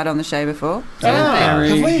Benson, who we've had on the show before. Perry.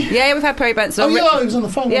 Have we? Yeah, we've had Perry Benson. He was on the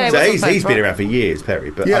phone. Yeah, he's been around for years,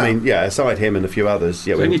 Perry. But I mean, aside him and a few others,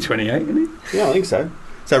 he's only 28, isn't he? Yeah, I think so.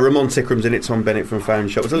 So Ramon Tickram's in it, Tom Bennett from Phone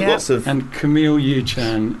Shop. There's lots of... And Camille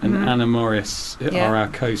Yuchan and Anna Morris are our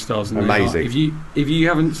co-stars. Amazing. If you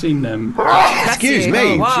haven't seen them... excuse me.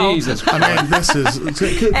 Oh, wow. Jesus. I mean, this is...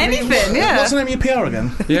 Anything, What's the name of your PR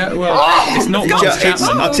again? Yeah, well, it's not Mark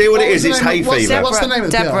Chapman. I'll tell you what it is, it's hay fever. What's the name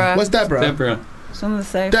of the PR? Where's Deborah? Deborah. It's on the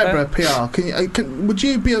sofa. Deborah, PR. Would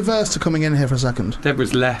you be averse to coming in here for a second?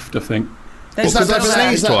 Deborah's left, I think. Because I've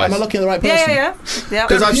sneezed twice. Am I looking at the right person? Yeah.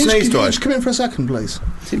 Because I've sneezed twice. Just come in for a second, please.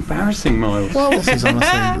 It's embarrassing, Miles. Well, this is honestly...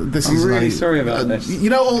 I'm really sorry about this. You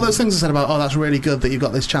know all those things I said about, that's really good that you've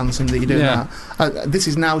got this chance and that you're doing that. This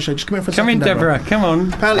is now... Just come in for a second, Come in, Deborah. Come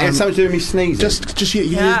on. Apparently it's something to do with me sneezing.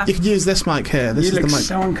 You can use this mic here. This you is look the mic.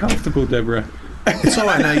 so uncomfortable, Deborah. It's all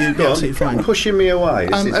right now. You're absolutely fine. Pushing me away.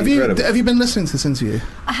 Have you been listening to this interview?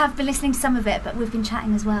 I have been listening to some of it, but we've been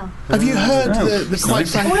chatting as well. Have you heard the quite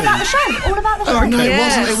frankly... All about the show. All about the show. No,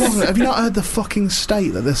 it wasn't. Have you not heard the fucking state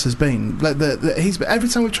that this has been? Like every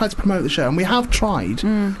time we've tried to promote the show, and we have tried,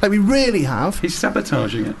 like we really have. He's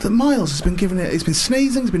sabotaging it. That Miles has been giving it. He's been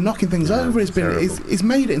sneezing. He's been knocking things over. He's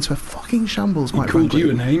made it into a fucking shambles. Quite frankly. He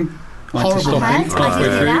called you a name. Horrible.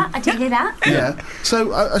 I did hear that. Yeah.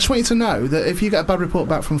 So I just want you to know that if you get a bad report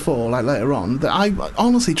back from 4, like later on, that I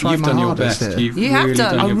honestly tried my hardest here. You have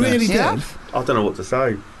done. I really did. I don't know what to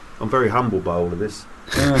say. I'm very humbled by all of this.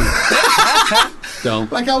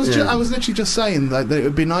 Like I was literally just saying that it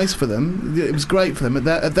would be nice for them. It was great for them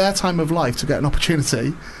at their time of life to get an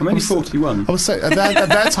opportunity. I'm only 41. I was saying at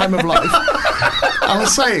their time of life. I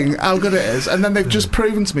was saying how good it is, and then they've just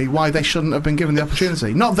proven to me why they shouldn't have been given the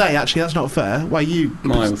opportunity. Not they, actually. That's not fair. Why you,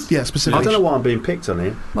 Miles? Yeah, specifically. I don't know why I'm being picked on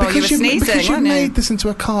here. Well, because you were sneezing, because you made this into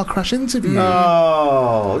a car crash interview.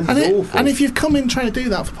 Oh, this is awful. And if you've come in trying to do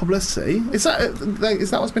that for publicity, is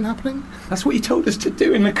that what's been happening? That's what you told us to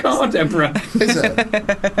do in the car, Deborah. Is it?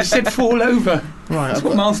 You said fall over. Right. That's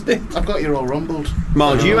what Miles did. I've got you all rumbled.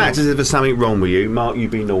 Miles, you act as if there's something wrong with you. Mark, you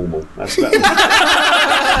be normal.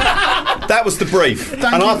 That was the brief.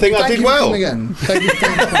 I think I did well. Thank you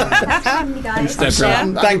guys.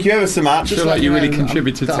 Thank you ever so much. I feel like you really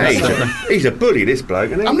contributed to that. He's a bully, this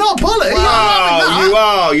bloke, isn't he? I'm not a bully. Wow, you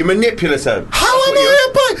are. You're manipulative. How am I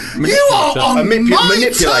a bully? You are on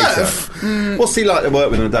manipulator. What's he like to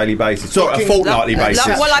work with on a daily basis? Or a fortnightly basis?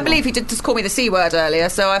 Well, I believe he did just call me the C word earlier,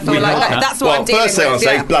 so I feel like that's what I'm dealing with. First thing I'll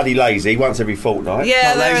say is bloody lazy once every fortnight.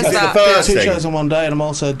 Yeah, there is that. That's the first thing. 2 shows in one day, and I'm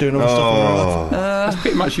also doing other stuff on the road. That's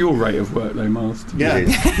pretty much your rate of work, though, Miles. Yeah. You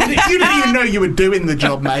didn't even know you were doing the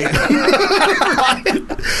job, mate.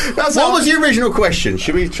 What was the original question?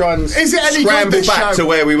 Should we try and scramble back to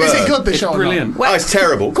where we were? Is it good, this show? Brilliant. Oh, it's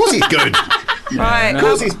terrible. Of course he's good. Right. Of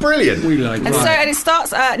course he's brilliant. We like and that. And it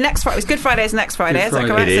starts next Friday. It's Good Friday is next Friday. Is that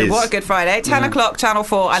correct? It is. So what a Good Friday. 10 o'clock, Channel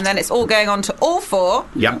 4, and then it's all going on to All 4.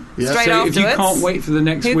 Yeah. Straight so afterwards. If you can't wait for the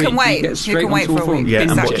next week, you can wait. You get straight Who can wait for a week? Yeah,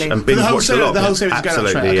 exactly. and binge watch a lot. The whole series is going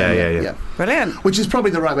absolutely. Yeah. Brilliant. Which is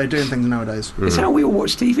probably the right way of doing things nowadays. It's how we all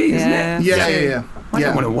watch TV, isn't it? Yeah. I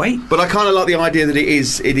don't want to wait. But I kind of like the idea that it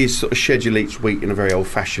is sort of scheduled each week in a very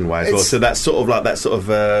old-fashioned way as well. So that's sort of like that sort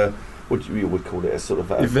of what you would call it, a sort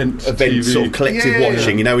of event sort of collective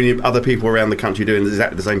watching. You know, when other people around the country doing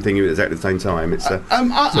exactly the same thing at exactly the same time. It's a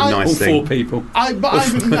nice thing. All 4 people.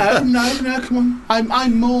 No, come on. I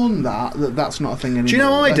mourn that's not a thing anymore. Do you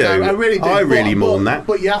know I do? I really do. I really mourn that.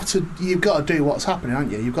 But you've got to do what's happening,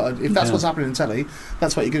 haven't you? You've got to, if that's what's happening in telly,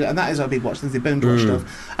 that's what you're going to do. And that is how people watch things. They binge watch stuff.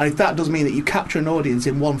 And if that does mean that you capture an audience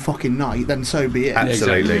in one fucking night, then so be it.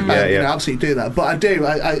 Absolutely. Absolutely do that. But I do.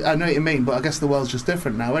 I know what you mean. But I guess the world's just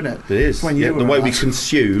different now, isn't it? It is. When the way we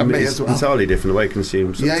consume is entirely different. The way we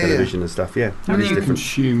consume television and stuff. Yeah. How do you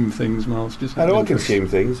consume things, Miles? How do I consume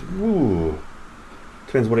things? Ooh.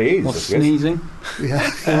 Depends what it is. What's sneezing? Yeah.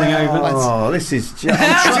 Falling over. Oh, this is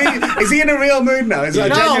just... is he in a real mood now? Is that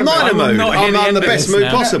no, I'm not in a mood. I'm in the best mood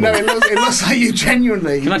possible. No, it looks like you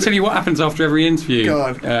genuinely... Can I tell you what happens after every interview? Go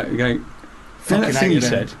on. You go, that thing you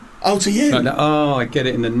said. Oh, to you? Like I get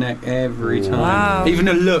it in the neck every time. Wow. Even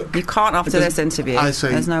a look. You can't after this interview. I see.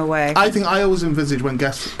 There's no way. I think I always envisage when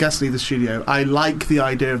guests leave the studio, I like the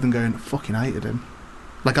idea of them going, fucking hated him.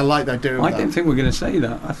 Like, I like the idea of that. I don't think we're going to say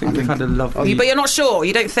that. I think we've had a lovely... But you're not sure.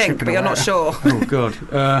 You don't think, but you're not sure. Oh, God.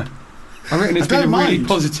 I reckon it's been a really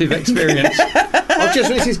positive experience.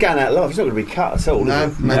 This is going out live. It's not going to be cut at all. No,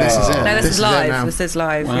 this is it. No, this is live. This is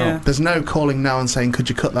live. Wow. Yeah. There's no calling now and saying, could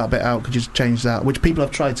you cut that bit out? Could you change that? Which people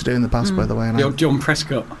have tried to do in the past, by the way. The old John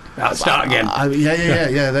Prescott. Start again.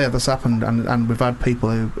 That's happened. And we've had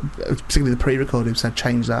people who, particularly the pre-record, who've said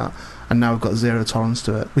change that. And now we've got zero tolerance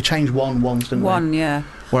to it. We changed once, didn't we? One, yeah.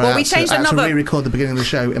 Well, we changed another. I had to re-record the beginning of the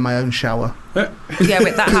show in my own shower. Yeah,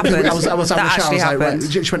 but that happened. I was having a shower. I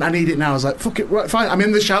was like, she went, I need it now. I was like, fuck it, right, fine, I'm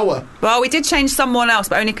in the shower. Well, we did change someone else,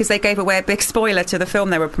 but only because they gave away a big spoiler to the film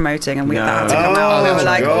they were promoting, and that had to come out. We were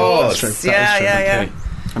like, yeah.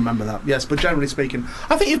 I remember that. Yes, but generally speaking,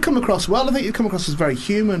 I think you've come across well. I think you've come across as very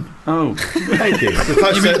human. Oh, thank you. As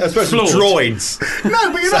opposed to droids.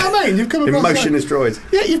 No, but you know what I mean. You've come across emotionless droids.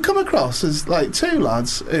 Yeah, you've come across as like two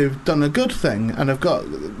lads who've done a good thing and have got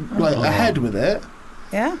ahead with it.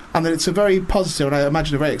 Yeah. And that it's a very positive and I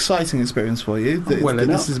imagine a very exciting experience for you that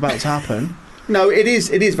this is about to happen. No, it is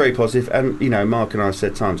very positive, and Mark and I have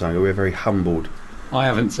said time and time we're very humbled. I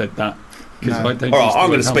haven't said that. No. All right, I'm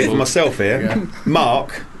going to speak for myself here. Yeah.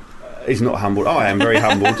 Mark is not humbled. I am very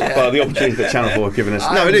humbled by the opportunity that Channel 4 have given us.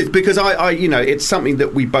 No, it is, because I it's something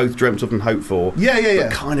that we both dreamt of and hoped for. Yeah.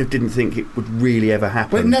 But kind of didn't think it would really ever happen.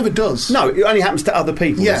 But it never does. No, it only happens to other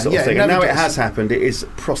people, this sort of thing. And now does. It has happened. It is,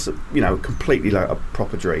 completely like a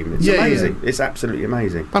proper dream. It's amazing. Yeah. It's absolutely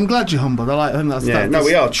amazing. I'm glad you're humbled. I think that's... No,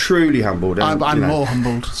 we are truly humbled. And, I'm more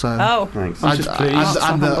humbled, so... Oh. Thanks. I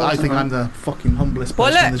think I'm the fucking humblest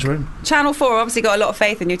person in this room. Channel 4 obviously got a lot of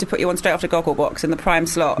faith in you to put you on straight after Gogglebox in the prime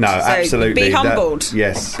slot. No, absolutely. Be humbled.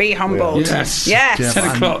 Yes. Be humbled. Yes. Yes. Yeah,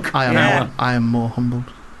 10 o'clock. I am more humbled.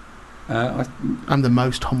 I'm the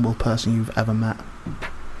most humble person you've ever met.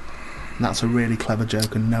 And that's a really clever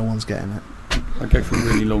joke and no one's getting it. I go for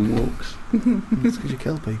really long walks. It's because you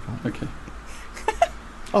kill people. Okay.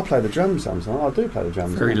 I'll play the drums sometimes. I do play the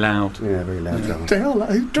drums. Very loud. Yeah, very loud drums.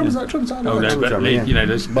 Drums are Oh, no, but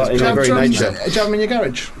there's... But in their very nature. Do you have them in your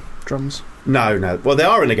garage? Drums? No. Well, they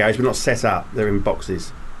are in the garage, but not set up. They're in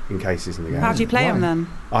boxes, in cases in the garage. How do you play them then?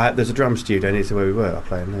 There's a drum studio near to where we were. I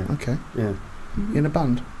play them there. Okay. Yeah. You in a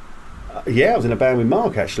band? Yeah, I was in a band with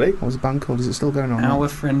Mark, actually. What was the band called? Is it still going on? Our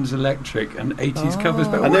Friends Electric and 80s covers.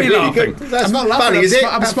 But and they're really good. That's I'm not funny, laughing. is it?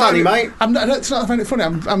 That's funny, mate. It's not funny.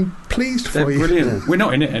 I'm pleased they're for you. Brilliant. We're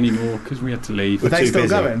not in it anymore because we had to leave. Are they still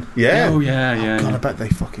going? Yeah. Oh, yeah. God, I bet they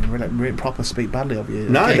fucking really proper speak badly of you.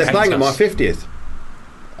 No, they're playing at my 50th.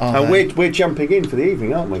 And we're jumping in for the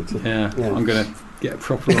evening, aren't we? Yeah. I'm going to get a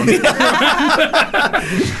proper on.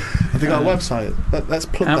 Have they got a website? Let's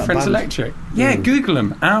plug Our that Friends band. Electric. Yeah, Google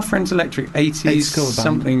them. Our Friends Electric 80s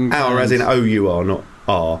something. Our as in O-U-R, not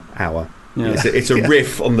R, our. Yeah. It's a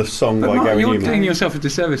riff on the song by Mark, Gary you're Newman. doing yourself a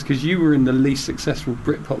disservice because you were in the least successful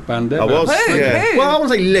Britpop band ever. I was, Who? Well, I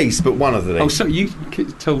wouldn't say least, but one of the least. Oh, so you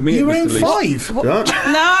told me You it were was in the least. 5? No. No,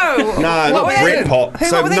 not Britpop.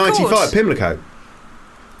 So 95, Pimlico.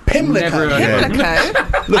 Pimlico. Yeah. Pimlico?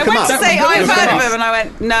 Look I went to say I've heard of him and I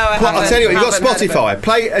went, no, I haven't. I'll tell you what, you've got haven't heard of Spotify. him.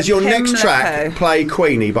 Play as your next Pimlico. track, play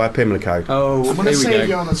Queenie by Pimlico. Oh, I'm going to save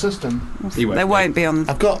you on the system. They won't be on.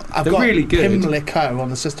 I've got really good. Pimlico on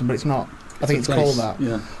the system, but it's not. I think it's called that.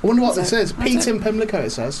 Yeah. I wonder what this is. Pete in Pimlico, it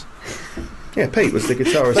says. Yeah, Pete was the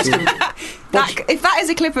guitarist. If that is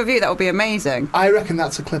a clip of you, that would be amazing. I reckon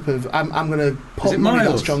that's a clip of. I'm going to put money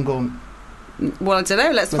that's John Gaunt. Well, I don't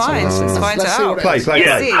know. Let's find it out. Play.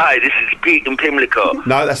 Hi, this is Pete in Pimlico.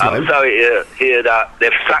 No, that's not him. I'm sorry to hear that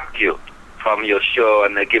they've sacked you from your show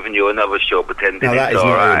and they're giving you another show pretending it's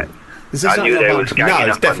all right. I knew they were ganging No,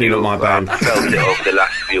 it's up definitely on you. not my band. I felt it over the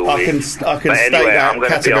last few weeks. I can But state anyway, that I'm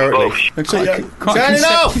going to be on both. categorically.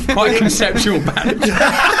 Quite a conceptual band.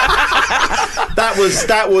 That was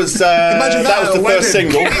the first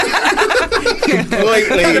single.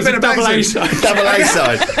 Completely double A-side. Double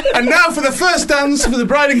A-side. And now for the first dance for the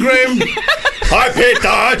bride and groom. Hi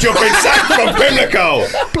Peter, you've been sacked from Pimlico.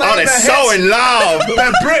 Oh, they're so in love.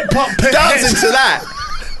 They're Britpop pit Dancing to that.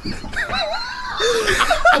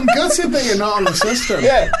 I'm gutted that you're not on the system.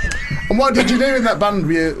 Yeah. And what did you do in that band?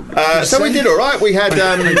 So we did all right. We had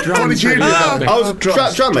what did you do? I was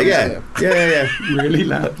drummer. Yeah. Really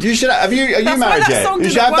loud. You should. Are you married yet? You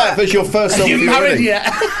should have that as your first song. Are you married yet?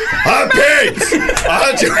 I'm Pete.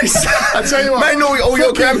 I tell you what. Man, all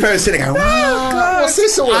your grandparents sitting going, what's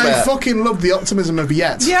this all about? I fucking loved the optimism of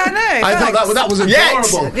Yet. Yeah, I know. I thought that was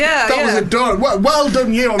adorable. Yeah, that was adorable. Well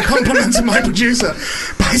done, you, on complimenting my producer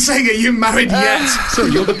by saying, "Are you married yet?" So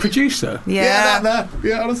you're the producer. Yeah,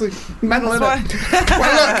 honestly, mental in it. Well,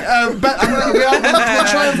 look, we'll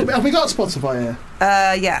try. Have we got Spotify here?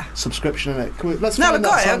 Yeah. Subscription in it. Let's No, find we've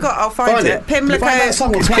got that it. song. I'll find it. Pimlico. Find that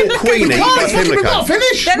song. We'll play it. Queenie by Pimlico. We've got to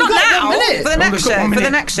finish. They're not We've got now. 1 minute. For the next show. For the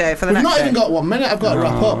next show. We've not even got 1 minute. I've got to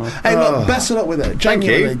wrap up. Hey, look, best of luck with it.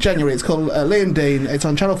 January. It's called Lee and Dean. It's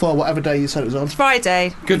on Channel 4, whatever day you said it was on.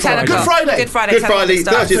 Friday. Good Friday. Good Friday. Good Friday.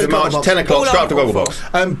 30th of March, 10 o'clock, straight after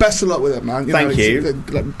Gogglebox. Best of luck with it, man. Thank you.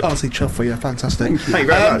 Honestly, chuffed for you. Fantastic. Thank you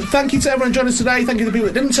very much. Thank you to everyone joining us today. Thank you to the people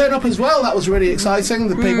that didn't turn up as well. That was really exciting.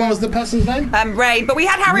 What was the person's name? Rain. But we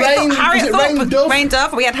had Harriet Thorpe. Rain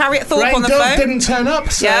Dove. We had Harriet Thorpe on the phone. Didn't turn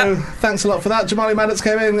up, so thanks a lot for that. Jamali Maddox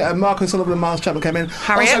came in, Marco Sullivan and Miles Chapman came in.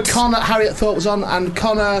 Harriet Thorpe was on, and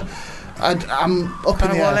Connor. I'm up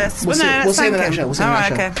in the air. We'll see in the next show.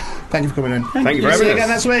 Thank you for coming in. Thank you for See having you us. again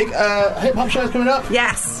next week. Hip Hop Show's coming up.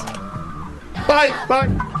 Yes. Bye.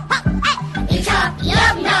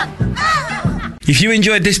 If you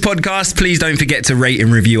enjoyed this podcast, please don't forget to rate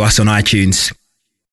and review us on iTunes.